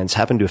happen. And it's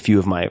happened to a few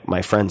of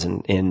my friends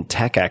in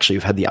tech, actually,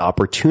 who've had the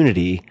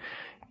opportunity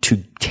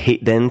to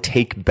then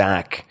take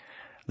back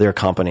their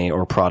company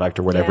or product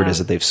or whatever it is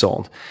that they've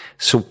sold.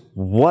 So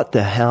what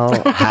the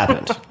hell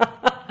happened?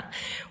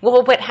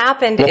 Well, what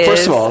happened Well, is...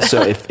 first of all,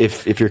 so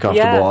if you're comfortable,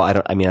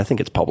 Yeah. I think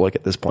it's public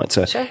at this point.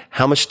 So Sure.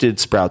 how much did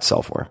Sprout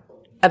sell for?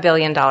 $1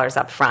 billion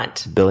up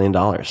front. $1 billion.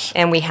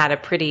 And we had a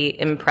pretty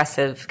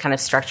impressive kind of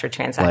structured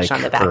transaction Like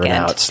on the back end.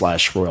 earn-out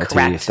 / royalty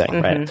Correct.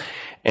 thing, right?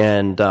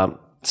 And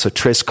so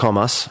Tres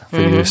Comas,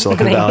 for you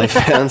Silicon Valley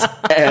fans.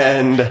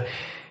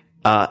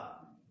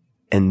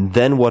 And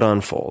then what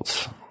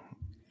unfolds?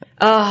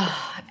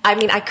 I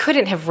mean, I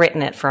couldn't have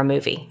written it for a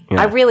movie.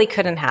 I really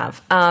couldn't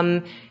have.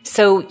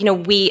 So,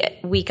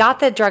 we got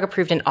the drug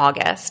approved in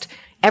August.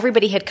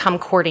 Everybody had come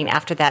courting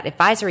after that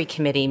advisory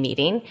committee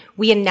meeting.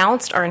 We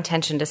announced our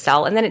intention to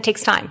sell, and then it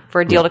takes time for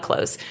a deal to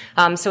close.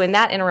 So in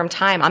that interim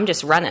time, I'm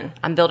just running.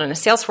 I'm building a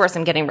sales force.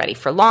 I'm getting ready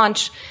for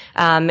launch.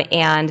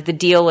 And the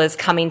deal is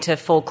coming to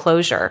full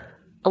closure.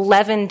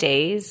 11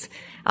 days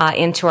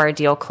into our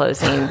deal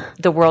closing,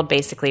 the world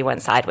basically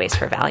went sideways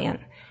for Valeant.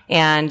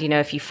 And,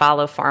 if you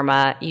follow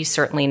pharma, you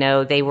certainly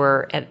know they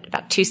were at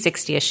about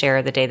 $260 a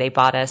share the day they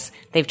bought us.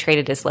 They've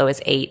traded as low as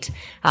 $8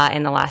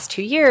 in the last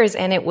 2 years.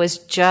 And it was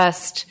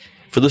just...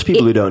 For those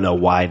people who don't know,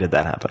 why did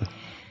that happen?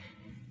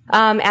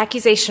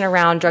 Accusation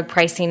around drug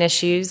pricing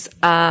issues,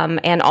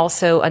 and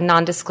also a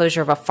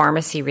non-disclosure of a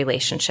pharmacy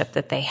relationship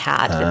that they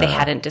had that they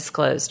hadn't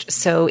disclosed.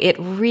 So it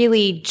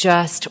really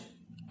just...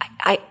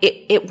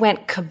 It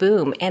went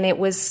kaboom. And it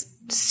was...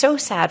 so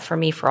sad for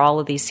me for all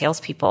of these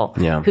salespeople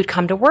who'd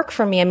come to work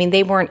for me. I mean,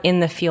 they weren't in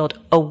the field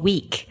a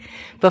week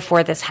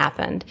before this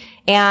happened.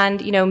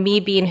 And, me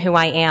being who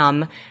I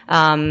am,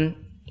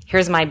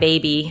 here's my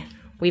baby.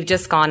 We've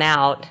just gone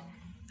out.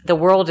 The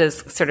world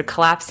is sort of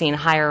collapsing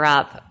higher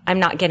up. I'm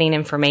not getting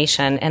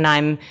information, and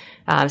I'm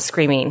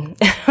screaming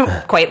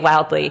quite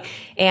loudly.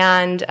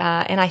 And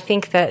I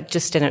think that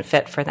just didn't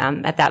fit for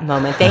them at that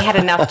moment. They had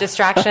enough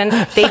distraction.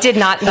 They did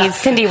not need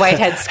Cindy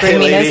Whitehead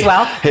screaming as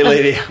well. Hey,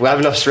 lady, we have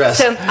enough stress.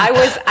 So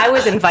I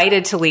was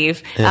invited to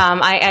leave.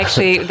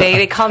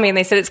 They called me and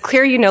they said, it's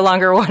clear you no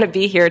longer want to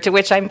be here, to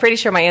which I'm pretty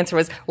sure my answer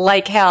was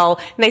like hell.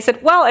 And they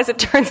said, well, as it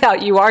turns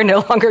out, you are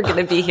no longer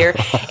going to be here.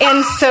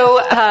 And so,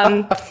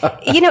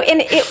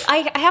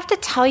 I have to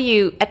tell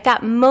you, at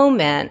that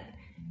moment,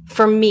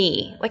 for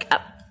me, like a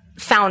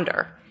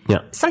founder,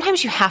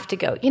 sometimes you have to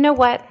go, you know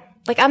what?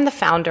 Like, I'm the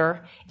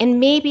founder, and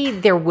maybe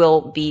there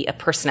will be a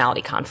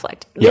personality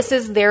conflict. This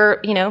is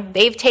their,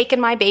 they've taken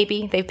my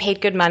baby, they've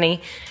paid good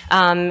money.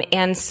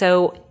 And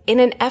so in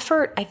an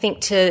effort, I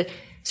think, to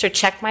sort of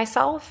check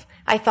myself,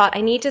 I thought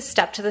I need to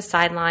step to the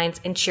sidelines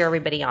and cheer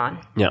everybody on.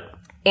 Yeah.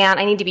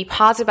 And I need to be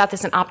positive about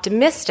this and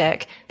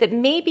optimistic that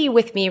maybe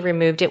with me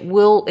removed, it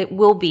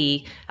will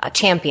be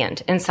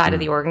championed inside of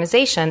the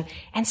organization.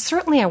 And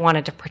certainly I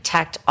wanted to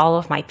protect all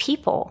of my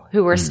people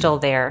who were still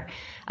there.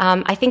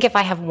 I think if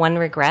I have one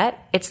regret,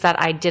 it's that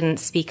I didn't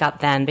speak up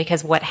then,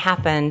 because what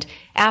happened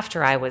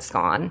after I was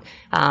gone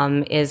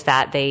is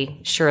that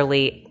they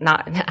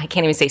I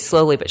can't even say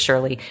slowly, but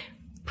surely,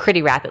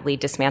 pretty rapidly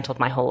dismantled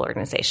my whole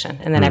organization.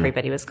 And then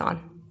everybody was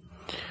gone.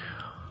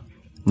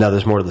 Now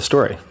there's more to the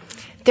story.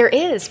 There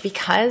is,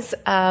 because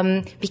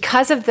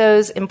of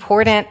those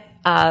important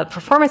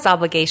performance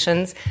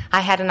obligations,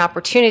 I had an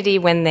opportunity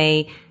when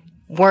they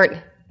weren't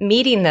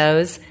meeting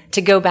those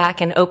to go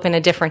back and open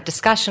a different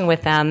discussion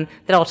with them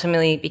that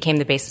ultimately became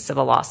the basis of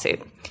a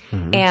lawsuit.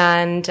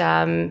 And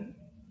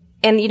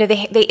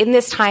they in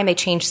this time they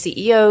changed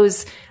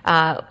CEOs.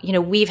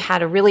 We've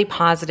had a really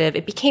positive.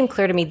 It became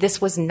clear to me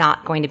this was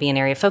not going to be an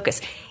area of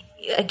focus.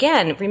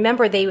 Again,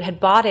 remember, they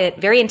had bought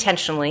it very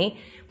intentionally,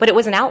 but it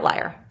was an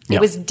outlier. It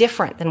was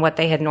different than what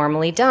they had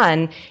normally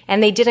done,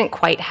 and they didn't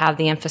quite have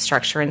the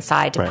infrastructure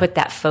inside to put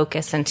that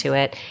focus into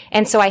it.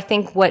 And so I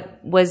think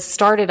what was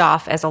started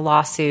off as a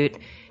lawsuit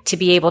to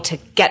be able to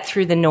get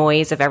through the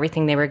noise of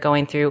everything they were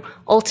going through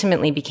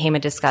ultimately became a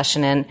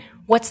discussion in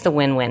what's the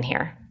win-win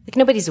here? Like,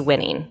 nobody's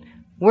winning.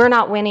 We're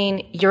not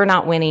winning. You're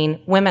not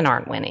winning. Women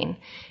aren't winning.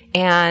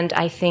 And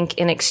I think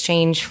in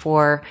exchange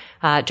for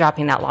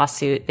dropping that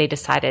lawsuit, they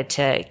decided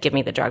to give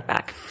me the drug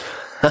back.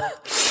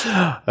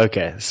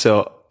 Okay,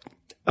 so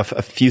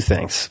a few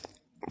things.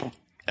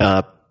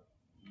 So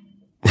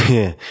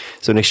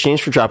in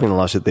exchange for dropping the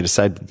lawsuit, they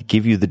decided to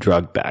give you the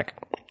drug back.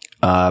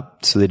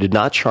 So they did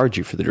not charge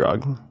you for the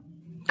drug.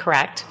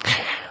 Correct.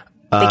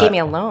 They gave me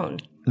a loan.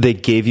 They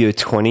gave you a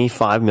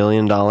 $25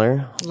 million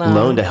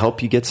loan to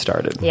help you get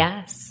started.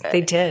 Yes,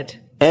 they did.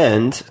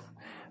 And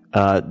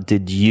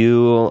did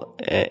you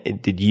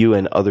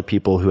and other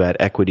people who had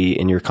equity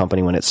in your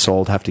company when it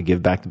sold have to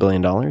give back the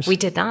 $1 billion? We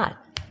did not.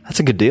 That's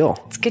a good deal.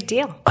 It's a good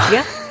deal.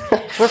 Yeah.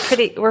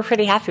 We're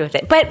pretty happy with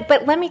it.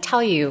 But let me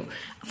tell you,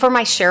 for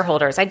my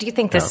shareholders, I do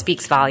think this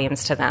speaks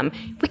volumes to them.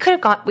 We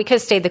could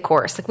have stayed the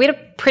course. Like, we had a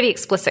pretty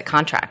explicit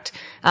contract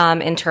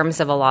in terms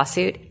of a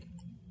lawsuit.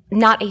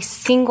 Not a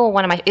single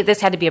one of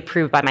this had to be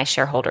approved by my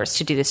shareholders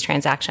to do this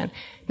transaction.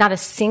 Not a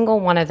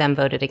single one of them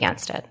voted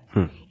against it.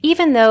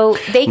 Even though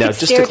they now, could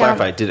just to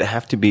clarify, did it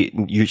have to be,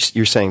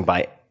 you're saying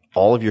by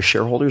all of your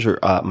shareholders, or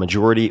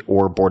majority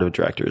or board of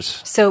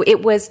directors? So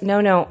it was,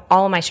 no,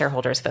 all of my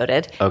shareholders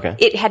voted. Okay.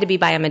 It had to be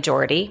by a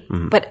majority,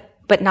 but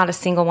but not a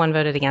single one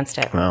voted against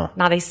it. Wow.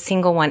 Not a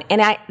single one.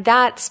 And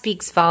that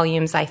speaks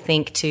volumes, I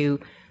think, to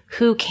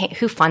who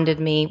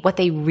funded me, what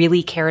they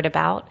really cared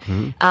about.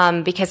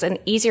 Because an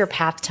easier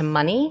path to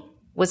money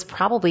was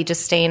probably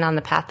just staying on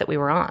the path that we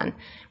were on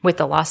with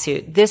the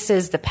lawsuit. This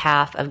is the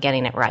path of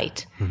getting it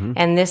right.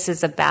 And this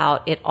is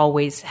about it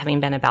always having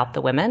been about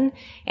the women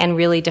and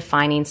really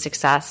defining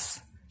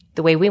success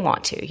the way we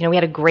want to. We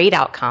had a great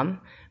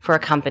outcome for a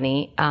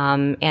company.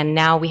 And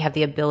now we have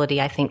the ability,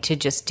 I think, to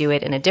just do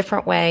it in a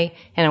different way,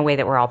 in a way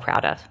that we're all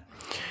proud of.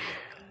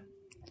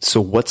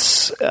 So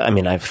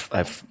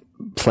I've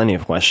plenty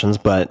of questions,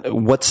 but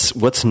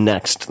what's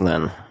next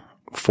then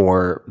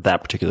for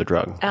that particular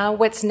drug?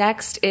 What's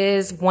next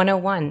is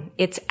 101.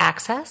 It's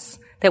access,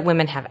 that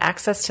women have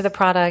access to the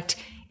product.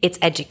 It's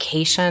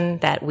education,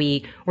 that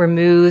we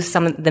remove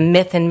some of the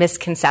myth and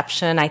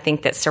misconception, I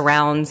think, that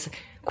surrounds,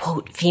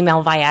 quote,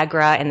 female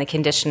Viagra and the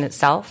condition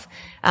itself.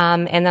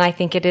 And then I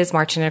think it is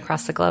marching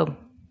across the globe.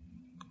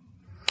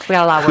 We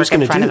got a lot of work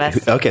in front of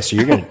us. Okay, so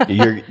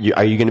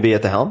are you gonna be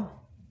at the helm?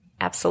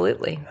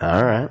 Absolutely.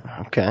 All right.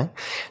 Okay.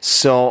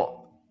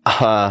 So,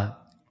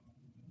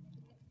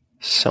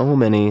 so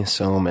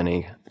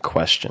many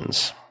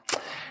questions.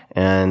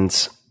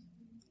 And,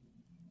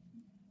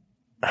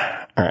 all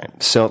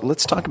right. So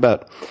let's talk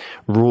about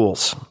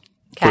rules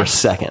for a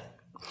second.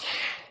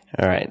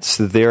 All right.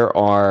 So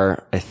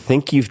I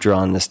think you've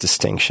drawn this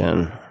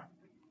distinction.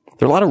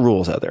 There are a lot of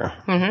rules out there.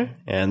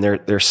 And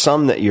there's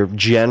some that you're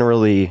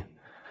generally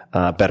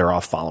better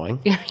off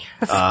following. Yes.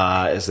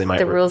 As they might.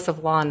 The rules of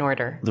law and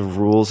order. The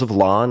rules of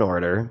law and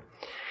order.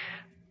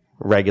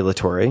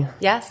 Regulatory.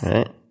 Yes.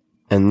 Right?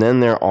 And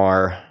then there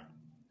are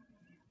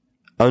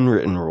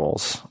unwritten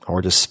rules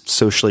or just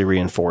socially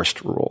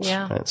reinforced rules.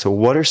 Yeah. Right? So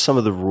what are some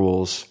of the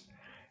rules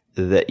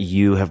that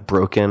you have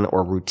broken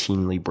or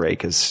routinely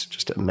break as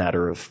just a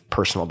matter of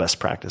personal best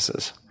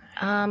practices?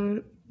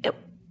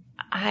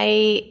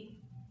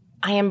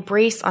 I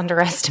embrace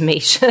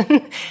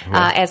underestimation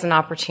as an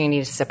opportunity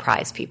to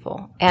surprise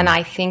people. And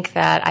I think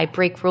that I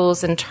break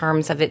rules in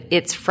terms of it.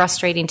 It's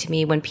frustrating to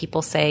me when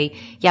people say,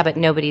 yeah, but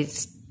nobody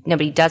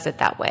does it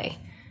that way.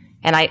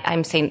 And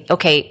I'm saying,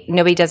 okay,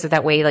 nobody does it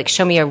that way. Like,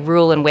 show me a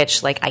rule in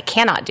which, like, I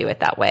cannot do it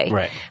that way.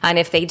 Right. And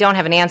if they don't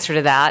have an answer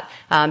to that,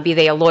 be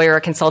they a lawyer,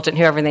 a consultant,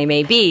 whoever they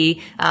may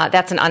be,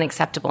 that's an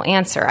unacceptable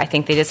answer. I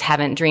think they just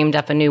haven't dreamed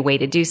up a new way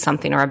to do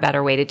something or a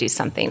better way to do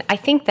something. I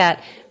think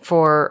that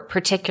for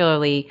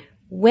particularly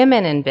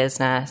women in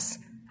business,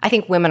 I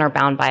think women are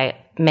bound by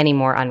many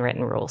more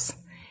unwritten rules.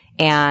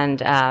 And,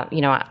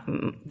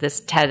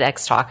 this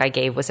TEDx talk I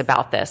gave was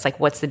about this, like,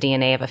 what's the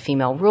DNA of a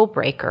female rule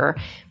breaker?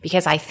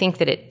 Because I think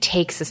that it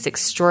takes this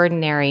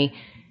extraordinary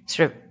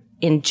sort of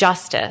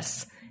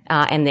injustice,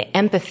 and the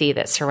empathy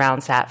that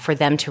surrounds that for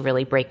them to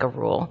really break a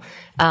rule.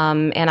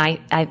 And I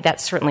that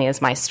certainly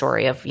is my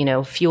story of,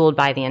 fueled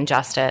by the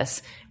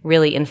injustice,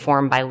 really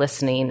informed by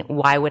listening.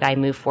 Why would I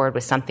move forward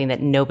with something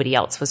that nobody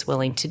else was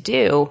willing to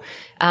do?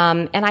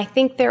 And I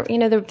think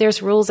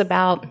there's rules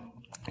about,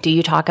 do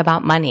you talk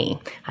about money?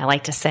 I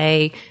like to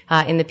say,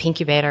 in the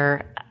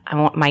Pinkubator,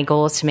 my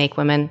goal is to make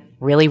women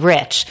really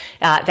rich.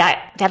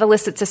 That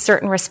elicits a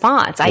certain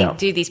response. I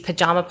do these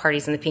pajama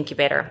parties in the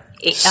Pinkubator.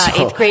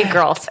 Eighth grade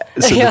girls.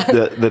 So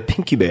the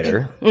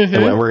Pinkubator,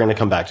 and we're going to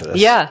come back to this.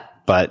 Yeah.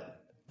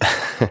 But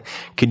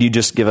could you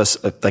just give us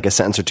a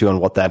sentence or two on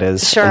what that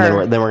is?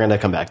 Sure. And then we're going to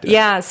come back to it.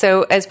 Yeah.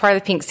 So as part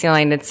of the Pink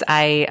Ceiling,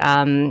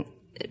 I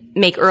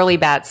make early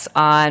bets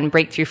on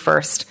breakthrough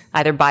first,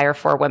 either by or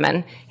for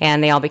women,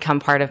 and they all become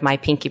part of my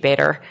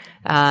Pinkubator.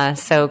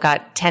 So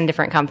got 10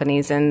 different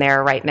companies in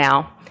there right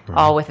now,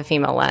 all with a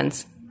female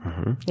lens.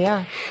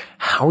 Yeah.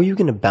 How are you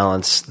going to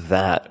balance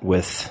that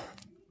with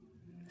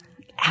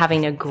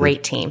having a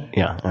great team?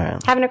 Yeah. All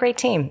right. Having a great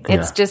team.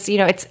 It's just,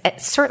 it's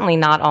certainly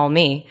not all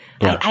me.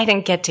 Yeah. I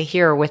didn't get to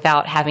here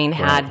without having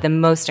had the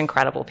most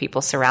incredible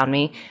people surround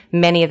me.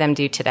 Many of them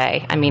do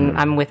today. I mean,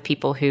 I'm with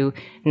people who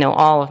know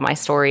all of my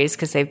stories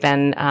because they've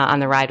been on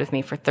the ride with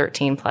me for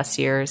 13 plus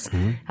years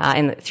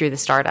through the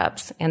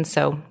startups. And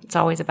so it's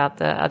always about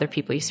the other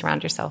people you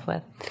surround yourself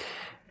with.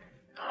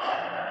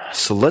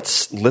 So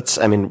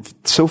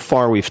so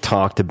far we've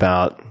talked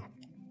about,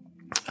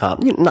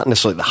 not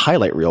necessarily the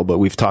highlight reel, but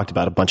we've talked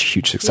about a bunch of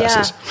huge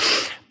successes.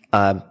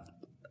 Yeah.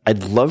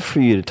 I'd love for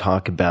you to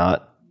talk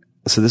about,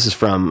 so this is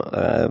from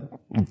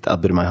a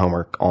bit of my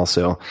homework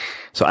also.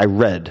 So I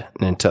read,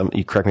 and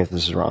you correct me if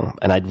this is wrong,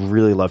 and I'd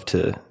really love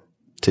to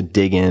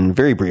dig in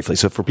very briefly.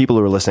 So for people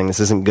who are listening, this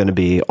isn't going to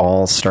be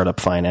all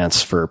startup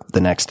finance for the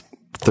next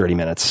 30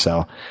 minutes.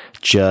 So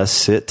just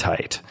sit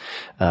tight.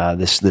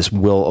 This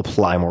will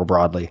apply more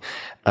broadly.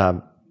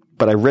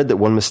 But I read that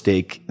one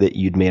mistake that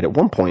you'd made at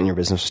one point in your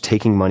business was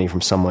taking money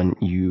from someone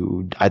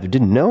you either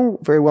didn't know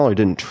very well or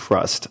didn't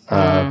trust.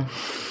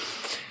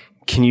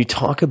 Can you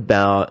talk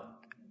about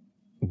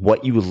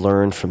what you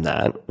learned from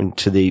that, and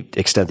to the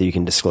extent that you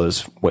can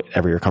disclose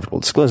whatever you're comfortable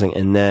disclosing,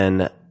 and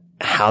then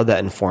how that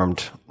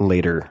informed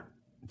later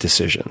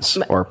decisions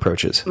or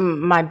approaches?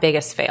 My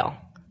biggest fail.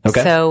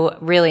 Okay. So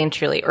really and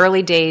truly,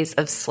 early days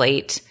of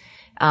Slate,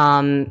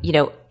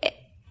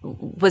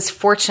 was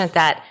fortunate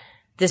that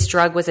this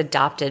drug was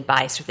adopted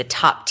by sort of the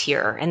top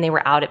tier, and they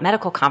were out at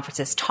medical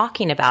conferences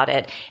talking about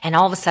it. And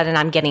all of a sudden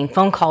I'm getting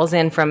phone calls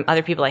in from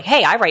other people like,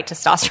 hey, I write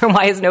testosterone.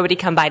 Why has nobody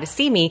come by to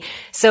see me?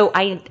 So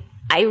I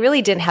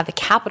really didn't have the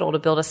capital to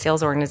build a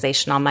sales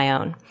organization on my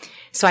own.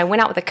 So I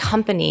went out with a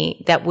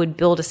company that would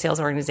build a sales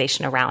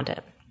organization around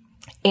it.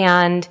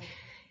 And,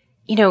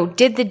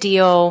 did the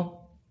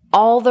deal,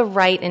 all the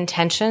right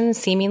intentions,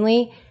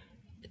 seemingly,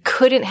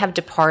 couldn't have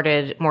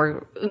departed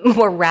more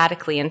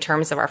radically in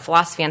terms of our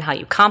philosophy on how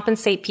you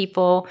compensate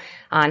people,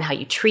 on how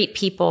you treat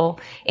people.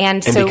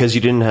 And so because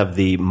you didn't have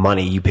the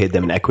money, you paid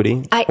them in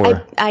equity?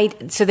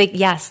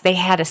 They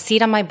had a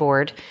seat on my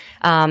board.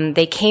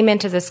 They came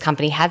into this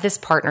company, had this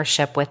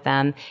partnership with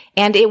them.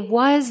 And it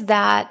was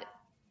that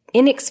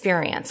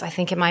inexperience, I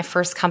think, in my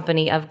first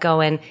company of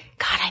going,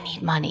 God, I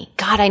need money.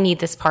 God, I need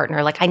this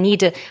partner. Like I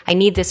need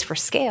this for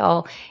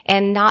scale,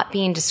 and not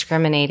being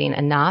discriminating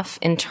enough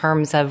in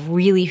terms of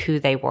really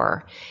who they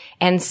were.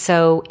 And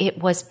so it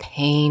was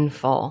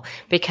painful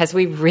because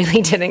we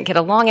really didn't get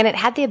along, and it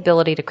had the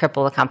ability to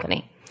cripple the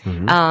company.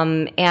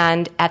 Mm-hmm.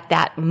 And at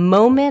that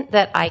moment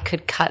that I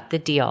could cut the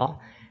deal,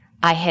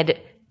 I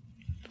had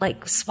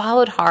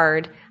swallowed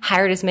hard,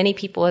 hired as many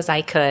people as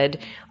I could.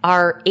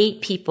 Our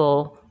 8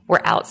 people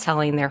were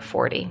outselling their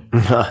 40.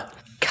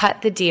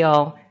 Cut the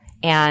deal,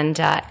 and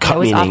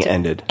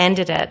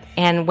ended it,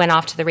 and went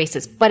off to the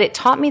races. But it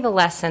taught me the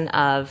lesson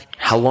of,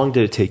 how long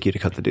did it take you to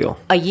cut the deal?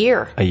 A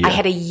year. I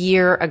had a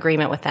year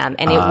agreement with them,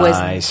 and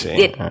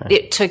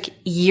it took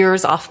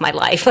years off my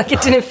life. Like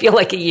it didn't feel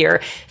like a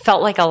year;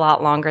 felt like a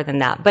lot longer than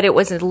that. But it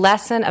was a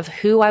lesson of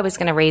who I was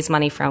going to raise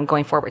money from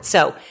going forward.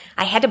 So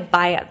I had to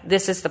buy up.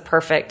 This is the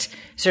perfect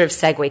sort of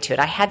segue to it.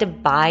 I had to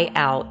buy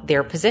out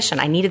their position.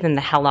 I needed them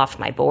the hell off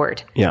my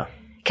board. Yeah.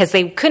 Because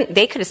they could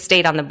have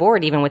stayed on the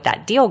board even with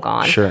that deal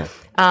gone. Sure.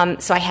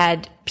 So I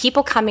had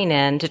people coming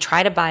in to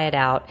try to buy it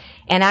out.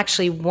 And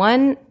actually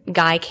one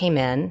guy came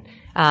in,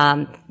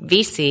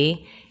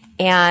 VC,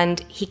 and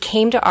he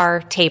came to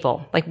our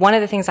table. Like one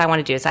of the things I want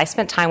to do is I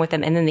spent time with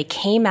them, and then they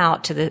came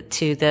out to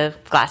the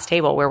glass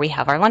table where we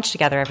have our lunch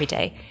together every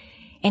day.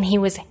 And he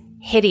was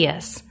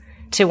hideous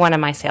to one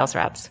of my sales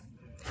reps.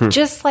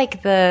 Just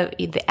like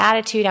the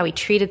attitude, how he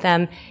treated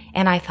them.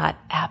 And I thought,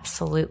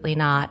 absolutely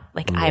not.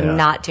 I'm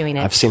not doing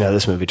it. I've seen how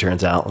this movie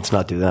turns out. Let's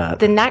not do that.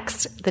 The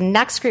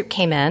next group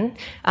came in.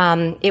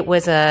 It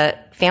was a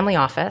family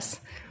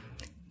office.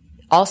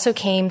 Also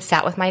came,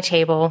 sat with my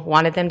table,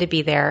 wanted them to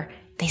be there.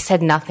 They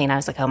said nothing. I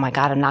was like, oh my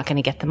God, I'm not going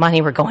to get the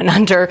money. We're going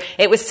under.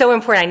 It was so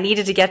important. I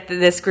needed to get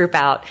this group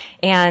out.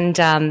 And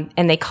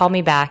they called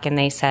me back and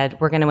they said,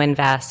 we're going to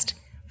invest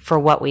for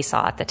what we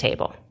saw at the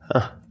table.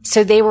 Huh.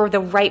 So they were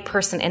the right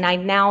person. And I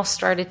now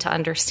started to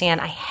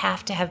understand I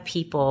have to have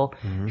people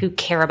who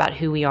care about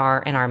who we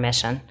are and our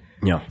mission.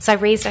 Yeah. So I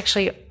raised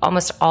actually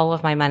almost all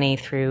of my money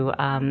through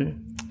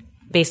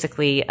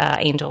basically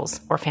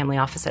angels or family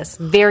offices.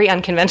 Very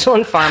unconventional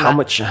in pharma.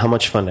 How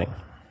much funding?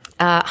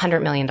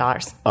 $100 million. All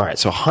right.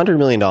 So $100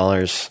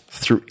 million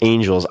through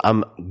angels.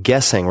 I'm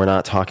guessing we're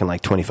not talking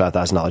like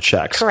 $25,000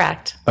 checks.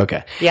 Correct.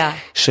 Okay. Yeah.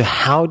 So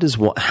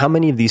how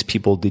many of these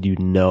people did you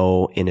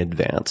know in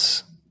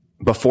advance?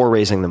 Before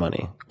raising the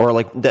money, or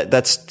it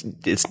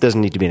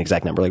doesn't need to be an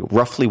exact number. Like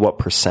roughly what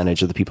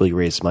percentage of the people you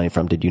raised money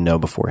from did you know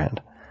beforehand?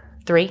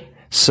 3.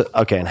 So,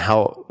 okay. And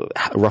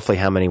roughly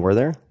how many were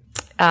there?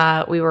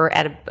 We were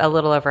at a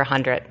little over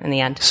 100 in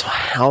the end. So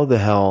how the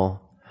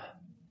hell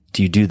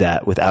do you do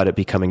that without it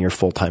becoming your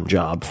full-time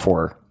job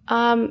for,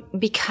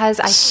 because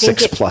I think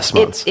 6+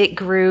 months? It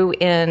grew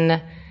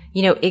in,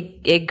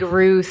 it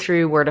grew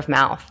through word of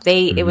mouth.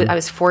 I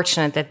was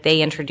fortunate that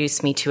they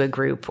introduced me to a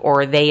group,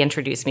 or they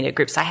introduced me to a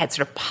group. So I had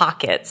sort of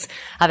pockets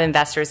of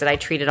investors that I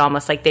treated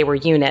almost like they were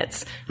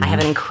units. I have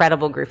an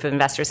incredible group of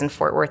investors in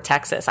Fort Worth,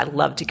 Texas. I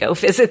love to go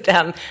visit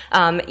them.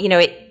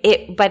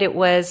 But it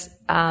was,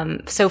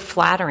 so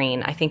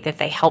flattering. I think that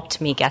they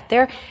helped me get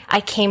there.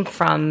 I came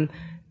from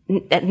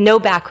no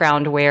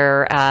background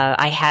where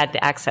I had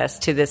access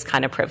to this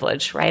kind of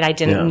privilege, right? I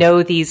didn't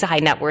know these high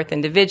net worth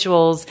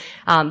individuals,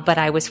 but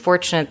I was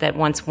fortunate that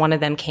once one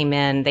of them came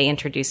in, they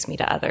introduced me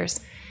to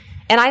others.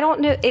 And I don't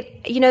know,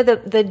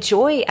 the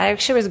joy, I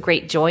actually was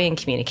great joy in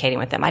communicating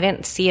with them. I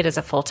didn't see it as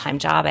a full-time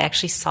job. I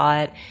actually saw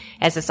it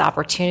as this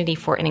opportunity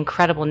for an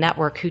incredible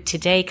network who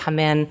today come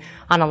in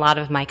on a lot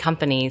of my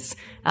companies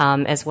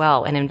as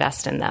well and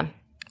invest in them.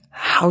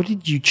 How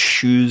did you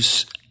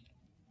choose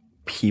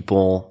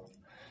people?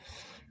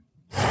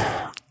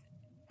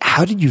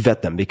 How did you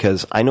vet them?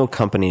 Because I know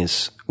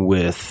companies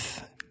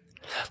with,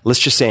 let's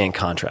just say in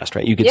contrast,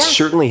 right? You could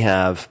certainly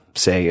have,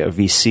 say, a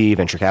VC,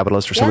 venture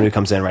capitalist, or someone who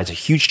comes in, writes a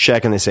huge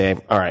check, and they say,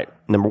 all right,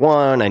 number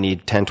one, I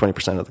need 10,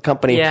 20% of the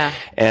company,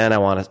 and I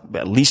want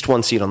at least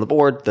one seat on the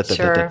board,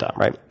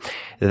 right?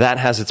 That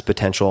has its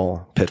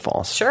potential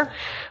pitfalls. Sure.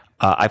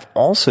 I've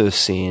also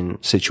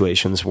seen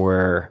situations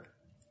where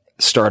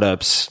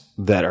startups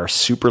that are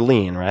super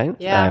lean, right?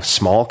 Yeah. A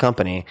small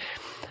company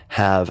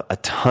have a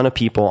ton of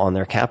people on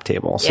their cap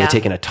table. So they're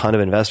taking a ton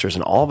of investors,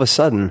 and all of a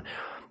sudden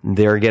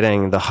they're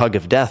getting the hug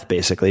of death,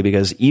 basically,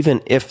 because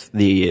even if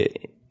the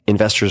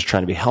investors are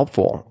trying to be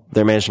helpful,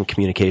 they're managing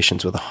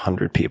communications with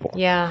 100 people.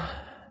 Yeah.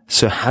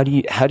 So how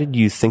did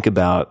you think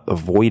about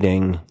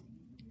avoiding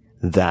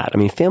that? I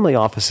mean, family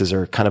offices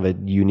are kind of a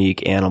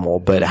unique animal,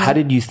 but how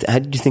did you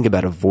think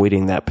about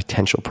avoiding that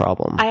potential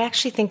problem? I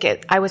actually think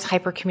I was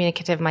hyper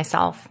communicative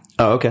myself.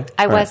 Oh, okay.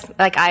 I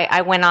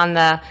went on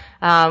the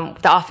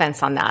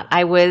offense on that.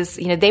 I was,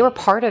 they were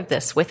part of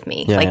this with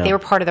me. They were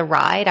part of the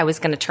ride. I was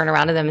going to turn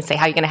around to them and say,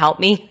 how are you going to help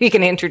me? Who are you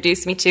going to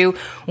introduce me to?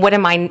 What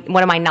am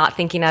I not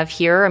thinking of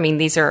here? I mean,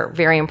 these are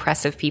very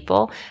impressive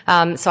people.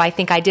 So I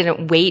think I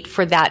didn't wait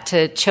for that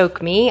to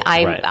choke me.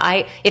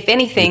 If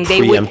anything,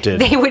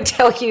 they would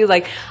tell you,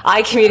 like,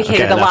 I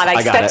communicated a lot. I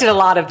expected a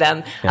lot of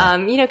them.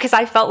 Yeah. Cause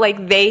I felt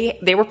like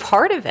they were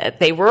part of it.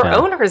 They were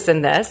owners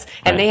in this,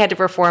 and they had to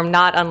perform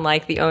not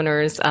unlike the owners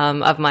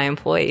of my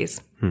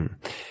employees.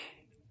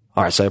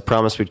 All right, so I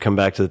promised we'd come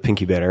back to the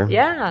Pinky Better.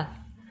 Yeah.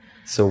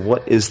 So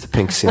what is the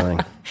Pink Ceiling?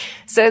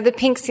 So the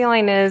Pink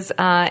Ceiling is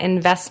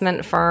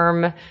investment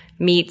firm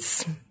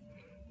meets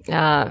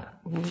hell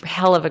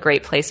of a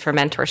great place for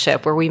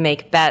mentorship, where we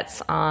make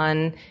bets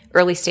on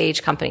early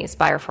stage companies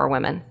by or for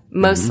women,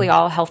 mostly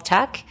all health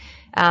tech,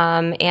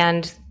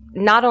 and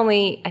not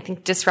only, I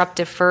think,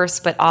 disruptive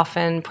first, but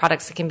often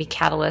products that can be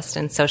catalyst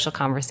in social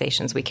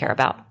conversations we care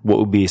about. What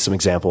would be some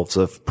examples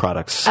of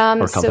products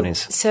or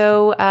companies?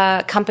 So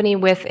a company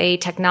with a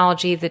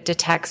technology that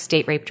detects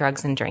date rape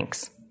drugs and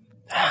drinks.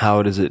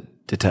 How does it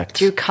detect?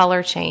 Through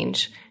color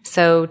change.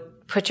 So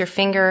dip your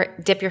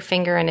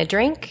finger in a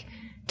drink,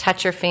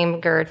 touch your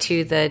finger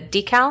to the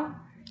decal,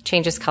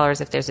 changes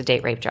colors if there's a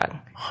date rape drug.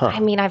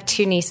 I mean, I have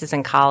 2 nieces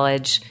in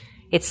college.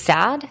 It's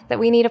sad that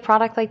we need a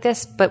product like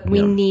this, but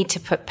we need to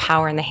put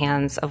power in the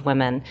hands of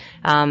women.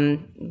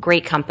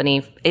 Great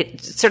company.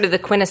 It's sort of the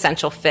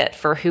quintessential fit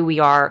for who we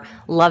are.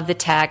 Love the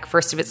tech,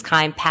 first of its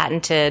kind,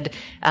 patented,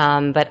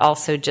 but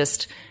also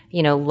just,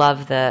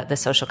 love the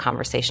social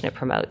conversation it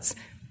promotes.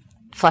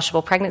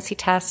 Flushable pregnancy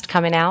test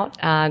coming out.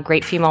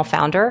 Great female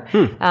founder.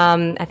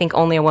 I think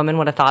only a woman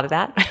would have thought of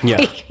that. Yeah.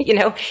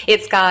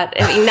 It's got,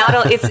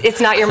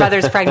 it's not your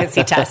mother's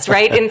pregnancy test,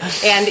 right?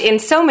 And in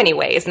so many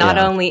ways, not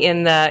only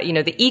in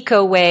the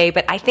eco way,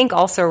 but I think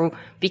also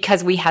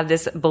because we have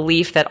this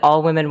belief that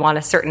all women want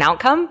a certain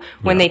outcome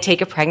when they take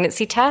a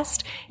pregnancy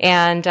test.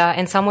 And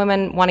some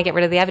women want to get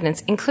rid of the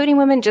evidence, including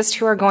women just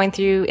who are going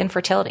through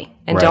infertility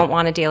and don't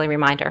want a daily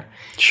reminder.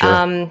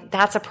 Sure.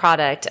 That's a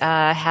product.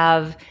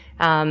 Have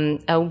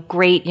a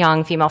great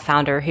young female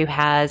founder who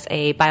has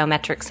a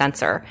biometric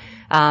sensor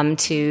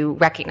to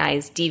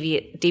recognize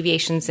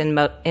deviations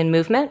in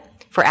movement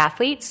for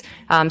athletes,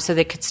 so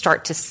they could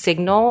start to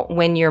signal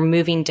when you're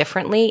moving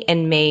differently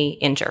and may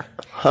injure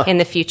in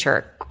the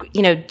future.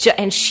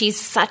 And she's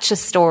such a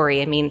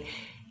story. I mean,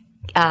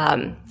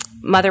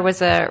 mother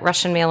was a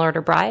Russian mail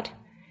order bride,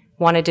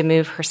 wanted to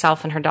move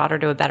herself and her daughter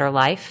to a better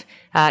life,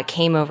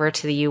 came over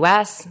to the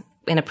U.S.,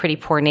 in a pretty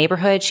poor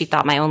neighborhood. She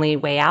thought my only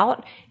way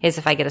out is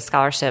if I get a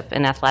scholarship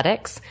in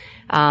athletics.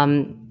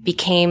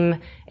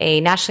 Became a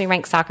nationally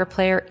ranked soccer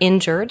player,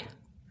 injured.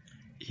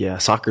 Yeah,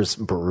 soccer's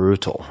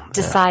brutal.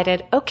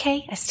 Decided,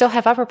 okay, I still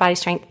have upper body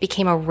strength.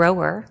 Became a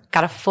rower,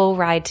 got a full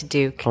ride to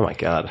Duke. Oh my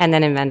God. And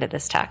then invented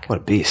this tech. What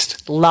a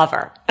beast. Love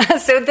her.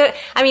 So that's,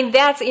 I'm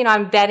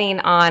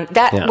betting on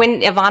that. Yeah.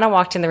 When Ivana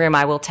walked in the room,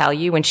 I will tell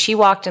you, when she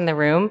walked in the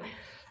room,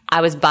 I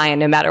was buying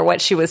no matter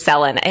what she was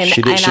selling. And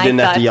she didn't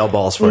have to yell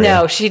balls for you.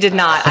 No, she did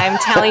not. I'm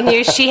telling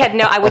you, she had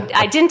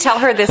I didn't tell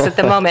her this at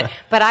the moment,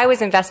 but I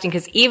was investing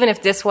because even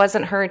if this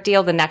wasn't her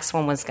deal, the next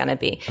one was going to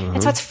be.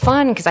 And so it's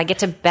fun because I get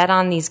to bet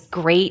on these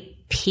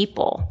great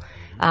people,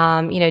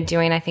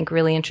 doing, I think,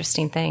 really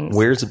interesting things.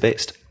 Where's it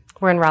based?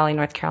 We're in Raleigh,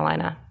 North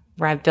Carolina,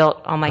 where I've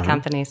built all my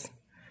companies.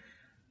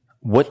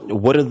 What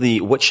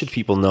should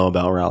people know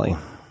about Raleigh?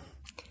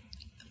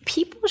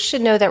 People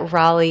should know that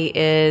Raleigh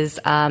is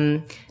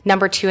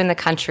number 2 in the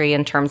country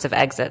in terms of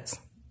exits.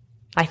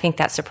 I think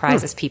that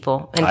surprises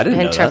people. I didn't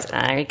know that.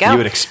 There you go. You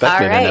would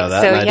expect me to know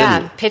that.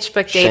 So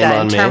PitchBook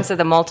data in terms of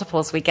the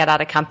multiples we get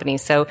out of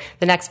companies. So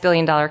the next $1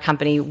 billion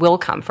company will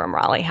come from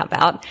Raleigh. How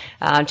about?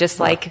 Just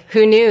like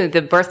who knew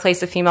the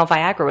birthplace of female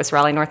Viagra was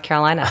Raleigh, North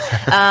Carolina.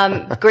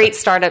 Great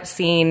startup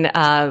scene,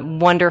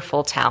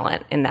 wonderful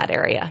talent in that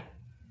area.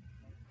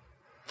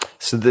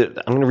 So I'm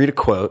going to read a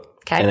quote.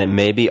 Okay. And it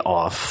may be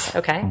off.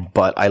 Okay.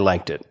 But I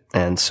liked it.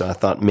 And so I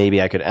thought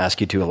maybe I could ask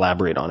you to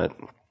elaborate on it.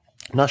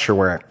 I'm not sure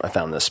where I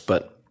found this,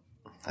 but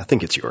I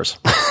think it's yours.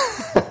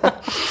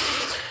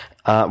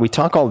 We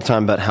talk all the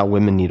time about how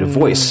women need a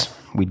voice.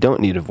 We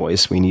don't need a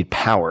voice. We need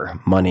power.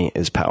 Money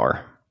is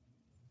power.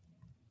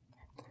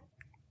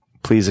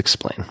 Please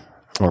explain.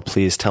 Or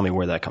please tell me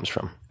where that comes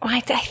from. I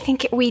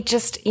think we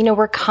just,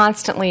 we're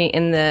constantly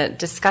in the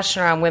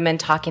discussion around women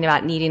talking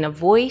about needing a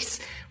voice.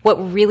 What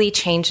really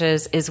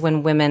changes is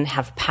when women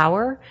have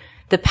power.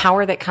 The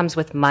power that comes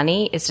with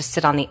money is to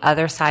sit on the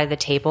other side of the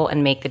table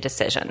and make the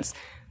decisions.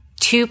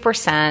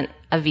 2%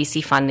 of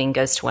VC funding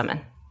goes to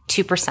women.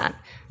 2%.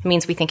 It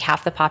means we think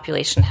half the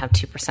population have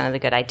 2% of the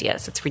good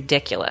ideas. It's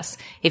ridiculous.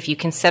 If you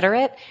consider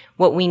it,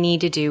 what we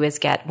need to do is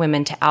get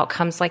women to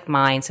outcomes like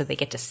mine so they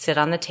get to sit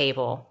on the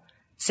table,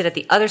 sit at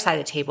the other side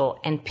of the table,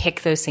 and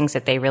pick those things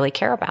that they really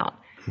care about.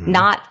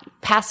 Not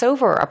pass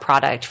over a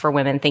product for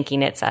women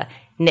thinking it's a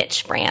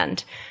niche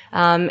brand.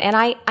 And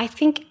I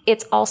think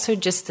it's also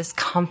just this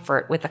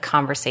comfort with the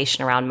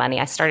conversation around money.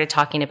 I started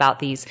talking about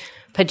these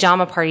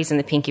pajama parties in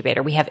the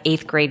Pinkubator. We have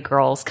 8th grade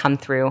girls come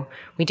through.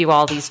 We do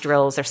all these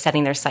drills. They're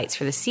setting their sights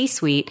for the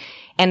C-suite.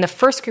 And the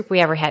first group we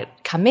ever had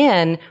come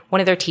in, one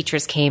of their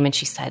teachers came and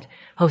she said,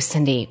 "Oh,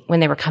 Cindy, when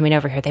they were coming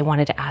over here, they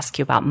wanted to ask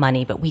you about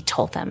money, but we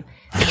told them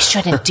they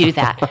shouldn't do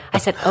that." I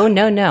said, "Oh,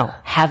 no,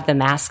 have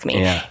them ask me."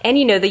 Yeah. And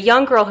the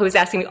young girl who was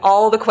asking me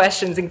all the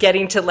questions and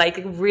getting to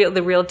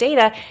the real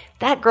data,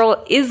 that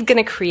girl is going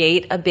to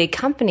create a big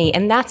company,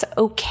 and that's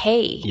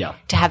okay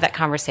to have that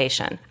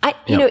conversation.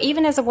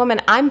 Even as a woman,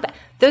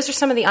 those are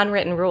some of the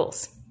unwritten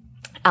rules.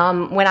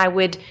 When I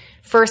would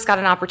first got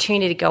an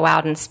opportunity to go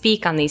out and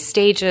speak on these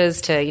stages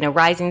to,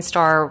 rising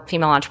star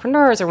female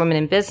entrepreneurs or women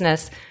in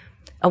business,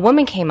 a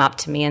woman came up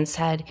to me and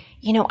said,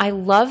 "I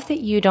love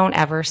that you don't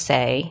ever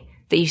say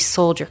that you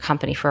sold your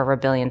company for over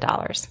 $1 billion."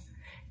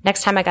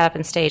 Next time I got up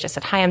on stage, I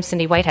said, "Hi, I'm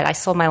Cindy Whitehead. I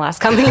sold my last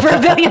company for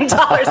 $1 billion,"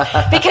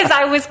 because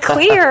I was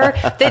clear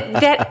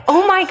that,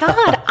 oh my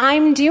God,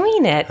 I'm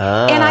doing it.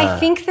 And I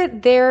think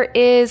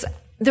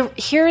that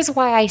here's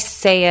why I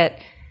say it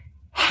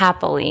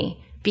happily,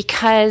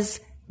 because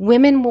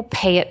women will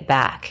pay it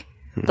back.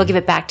 They'll give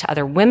it back to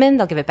other women.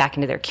 They'll give it back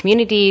into their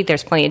community.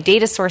 There's plenty of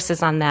data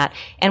sources on that.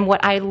 And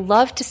what I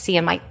love to see,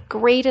 and my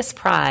greatest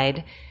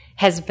pride,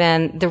 has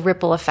been the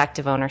ripple effect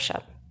of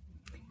ownership.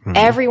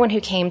 Everyone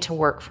who came to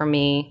work for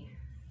me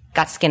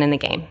got skin in the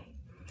game.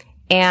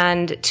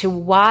 And to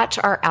watch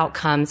our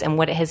outcomes and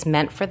what it has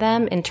meant for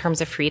them in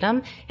terms of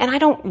freedom, and I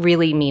don't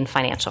really mean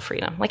financial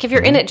freedom. Like if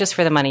you're in it just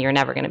for the money, you're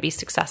never going to be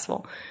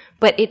successful.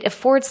 But it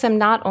affords them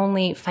not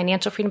only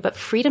financial freedom, but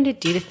freedom to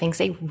do the things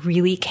they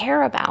really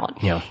care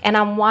about. Yeah. And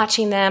I'm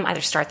watching them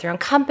either start their own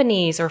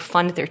companies or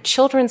fund their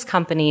children's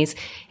companies.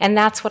 And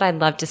that's what I'd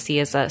love to see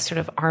as a sort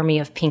of army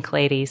of pink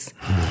ladies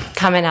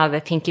coming out of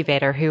the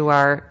Pinkubator who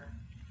are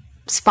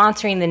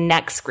sponsoring the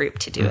next group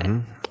to do it.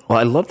 Well,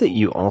 I love that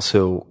you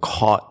also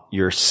caught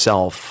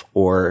yourself,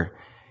 or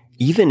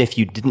even if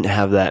you didn't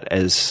have that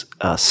as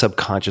a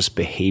subconscious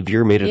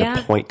behavior, made it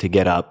a point to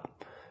get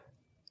up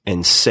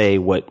and say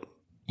what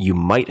you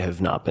might have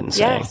not been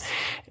saying. Yes.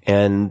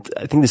 And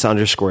I think this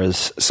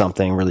underscores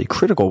something really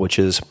critical, which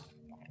is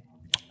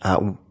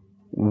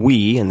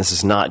we, and this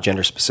is not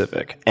gender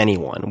specific,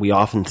 anyone, we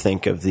often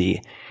think of the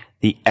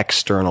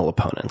external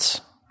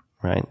opponents,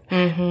 right?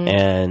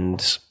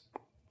 And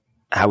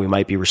how we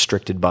might be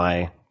restricted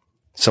by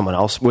someone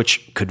else,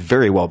 which could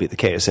very well be the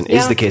case and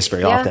is the case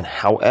very often.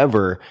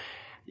 However,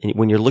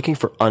 when you're looking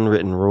for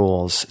unwritten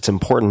rules, it's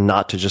important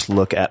not to just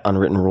look at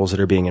unwritten rules that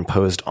are being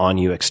imposed on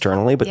you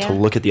externally, but to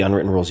look at the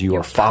unwritten rules you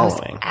are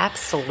following.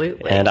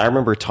 Absolutely. And I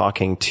remember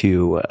talking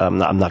to, I'm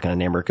not going to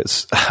name her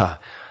because, I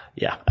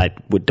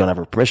don't have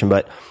her permission,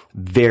 but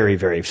very,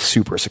 very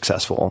super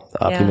successful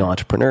female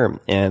entrepreneur.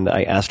 And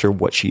I asked her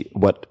what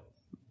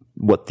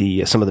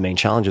some of the main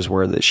challenges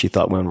were that she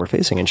thought women were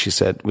facing. And she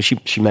said, well,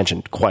 she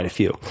mentioned quite a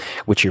few,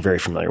 which you're very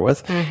familiar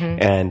with.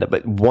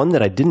 But one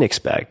that I didn't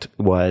expect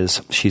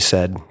was, she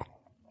said,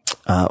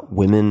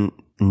 women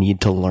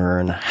need to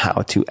learn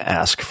how to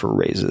ask for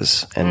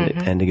raises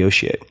and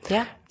negotiate.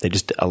 Yeah.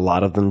 A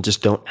lot of them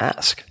just don't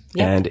ask.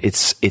 Yeah. And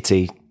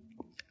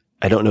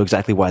I don't know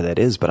exactly why that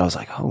is, but I was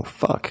like, oh,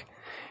 fuck.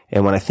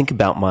 And when I think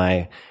about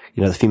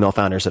the female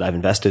founders that I've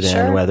invested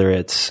in, whether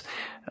it's,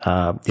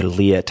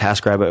 Leah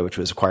TaskRabbit, which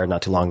was acquired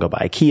not too long ago by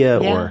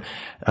IKEA,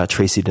 or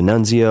Tracy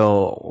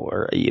D'Annunzio,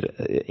 or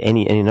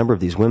any number of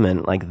these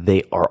women, like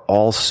they are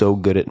all so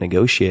good at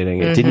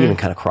negotiating. It didn't even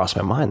kind of cross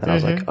my mind that I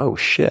was like, oh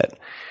shit.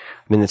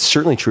 I mean, it's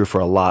certainly true for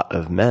a lot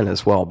of men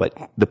as well, but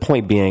the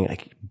point being,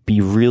 like,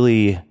 be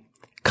really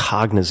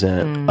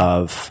cognizant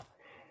of,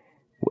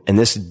 and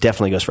this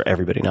definitely goes for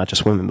everybody, not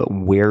just women, but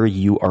where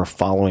you are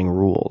following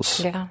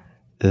rules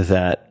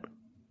that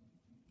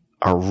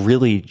are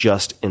really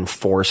just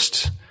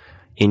enforced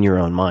in your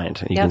own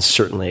mind. You can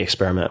certainly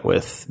experiment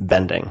with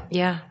bending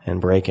and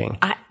breaking.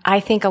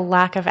 I think a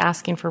lack of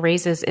asking for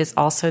raises is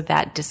also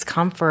that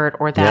discomfort,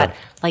 or that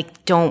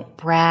don't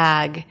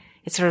brag.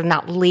 It's sort of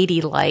not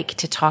ladylike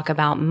to talk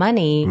about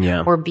money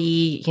or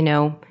be,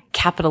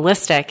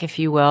 capitalistic, if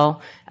you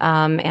will.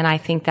 And I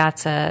think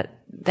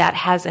that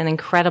has an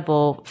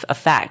incredible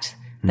effect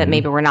that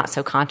maybe we're not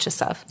so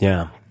conscious of.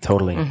 Yeah,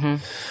 totally.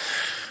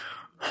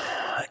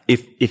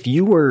 If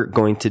you were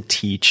going to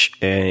teach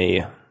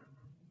a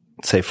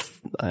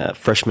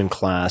freshman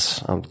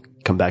class, I'll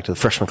come back to the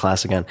freshman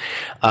class again,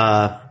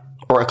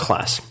 or a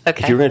class.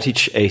 Okay. If you were going to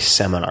teach a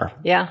seminar,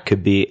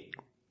 could be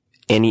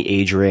any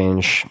age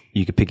range.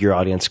 You could pick your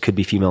audience. Could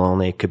be female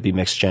only. Could be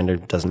mixed gender.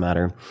 Doesn't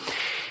matter.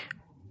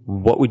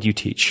 What would you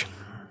teach?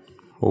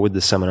 What would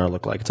the seminar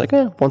look like? It's like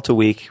once a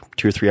week,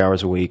 2 or 3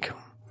 hours a week.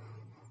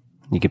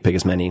 You could pick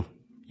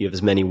you have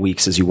as many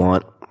weeks as you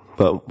want.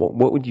 But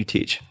what would you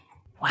teach?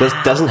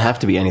 Wow. Doesn't have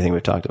to be anything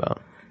we've talked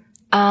about.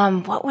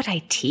 What would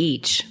I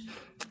teach?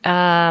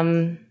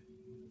 I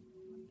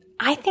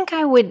think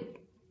I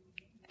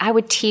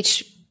would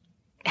teach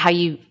how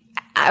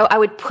I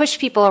would push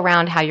people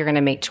around how you're going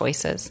to make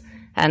choices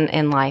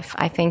in life.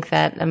 I think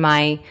that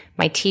my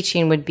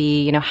teaching would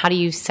be, how do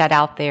you set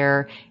out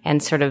there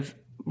and sort of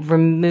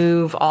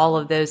remove all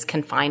of those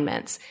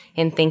confinements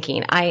in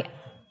thinking. I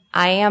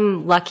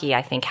am lucky,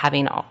 I think,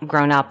 having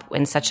grown up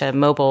in such a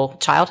mobile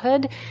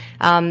childhood,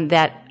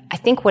 that I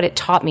think what it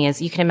taught me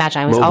is, you can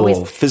imagine, I was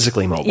always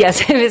physically mobile.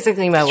 Yes,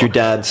 physically mobile. Is your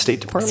dad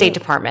State Department? State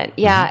Department.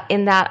 Yeah.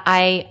 In that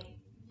I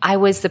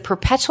was the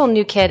perpetual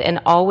new kid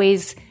and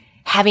always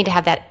having to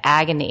have that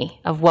agony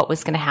of what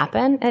was going to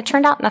happen. And it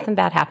turned out nothing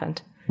bad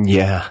happened.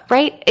 Yeah.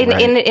 Right?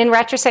 In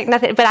retrospect,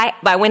 nothing, but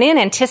I went in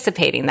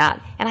anticipating that.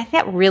 And I think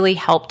that really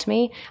helped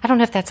me. I don't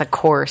know if that's a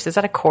course. Is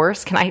that a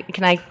course? Can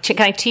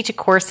I teach a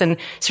course in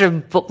sort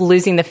of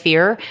losing the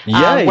fear?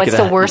 Yeah. What's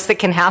the worst that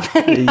can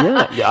happen?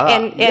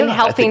 And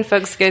helping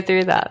folks go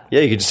through that.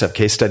 Yeah. You could just have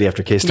case study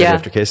after case study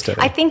after case study.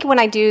 I think when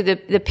I do the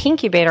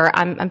Pinkubator,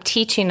 I'm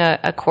teaching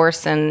a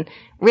course and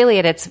really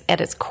at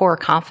its core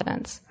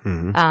confidence,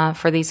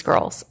 for these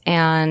girls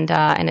and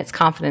its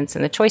confidence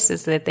in the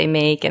choices that they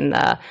make and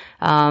the,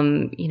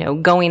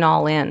 going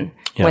all in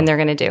when they're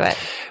going to do it.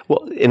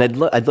 Well, and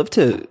I'd love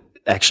to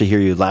actually hear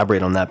you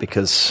elaborate on that,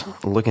 because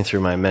looking through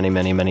my many,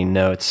 many, many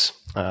notes,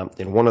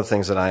 and one of the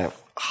things that I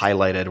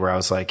highlighted where I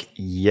was like,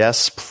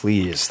 yes,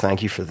 please.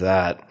 Thank you for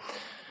that.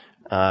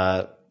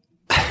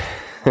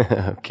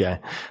 Okay.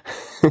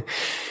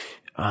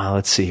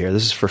 Let's see here.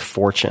 This is for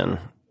Fortune.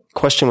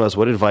 Question was,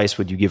 what advice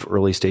would you give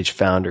early stage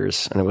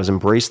founders? And it was,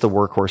 embrace the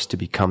workhorse to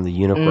become the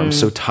unicorn. I'm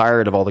so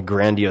tired of all the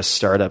grandiose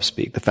startup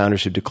speak, the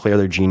founders who declare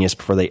their genius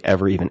before they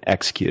ever even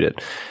execute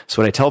it. So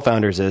what I tell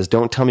founders is,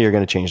 don't tell me you're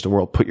going to change the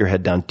world. Put your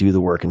head down, do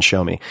the work, and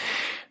show me.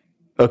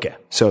 Okay.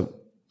 So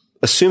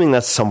assuming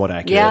that's somewhat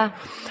accurate.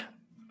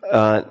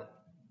 Yeah.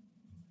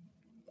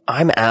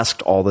 I'm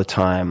asked all the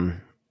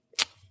time,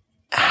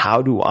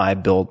 how do I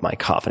build my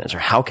confidence, or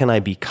how can I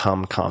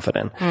become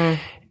confident?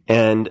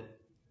 And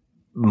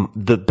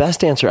the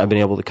best answer I've been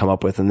able to come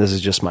up with, and this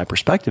is just my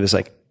perspective, is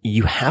like,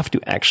 you have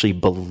to actually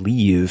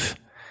believe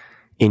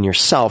in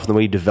yourself. And the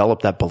way you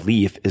develop that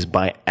belief is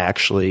by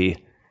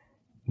actually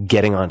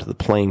getting onto the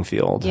playing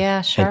field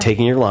and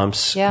taking your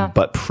lumps,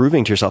 but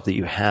proving to yourself that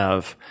you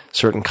have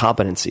certain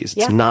competencies.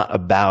 It's not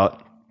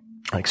about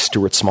like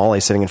Stuart Smalley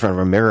sitting in front of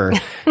a mirror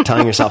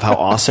telling yourself how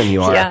awesome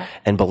you are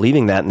and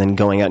believing that, and then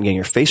going out and getting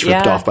your face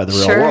ripped off by the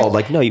real world.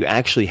 Like, no, you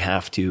actually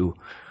have to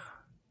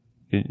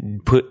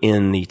put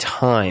in the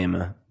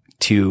time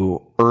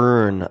to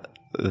earn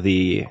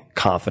the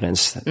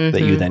confidence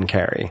that you then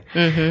carry.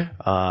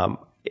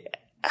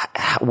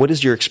 What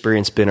has your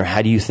experience been, or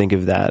how do you think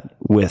of that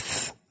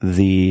with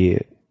the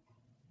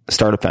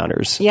startup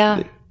founders?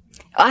 Yeah.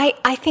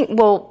 I think,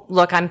 well,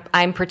 look,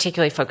 I'm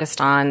particularly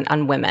focused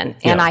on women.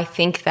 And I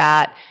think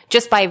that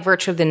just by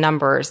virtue of the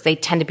numbers, they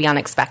tend to be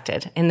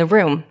unexpected in the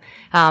room.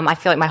 I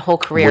feel like my whole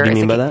career. What do you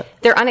mean by that?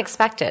 They're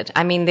unexpected.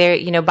 I mean,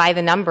 they're, by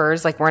the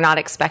numbers, like, we're not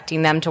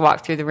expecting them to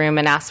walk through the room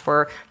and ask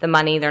for the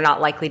money. They're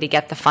not likely to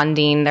get the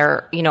funding.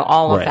 They're,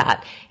 all of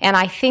that. And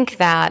I think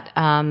that,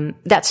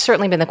 that's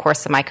certainly been the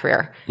course of my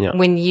career. Yeah.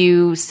 When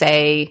you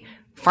say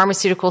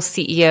pharmaceutical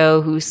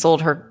CEO who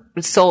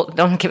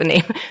don't give a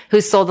name,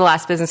 who sold the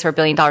last business for $1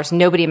 billion,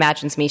 nobody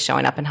imagines me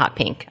showing up in hot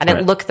pink. I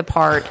didn't look the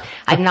part.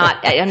 I'm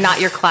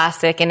not your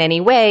classic in any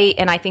way.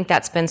 And I think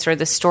that's been sort of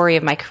the story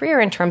of my career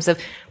in terms of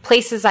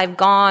places I've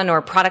gone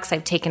or products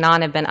I've taken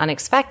on have been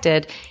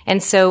unexpected.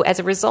 And so as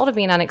a result of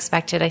being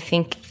unexpected, I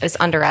think is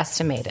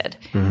underestimated.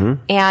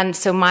 And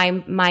so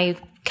my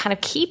kind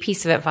of key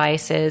piece of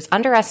advice is,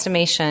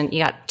 underestimation,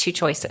 you got two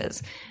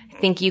choices. I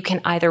think you can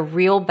either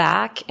reel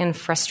back in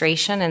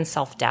frustration and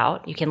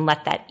self-doubt. You can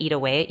let that eat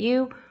away at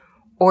you,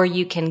 or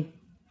you can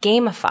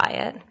gamify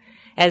it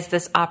as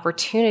this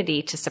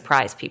opportunity to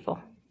surprise people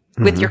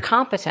with your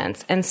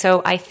competence. And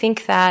so I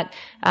think that,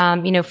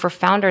 for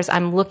founders,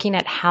 I'm looking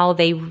at how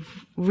they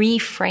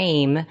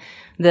reframe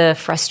the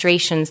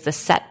frustrations, the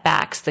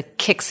setbacks, the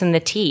kicks in the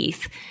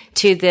teeth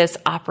to this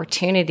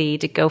opportunity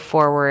to go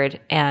forward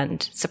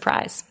and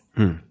surprise.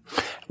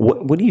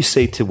 What do you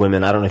say to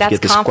women? I don't know if you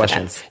get this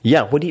question.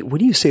 Yeah. What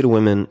do you say to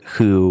women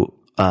who,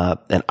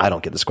 and I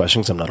don't get this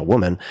question because I'm not a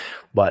woman,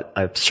 but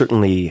I've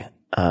certainly,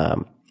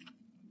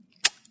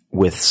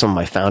 with some of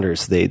my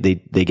founders, they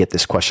get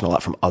this question a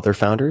lot from other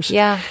founders.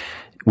 Yeah.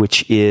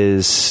 Which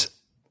is,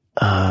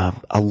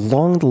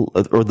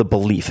 the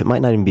belief, it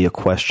might not even be a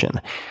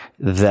question,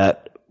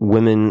 that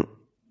women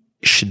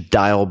should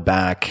dial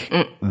back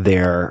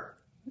their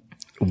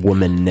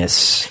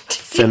womanness,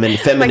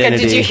 femininity. Oh my God,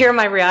 did you hear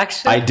my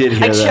reaction? I did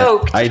hear that.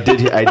 Choked. I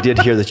did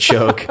hear the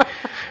choke.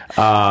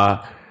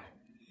 But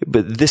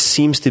this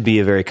seems to be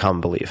a very common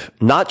belief,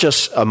 not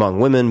just among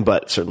women,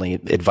 but certainly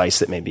advice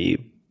that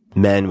maybe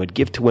men would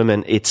give to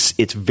women. It's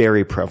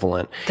very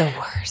prevalent. The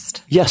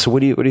worst. Yeah. So what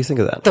do you think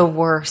of that? The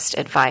worst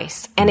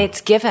advice. And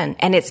it's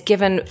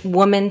given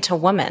woman to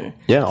woman.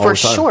 Yeah, all for the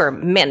time. sure.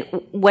 Men,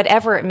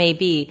 whatever it may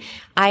be.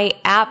 I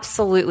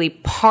absolutely,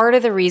 part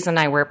of the reason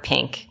I wear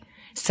pink.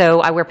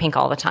 So I wear pink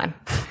all the time.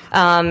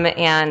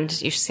 And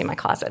you should see my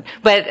closet.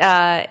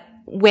 But,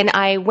 when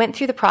I went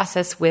through the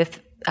process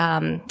with,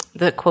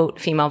 the quote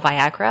female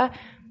Viagra,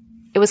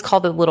 it was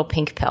called the little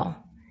pink pill.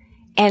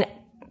 And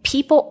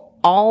people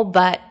all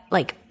but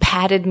like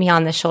patted me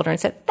on the shoulder and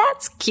said,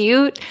 that's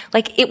cute.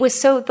 Like it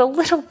was the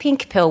little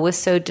pink pill was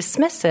so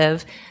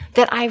dismissive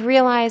that I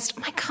realized,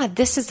 my God,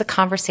 this is the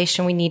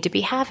conversation we need to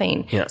be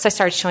having. Yeah. So I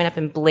started showing up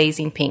in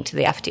blazing pink to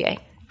the FDA.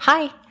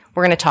 Hi,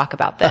 we're going to talk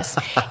about this.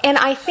 And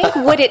I think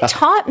what it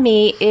taught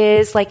me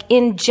is like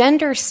in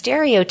gender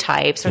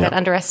stereotypes or that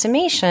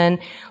underestimation,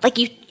 like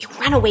you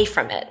run away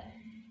from it.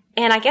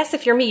 And I guess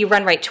if you're me, you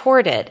run right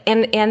toward it.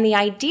 And the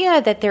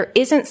idea that there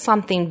isn't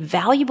something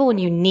valuable and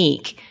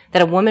unique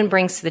that a woman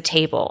brings to the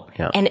table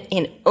and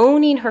in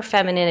owning her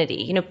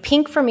femininity,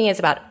 pink for me is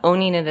about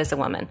owning it as a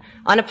woman,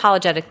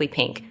 unapologetically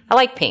pink. I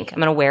like pink. I'm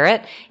going to wear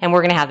it and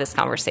we're going to have this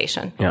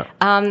conversation.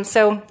 Yeah.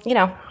 So,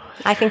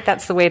 I think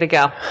that's the way to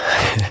go.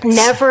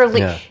 Never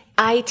leave.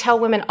 I tell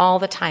women all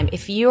the time,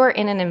 if you're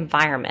in an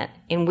environment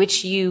in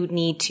which you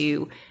need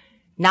to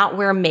not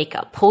wear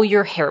makeup, pull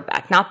your hair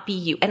back, not be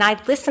you. And I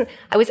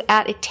was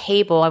at a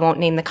table, I won't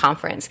name the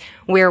conference,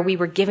 where we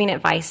were giving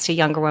advice to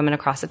younger women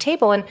across the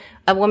table. And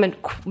a woman,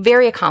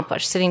 very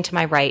accomplished, sitting to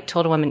my right,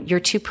 told a woman, you're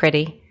too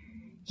pretty.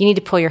 You need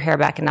to pull your hair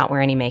back and not wear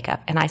any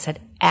makeup. And I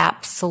said,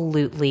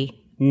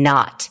 absolutely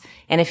not.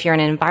 And if you're in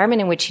an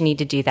environment in which you need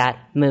to do that,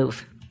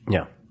 move.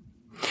 Yeah.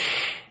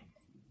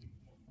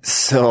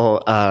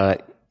 So,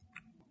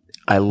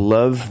 I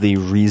love the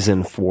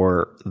reason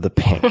for the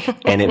pink.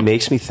 And it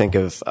makes me think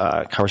of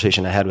a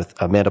conversation I had with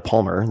Amanda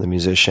Palmer, the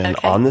musician,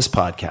 on this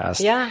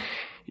podcast. Yeah.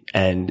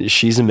 And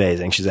she's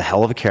amazing. She's a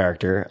hell of a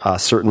character.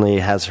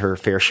 Certainly has her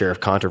fair share of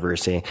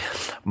controversy.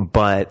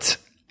 But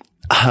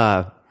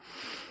I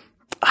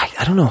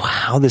don't know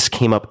how this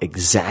came up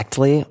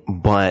exactly,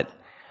 but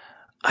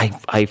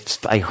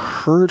I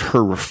heard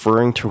her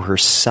referring to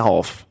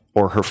herself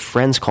or her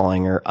friends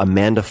calling her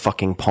Amanda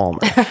fucking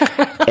Palmer.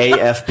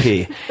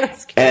 AFP.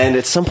 And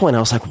at some point I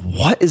was like,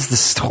 what is the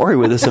story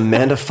with this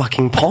Amanda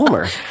fucking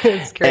Palmer?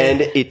 That's great.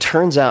 And it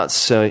turns out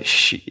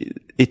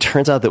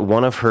that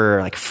one of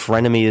her like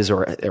frenemies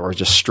or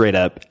just straight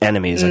up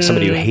enemies, like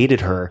somebody who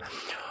hated her,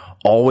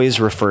 always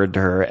referred to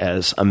her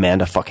as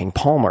Amanda fucking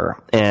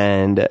Palmer.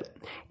 And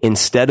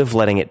instead of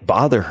letting it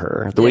bother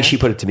her, the way she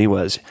put it to me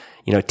was,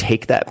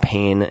 take that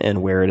pain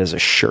and wear it as a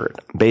shirt,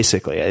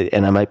 basically.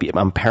 And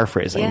I'm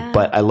paraphrasing,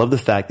 but I love the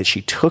fact that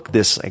she took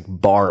this like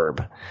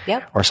barb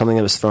or something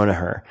that was thrown at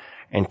her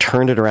and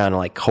turned it around and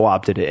like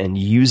co-opted it and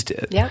used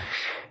it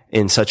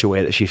in such a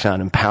way that she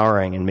found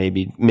empowering and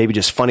maybe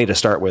just funny to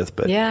start with,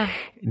 but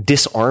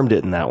disarmed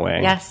it in that way.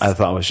 Yes. I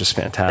thought was just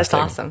fantastic. That's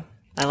awesome.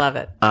 I love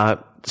it.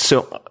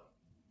 So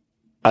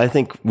I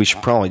think we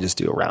should probably just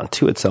do a round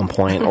 2 at some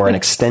point or an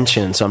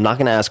extension. So I'm not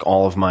going to ask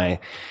all of my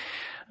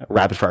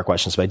rapid fire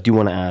questions, but I do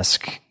want to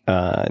ask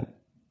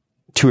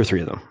 2 or 3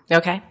 of them.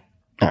 Okay.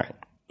 All right.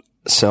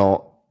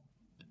 So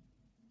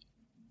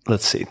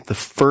let's see. The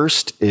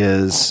first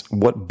is,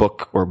 what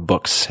book or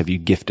books have you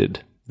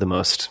gifted the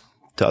most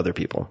to other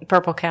people?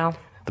 Purple Cow.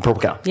 The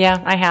Purple Cow.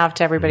 Yeah, I have,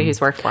 to everybody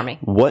who's worked for me.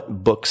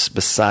 What books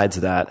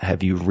besides that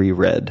have you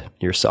reread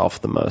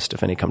yourself the most,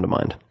 if any come to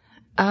mind?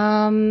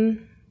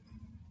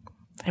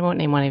 I won't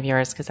name one of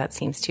yours because that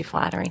seems too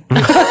flattering.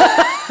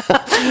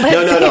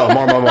 No.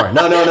 More.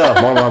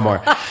 No. More.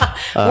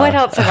 What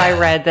else have I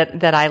read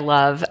that I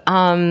love?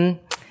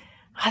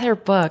 Other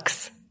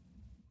books.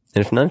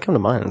 And if none come to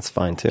mind, that's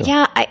fine too.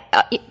 Yeah,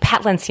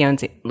 Pat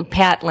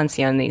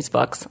Lencioni's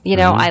books.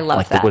 I love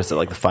like that. What is it,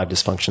 like the 5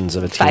 Dysfunctions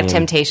of a Team? 5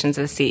 Temptations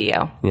of a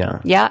CEO. Yeah.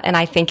 Yeah, and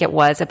I think it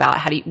was about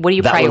what do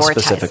you that prioritize? One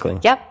specifically.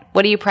 Yep.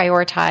 What do you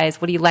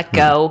prioritize? What do you let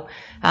go?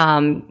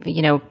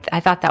 I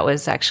thought that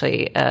was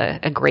actually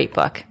a great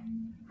book.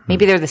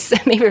 Maybe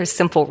they're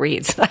simple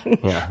reads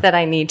that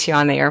I need to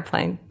on the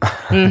airplane.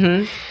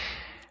 Mm-hmm.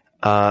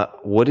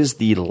 What is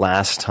the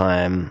last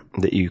time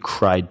that you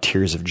cried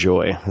tears of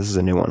joy? This is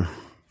a new one.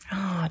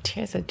 Oh,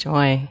 tears of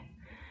joy.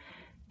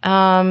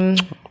 Or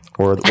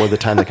the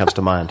time that comes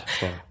to mind.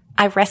 Yeah.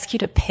 I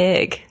rescued a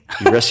pig.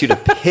 You rescued a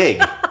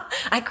pig?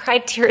 I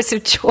cried tears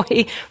of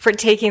joy for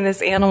taking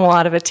this animal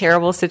out of a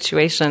terrible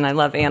situation. I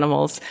love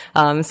animals.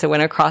 So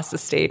went across the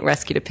state and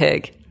rescued a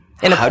pig.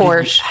 In a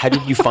Porsche. How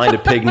did you find a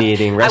pig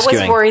needing rescuing?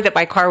 I was worried that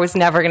my car was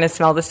never going to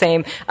smell the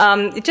same.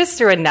 Just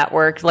through a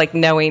network, like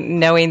knowing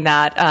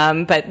that.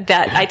 But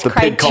that I cried.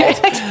 Pig called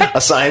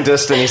a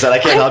scientist and he said, "I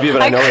can't help you,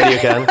 but I know that you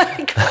can."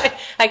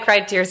 I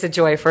cried tears of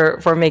joy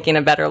for making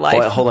a better life.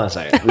 Wait, hold on a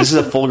second. This is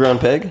a full-grown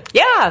pig?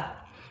 Yeah.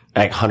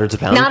 Like hundreds of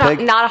pounds of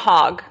pig? Not a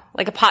hog,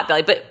 like a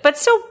potbelly, but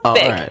still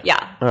big. All right.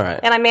 Yeah. All right.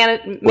 And I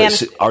managed.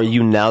 So are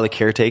you now the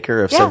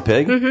caretaker of said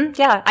pig?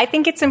 Mm-hmm. Yeah. I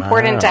think it's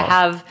important to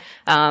have,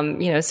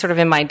 sort of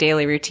in my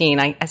daily routine.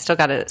 I still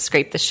got to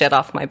scrape the shit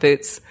off my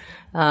boots.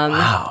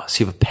 Wow.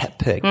 So you have a pet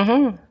pig.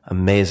 Mm-hmm.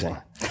 Amazing.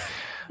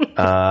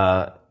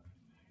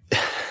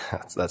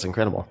 That's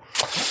incredible.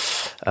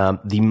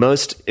 The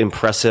most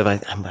impressive, I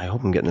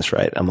hope I'm getting this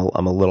right. I'm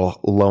a little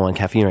low on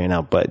caffeine right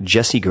now, but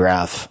Jesse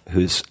Graff,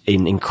 who's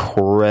an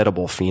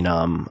incredible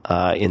phenom,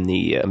 in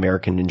the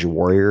American Ninja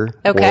Warrior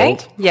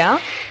world. Yeah.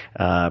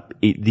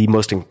 The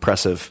most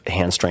impressive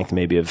hand strength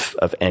maybe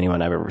of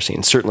anyone I've ever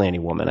seen. Certainly any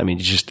woman. I mean,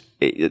 just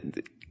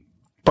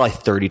probably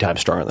 30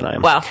 times stronger than I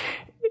am. Wow.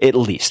 At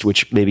least,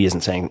 which maybe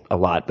isn't saying a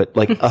lot, but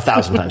like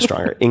 1,000 times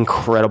stronger.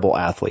 Incredible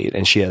athlete.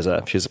 And she has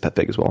a pet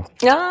pig as well.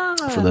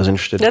 For those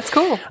interested. That's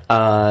cool.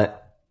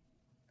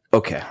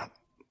 Okay.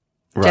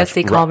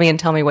 Jesse, call me and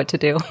tell me what to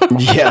do.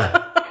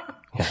 Yeah.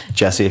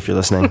 Jesse, if you're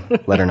listening,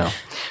 let her know.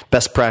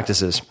 Best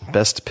practices.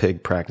 Best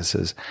pig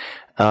practices.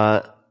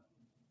 What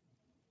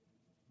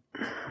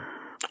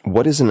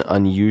is an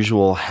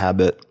unusual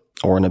habit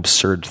or an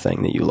absurd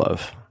thing that you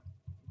love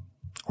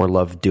or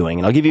love doing?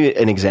 And I'll give you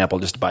an example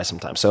just to buy some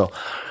time. So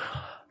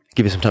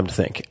give you some time to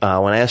think.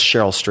 When I asked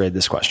Cheryl Strayed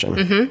this question,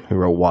 who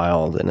wrote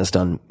Wild and has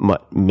done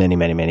many,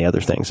 many, many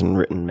other things and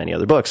written many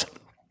other books,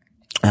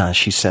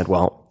 she said,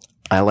 well,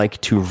 I like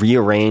to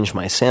rearrange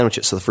my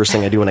sandwiches. So the first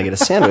thing I do when I get a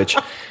sandwich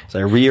is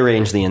I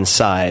rearrange the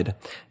inside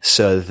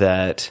so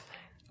that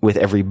with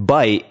every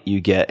bite you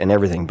get an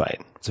everything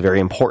bite. It's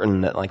very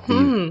important that like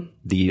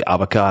the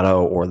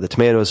avocado or the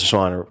tomatoes or so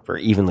on are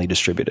evenly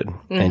distributed.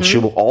 And she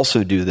will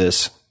also do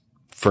this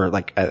for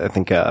like, I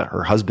think,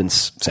 her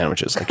husband's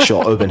sandwiches. Like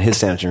she'll open his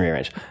sandwich and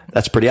rearrange.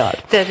 That's pretty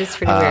odd. That is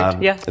pretty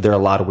weird. Yeah. There are a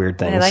lot of weird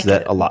things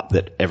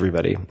that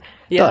everybody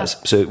does.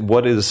 So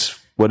what is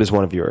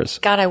one of yours?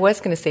 God, I was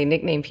going to say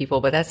nickname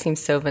people, but that seems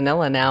so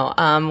vanilla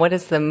now. What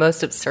is the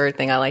most absurd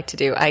thing I like to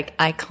do?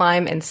 I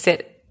climb and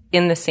sit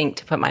in the sink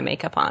to put my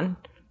makeup on,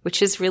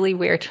 which is really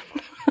weird.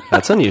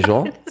 That's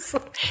unusual.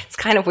 It's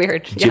kind of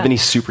weird. Do you have any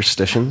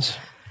superstitions?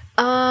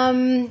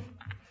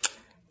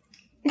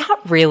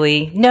 Not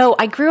really. No,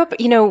 I grew up,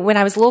 when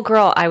I was a little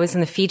girl, I was in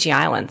the Fiji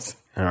Islands.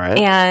 All right.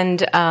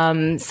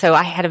 And so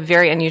I had a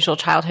very unusual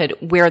childhood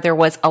where there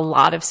was a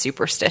lot of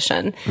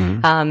superstition.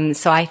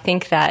 So I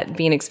think that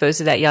being exposed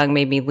to that young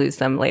made me lose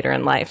them later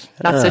in life.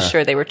 Not so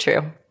sure they were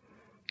true.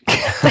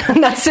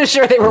 I'm not so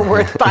sure they were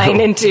worth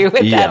buying into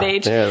at that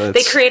age. Yeah,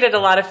 they created a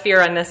lot of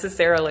fear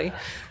unnecessarily.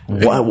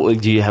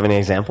 What, do you have any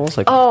examples?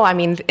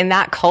 In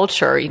that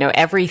culture,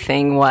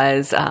 everything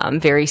was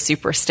very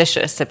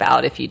superstitious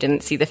about if you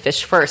didn't see the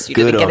fish first, you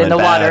didn't get in the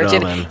water.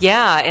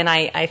 And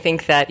I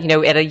think that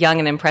at a young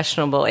and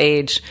impressionable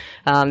age,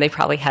 they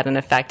probably had an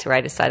effect where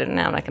I decided,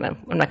 no, I'm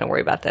not gonna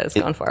worry about those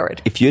going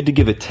forward. If you had to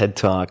give a TED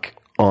Talk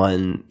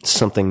on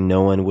something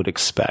no one would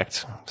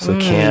expect, so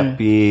it can't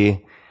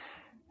be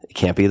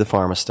the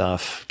pharma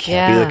stuff,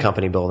 can't be the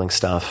company building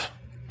stuff.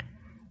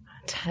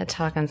 TED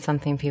Talk on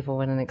something people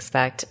wouldn't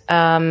expect.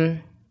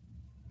 Growing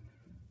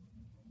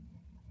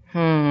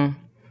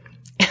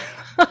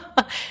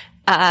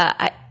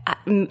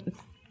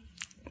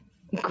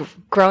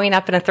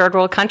up in a third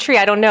world country,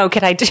 I don't know.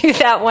 Could I do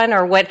that one,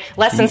 or what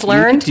lessons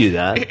learned? You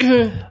could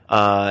do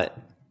that.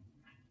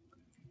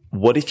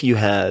 What if you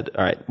had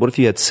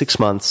 6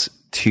 months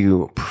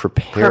to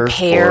prepare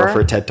for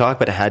a TED Talk,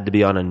 but it had to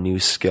be on a new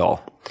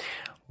skill?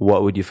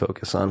 What would you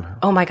focus on?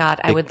 Oh my God,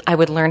 I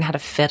would learn how to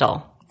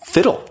fiddle.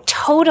 Fiddle?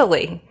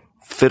 Totally.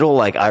 Fiddle,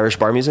 like Irish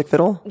bar music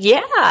fiddle?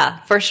 Yeah,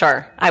 for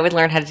sure. I would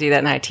learn how to do that,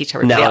 and I'd teach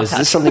everybody else. Now,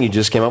 is this something you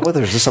just came up with,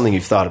 or is this something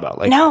you've thought about?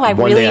 Like, no,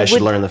 one day I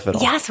should learn the fiddle.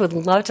 Yes, would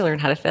love to learn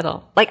how to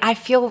fiddle. Like, I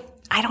feel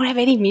I don't have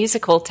any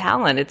musical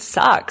talent. It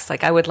sucks.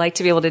 Like, I would like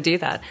to be able to do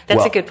that.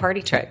 That's a good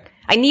party trick.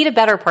 I need a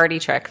better party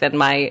trick than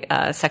my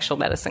sexual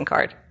medicine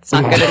card. It's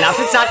not good enough.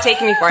 It's not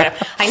taking me far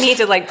enough. I need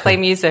to play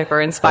music or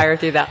inspire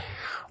through that.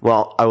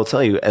 Well, I will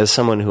tell you, as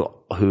someone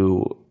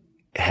who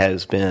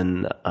has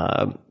been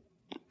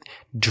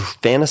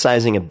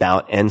fantasizing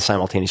about and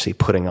simultaneously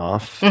putting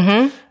off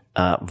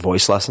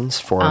voice lessons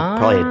for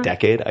probably a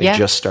decade. I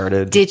just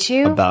started. Did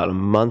you? About a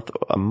month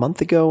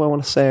ago, I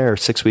want to say, or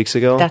 6 weeks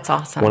ago. That's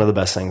awesome. One of the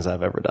best things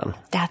I've ever done.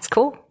 That's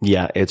cool.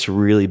 Yeah, it's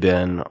really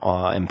been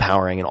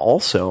empowering and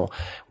also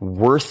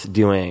worth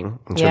doing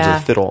in terms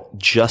of fiddle,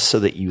 just so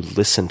that you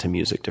listen to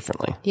music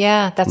differently.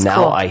 Yeah, that's cool.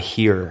 Now I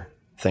hear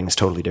things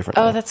totally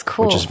differently. Oh, that's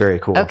cool. Which is very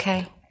cool.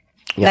 Okay.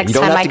 Yeah, next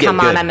time I come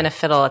on, I'm going to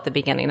fiddle at the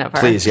beginning of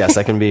our... Please, yes,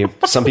 that can be...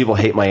 Some people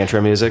hate my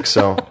intro music,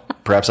 so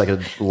perhaps I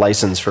could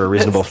license for a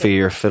reasonable fee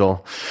or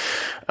fiddle.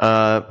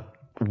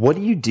 What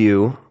do you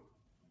do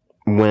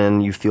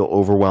when you feel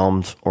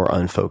overwhelmed or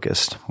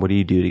unfocused? What do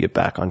you do to get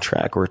back on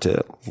track or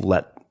to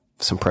let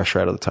some pressure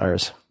out of the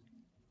tires?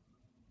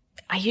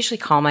 I usually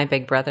call my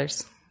big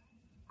brothers.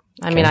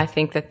 I mean, I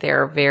think that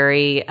they're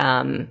very...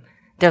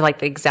 they're like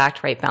the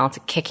exact right balance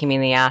of kicking me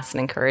in the ass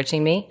and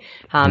encouraging me.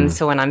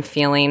 So when I'm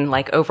feeling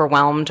like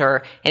overwhelmed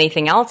or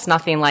anything else,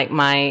 nothing like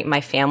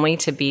my family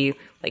to be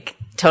like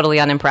totally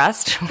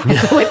unimpressed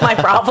with my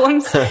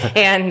problems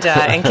and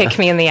kick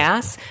me in the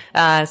ass.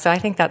 So I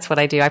think that's what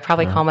I do. I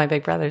probably call my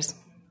big brothers.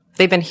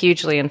 They've been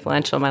hugely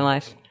influential in my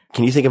life.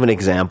 Can you think of an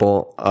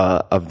example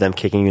of them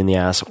kicking you in the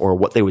ass or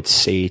what they would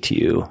say to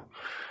you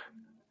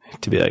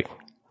to be like,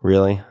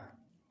 Really?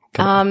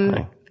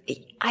 I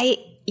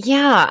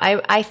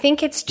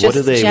think it's just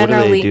what do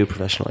generally. they do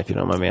professionally, if you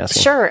don't mind me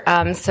asking? Sure.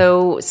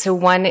 So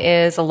one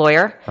is a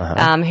lawyer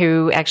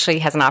who actually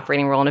has an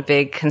operating role in a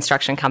big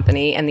construction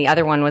company, and the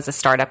other one was a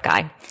startup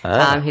guy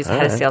who's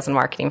head of sales and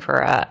marketing for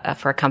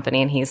a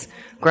company, and he's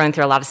grown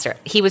through a lot of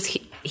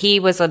He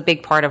was a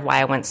big part of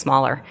why I went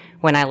smaller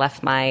when I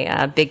left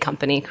my big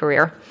company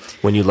career.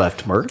 When you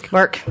left Merck?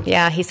 Merck,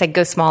 yeah. He said,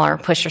 go smaller,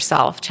 push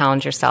yourself,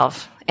 challenge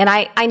yourself. And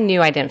I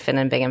knew I didn't fit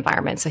in a big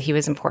environment, so he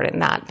was important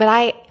in that. But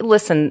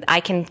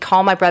I can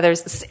call my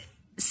brothers,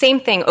 same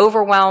thing,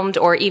 overwhelmed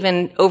or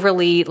even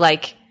overly,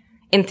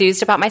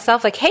 enthused about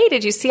myself. Like, hey,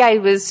 did you see I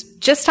was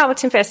just on with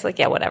Tim Ferriss? Like,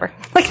 yeah, whatever.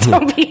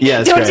 Don't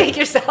take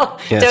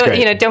yourself.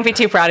 Don't be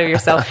too proud of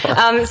yourself.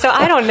 So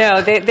I don't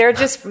know.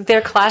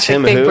 They're classic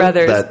Tim big who?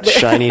 brothers. That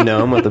shiny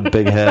gnome with a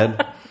big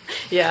head.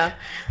 Yeah.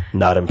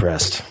 Not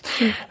impressed.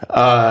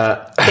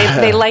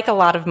 They like a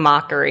lot of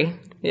mockery.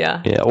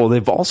 Yeah. Yeah. Well,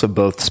 they've also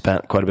both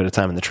spent quite a bit of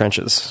time in the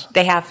trenches.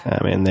 They have.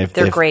 I mean,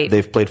 they're great.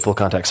 They've played full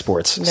contact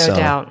sports. No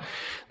doubt.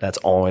 That's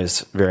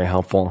always very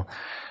helpful.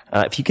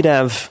 If you could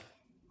have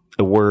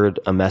a word,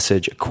 a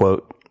message, a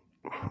quote,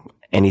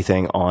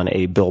 anything on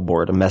a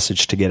billboard, a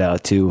message to get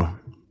out to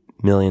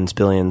millions,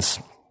 billions,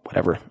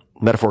 whatever,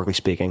 metaphorically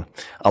speaking,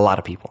 a lot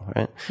of people,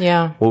 right?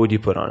 Yeah. What would you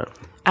put on it?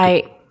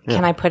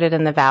 Can I put it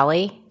in the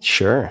valley?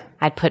 Sure.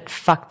 I'd put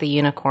fuck the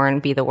unicorn,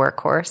 be the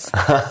workhorse.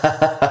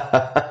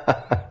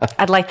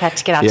 I'd like that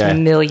to get out to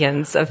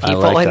millions of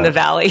people in the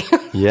valley.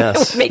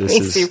 Yes. It would make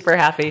me super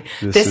happy.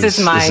 This is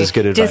my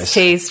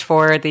distaste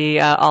for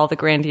all the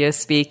grandiose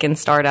speak and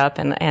startup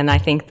and I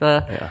think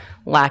the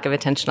lack of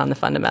attention on the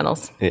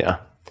fundamentals. Yeah.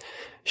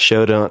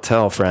 Show, don't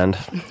tell, friend.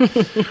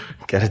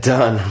 Get it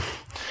done.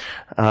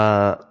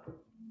 How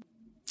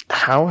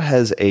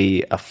has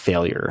a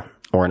failure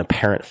or an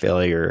apparent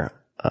failure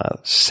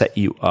set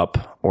you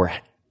up or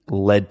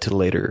led to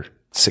later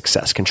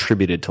success,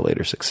 contributed to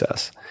later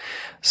success?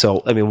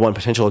 So, I mean, one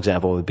potential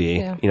example would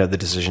be, the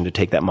decision to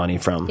take that money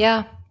from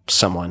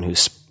someone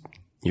who's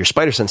your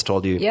spider sense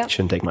told you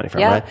shouldn't take money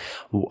from, right?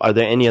 Are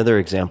there any other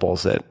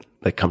examples that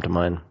come to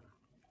mind?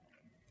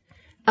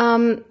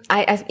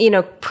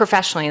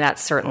 Professionally,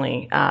 that's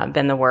certainly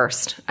been the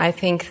worst. I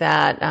think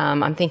that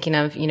I'm thinking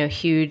of,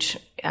 huge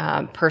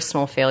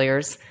personal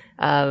failures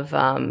of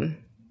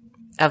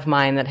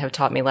mine that have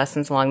taught me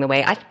lessons along the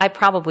way. I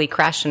probably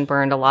crashed and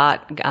burned a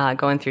lot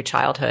going through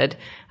childhood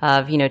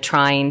of,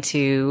 trying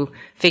to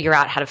figure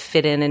out how to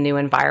fit in new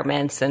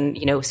environments and,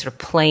 sort of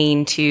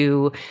playing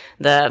to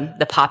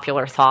the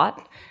popular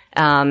thought.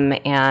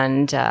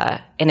 And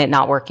it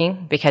not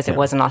working because it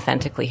wasn't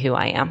authentically who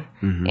I am.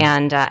 Mm-hmm.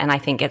 And I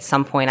think at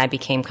some point I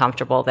became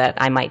comfortable that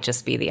I might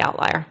just be the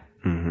outlier.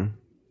 Mm-hmm.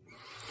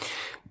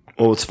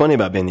 Well, what's funny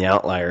about being the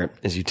outlier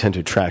is you tend to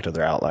attract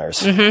other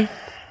outliers. Mm-hmm.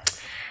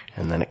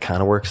 And then it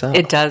kind of works out.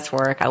 It does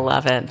work. I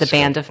love it. The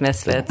band of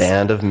misfits. The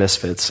band of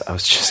misfits. I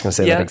was just going to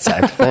say that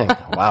exact thing.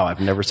 Wow. I've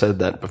never said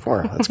that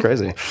before. That's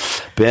crazy.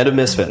 Band of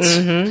misfits.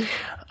 Mm-hmm.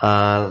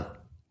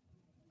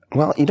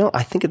 Well,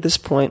 I think at this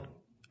point,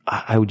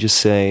 I would just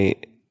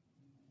say,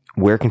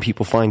 where can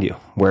people find you?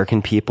 Where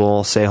can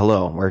people say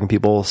hello? Where can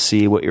people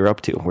see what you're up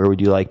to? Where would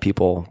you like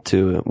people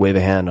to wave a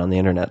hand on the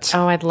internet?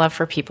 Oh, I'd love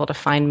for people to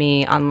find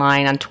me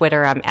online. On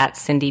Twitter, I'm at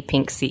Cindy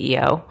Pink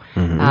CEO, or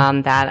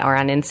on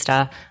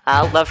Insta.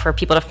 I'd love for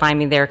people to find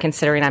me there,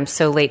 considering I'm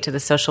so late to the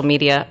social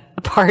media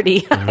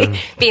party.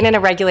 Being in a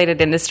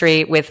regulated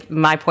industry, with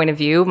my point of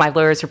view, my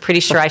lawyers are pretty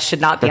sure I should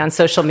not be on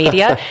social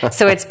media.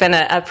 So it's been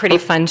a pretty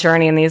fun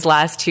journey in these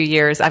last 2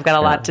 years. I've got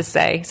a lot to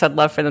say. So I'd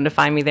love for them to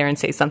find me there and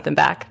say something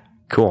back.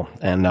 Cool.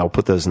 And I'll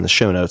put those in the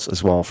show notes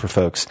as well for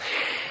folks.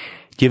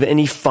 Do you have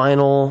any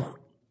final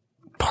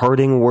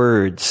parting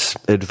words,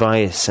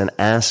 advice, and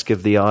ask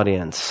of the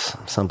audience?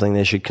 Something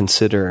they should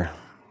consider,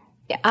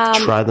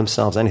 try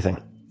themselves,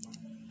 anything?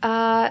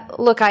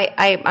 Look,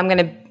 I'm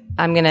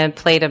gonna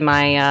play to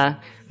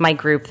my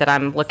group that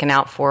I'm looking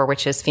out for,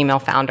 which is female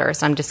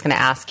founders. I'm just gonna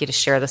ask you to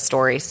share the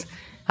stories.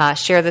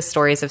 Share the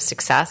stories of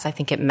success. I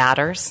think it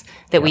matters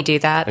that we do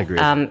that. Agreed.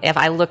 If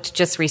I looked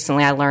just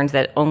recently, I learned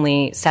that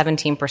only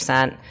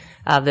 17%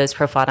 of those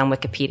profiled on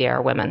Wikipedia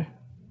are women.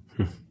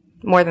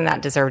 More than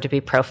that deserve to be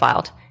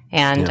profiled.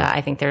 And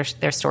I think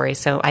there's stories.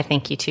 So I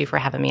thank you too for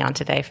having me on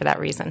today for that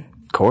reason.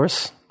 Of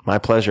course. My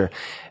pleasure.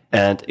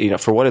 And,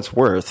 for what it's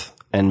worth,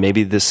 and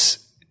maybe this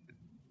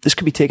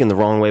could be taken the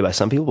wrong way by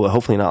some people, but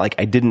hopefully not. Like,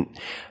 I didn't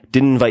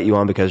invite you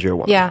on because you're a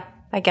woman. Yeah,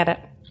 I get it.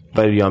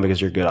 Invited you on because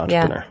you're a good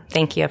entrepreneur. Yeah,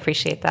 thank you. I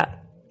appreciate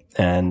that.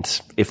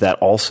 And if that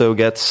also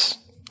gets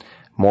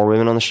more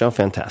women on the show,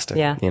 fantastic.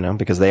 Yeah.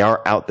 Because they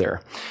are out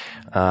there.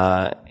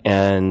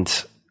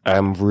 And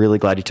I'm really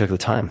glad you took the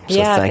time. So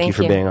thank you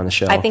for being on the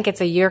show. I think it's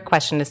a your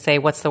question to say,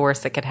 what's the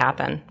worst that could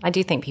happen? I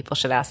do think people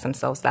should ask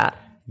themselves that.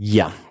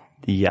 Yeah.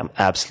 Yeah,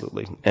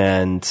 absolutely.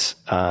 And,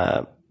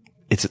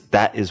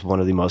 that is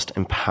one of the most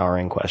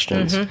empowering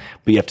questions, but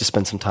you have to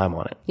spend some time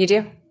on it. You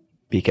do?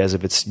 Because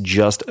if it's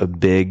just a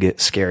big,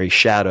 scary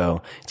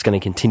shadow, it's going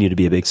to continue to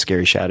be a big,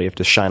 scary shadow. You have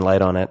to shine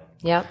light on it.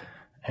 Yep.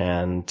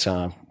 And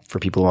for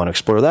people who want to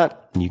explore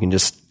that, you can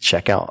just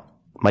check out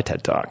my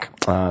TED Talk,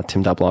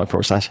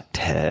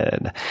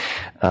 tim.blog/TED.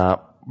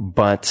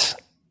 But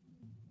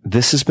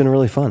this has been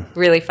really fun.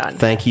 Really fun.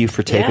 Thank you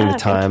for taking the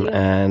time.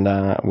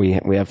 And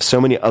we have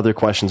so many other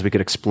questions we could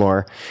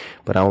explore,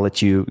 but I'll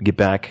let you get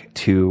back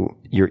to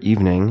your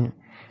evening.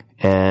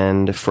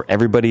 And for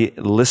everybody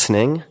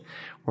listening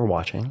or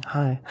watching,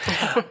 hi.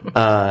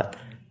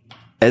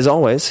 As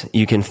always,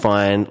 you can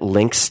find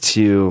links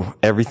to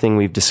everything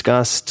we've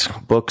discussed,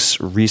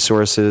 books,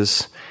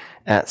 resources,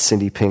 at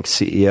Cindy Pink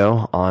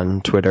CEO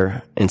on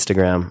Twitter,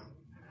 Instagram,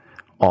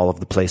 all of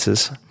the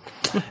places.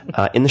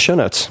 In the show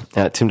notes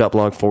at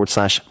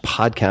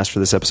tim.blog/podcast for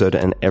this episode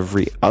and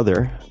every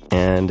other.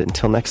 And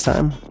until next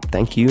time,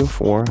 thank you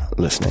for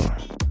listening.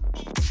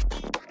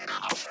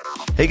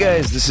 Hey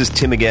guys, this is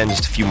Tim again.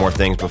 Just a few more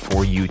things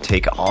before you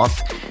take off.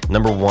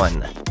 Number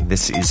one,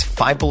 this is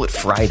 5 Bullet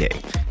Friday.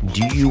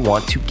 Do you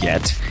want to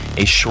get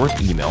a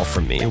short email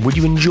from me? Would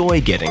you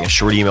enjoy getting a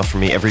short email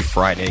from me every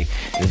Friday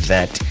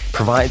that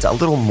provides a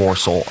little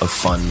morsel of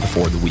fun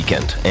before the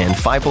weekend? And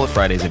 5 Bullet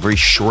Friday is a very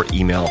short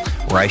email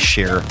where I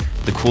share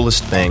the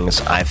coolest things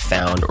I've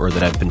found or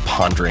that I've been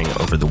pondering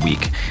over the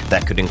week.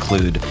 That could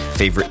include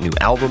favorite new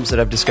albums that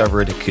I've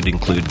discovered. It could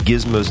include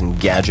gizmos and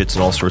gadgets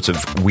and all sorts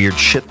of weird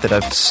shit that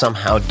I've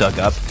somehow dug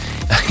up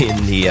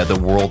in the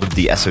world of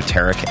the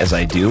esoteric as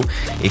I do.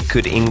 It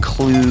could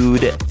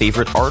include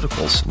favorite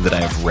articles that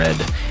I've read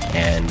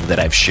and that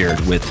I've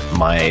shared with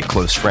my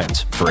close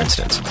friends, for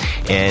instance.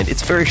 And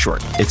it's very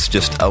short. It's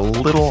just a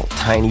little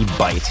tiny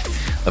bite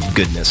of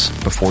goodness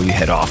before you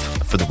head off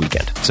for the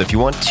weekend. So if you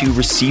want to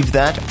receive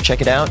that,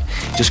 check it out.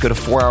 Just go to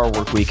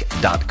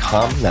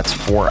 4hourworkweek.com. That's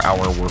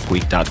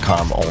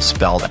 4hourworkweek.com, all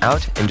spelled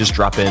out, and just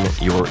drop in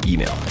your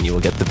email, and you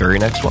will get the very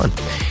next one.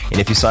 And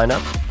if you sign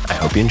up, I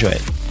hope you enjoy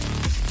it.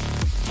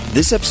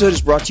 This episode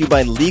is brought to you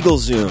by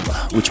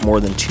LegalZoom, which more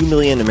than 2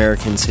 million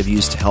Americans have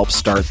used to help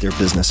start their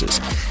businesses.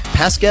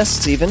 Past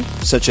guests even,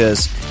 such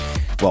as,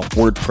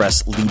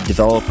 WordPress lead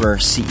developer,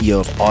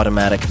 CEO of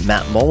Automatic,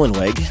 Matt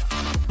Mullenweg,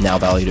 now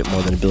valued at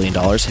more than $1 billion,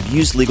 have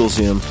used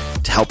LegalZoom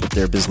to help with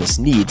their business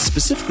needs,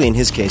 specifically in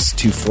his case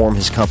to form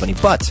his company.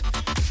 But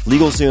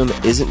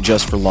LegalZoom isn't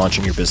just for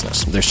launching your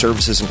business. Their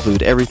services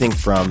include everything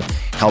from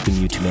helping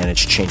you to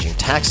manage changing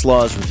tax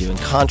laws, reviewing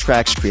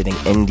contracts, creating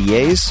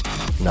NDAs,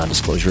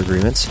 non-disclosure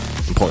agreements,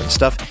 important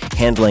stuff,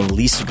 handling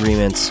lease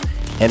agreements,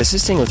 and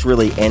assisting with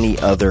really any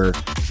other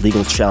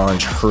legal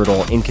challenge,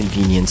 hurdle,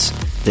 inconvenience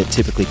that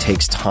typically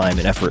takes time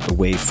and effort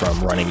away from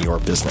running your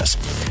business.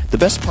 The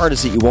best part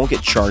is that you won't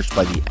get charged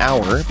by the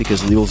hour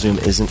because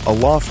LegalZoom isn't a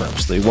law firm,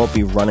 so they won't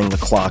be running the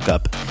clock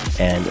up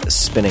and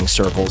spinning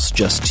circles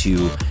just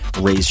to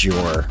raise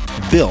your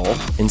bill.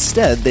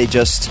 Instead, they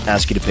just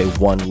ask you to pay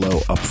one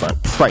low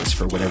upfront price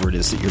for whatever it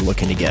is that you're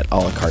looking to get, a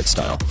la carte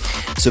style.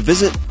 So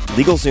visit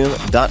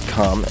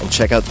LegalZoom.com and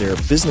check out their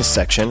business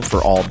section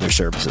for all of their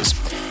services.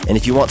 And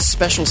if you want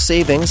special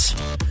savings,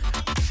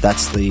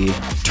 that's the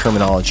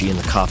terminology in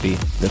the copy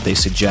that they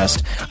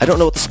suggest. I don't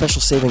know what the special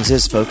savings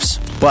is, folks,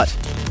 but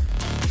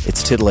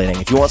it's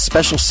titillating. If you want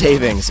special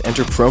savings,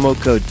 enter promo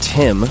code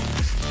TIM,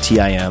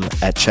 T-I-M,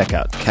 at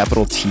checkout.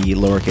 Capital T,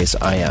 lowercase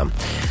I-M.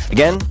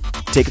 Again,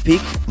 take a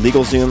peek,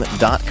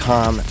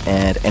 LegalZoom.com,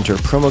 and enter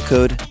promo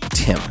code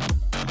TIM.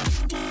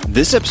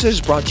 This episode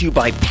is brought to you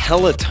by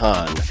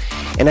Peloton.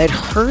 And I'd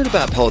heard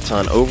about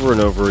Peloton over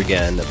and over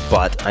again,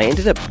 but I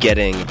ended up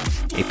getting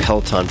a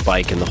Peloton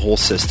bike and the whole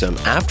system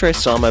after I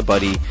saw my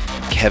buddy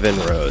Kevin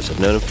Rose. I've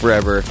known him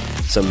forever,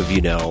 some of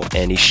you know,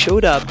 and he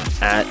showed up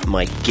at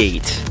my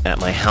gate at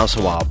my house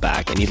a while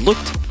back, and he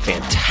looked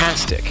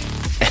fantastic.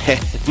 And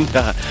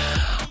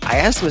I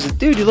asked him, I said,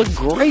 dude, you look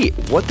great.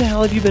 What the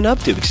hell have you been up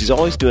to? Because he's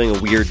always doing a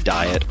weird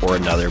diet or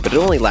another, but it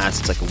only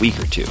lasts like a week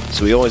or two.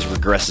 So he always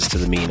regresses to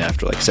the mean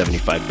after like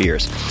 75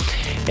 beers.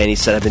 And he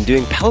said, I've been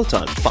doing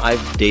Peloton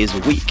 5 days a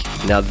week.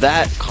 Now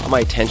that caught my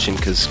attention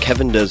because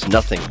Kevin does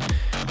nothing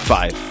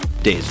 5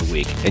 days a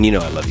week. And you know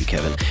I love you,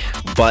 Kevin.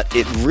 But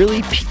it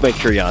really piqued my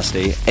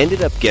curiosity.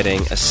 Ended up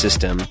getting a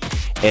system,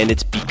 and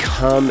it's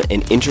become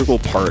an integral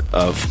part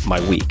of my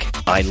week.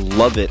 I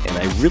love it, and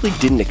I really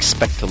didn't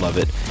expect to love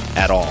it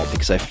at all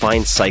because I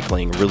find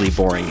cycling really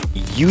boring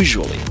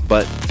usually.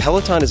 But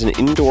Peloton is an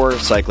indoor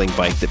cycling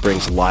bike that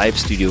brings live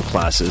studio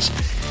classes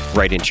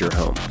right into your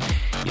home.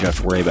 You don't have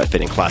to worry about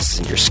fitting classes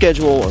in your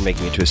schedule or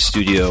making it to a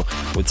studio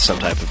with some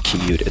type of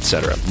commute,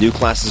 etc. New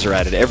classes are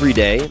added every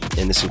day,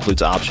 and this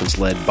includes options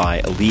led by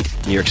elite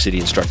New York City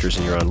instructors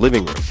in your own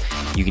living room.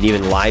 You can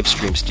even live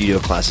stream studio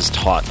classes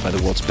taught by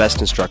the world's best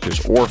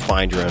instructors or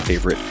find your own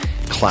favorite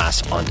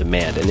class on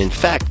demand. And in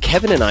fact,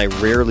 Kevin and I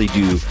rarely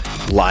do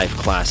live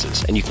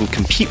classes, and you can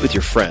compete with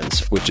your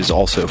friends, which is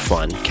also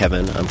fun.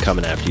 Kevin, I'm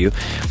coming after you.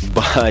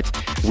 But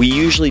we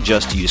usually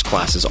just use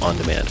classes on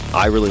demand.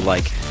 I really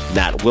like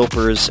Nat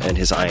Wilpers and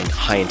his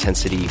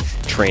high-intensity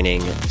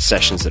training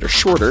sessions that are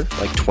shorter,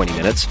 like 20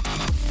 minutes.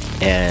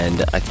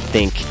 And I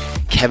think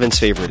Kevin's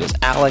favorite is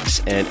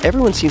Alex, and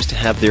everyone seems to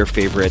have their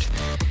favorite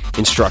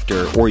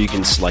instructor, or you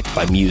can select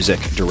by music,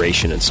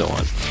 duration, and so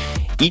on.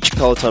 Each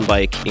Peloton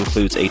bike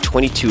includes a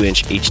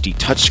 22-inch HD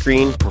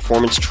touchscreen,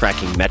 performance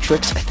tracking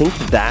metrics. I think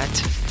that,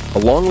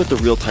 along with the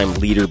real-time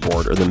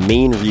leaderboard, are the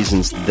main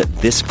reasons that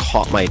this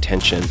caught my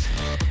attention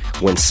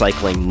when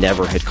cycling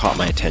never had caught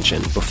my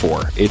attention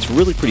before. It's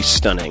really pretty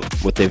stunning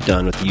what they've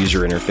done with the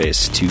user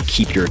interface to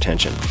keep your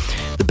attention.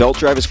 The belt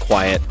drive is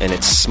quiet and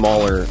it's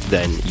smaller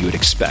than you would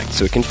expect,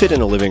 so it can fit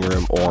in a living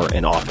room or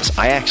an office.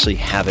 I actually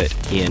have it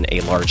in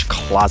a large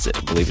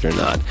closet, believe it or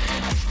not,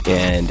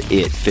 and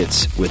it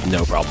fits with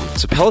no problem.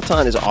 So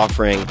Peloton is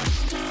offering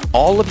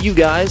all of you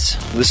guys,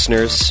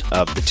 listeners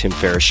of the Tim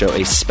Ferriss Show,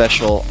 a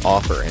special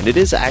offer, and it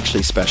is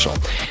actually special.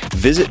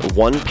 Visit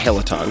One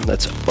Peloton,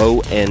 that's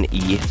OnePeloton,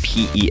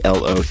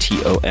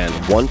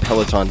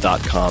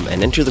 onepeloton.com,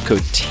 and enter the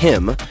code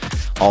TIM,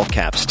 all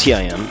caps,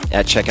 TIM,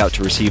 at checkout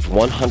to receive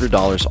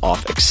 $100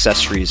 off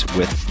accessories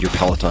with your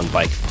Peloton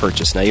bike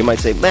purchase. Now you might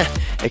say, meh,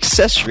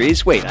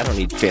 accessories? Wait, I don't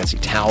need fancy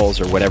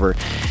towels or whatever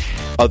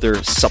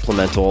other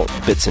supplemental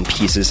bits and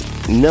pieces.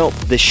 No,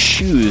 the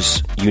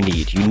shoes you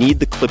need. You need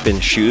the clip-in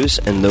shoes,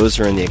 and those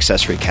are in the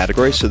accessory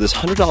category. So this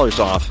 $100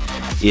 off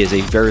is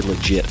a very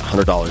legit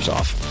 $100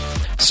 off.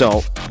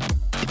 So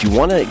if you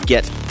want to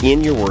get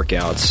in your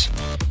workouts,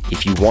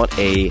 if you want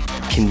a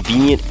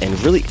convenient and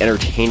really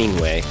entertaining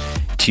way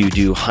to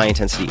do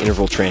high-intensity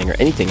interval training or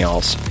anything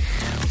else,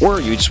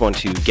 or you just want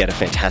to get a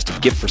fantastic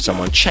gift for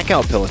someone, check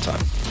out Peloton.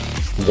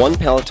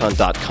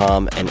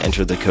 OnePeloton.com and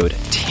enter the code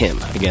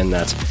TIM. Again,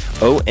 that's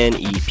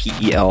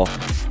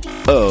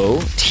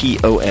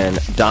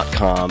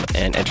OnePeloton.com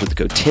and enter the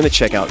code TIM at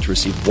checkout to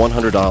receive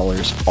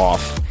 $100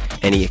 off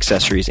any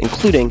accessories,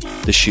 including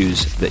the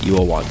shoes that you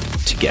will want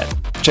to get.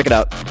 Check it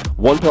out,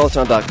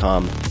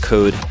 OnePeloton.com,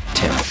 code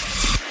TIM.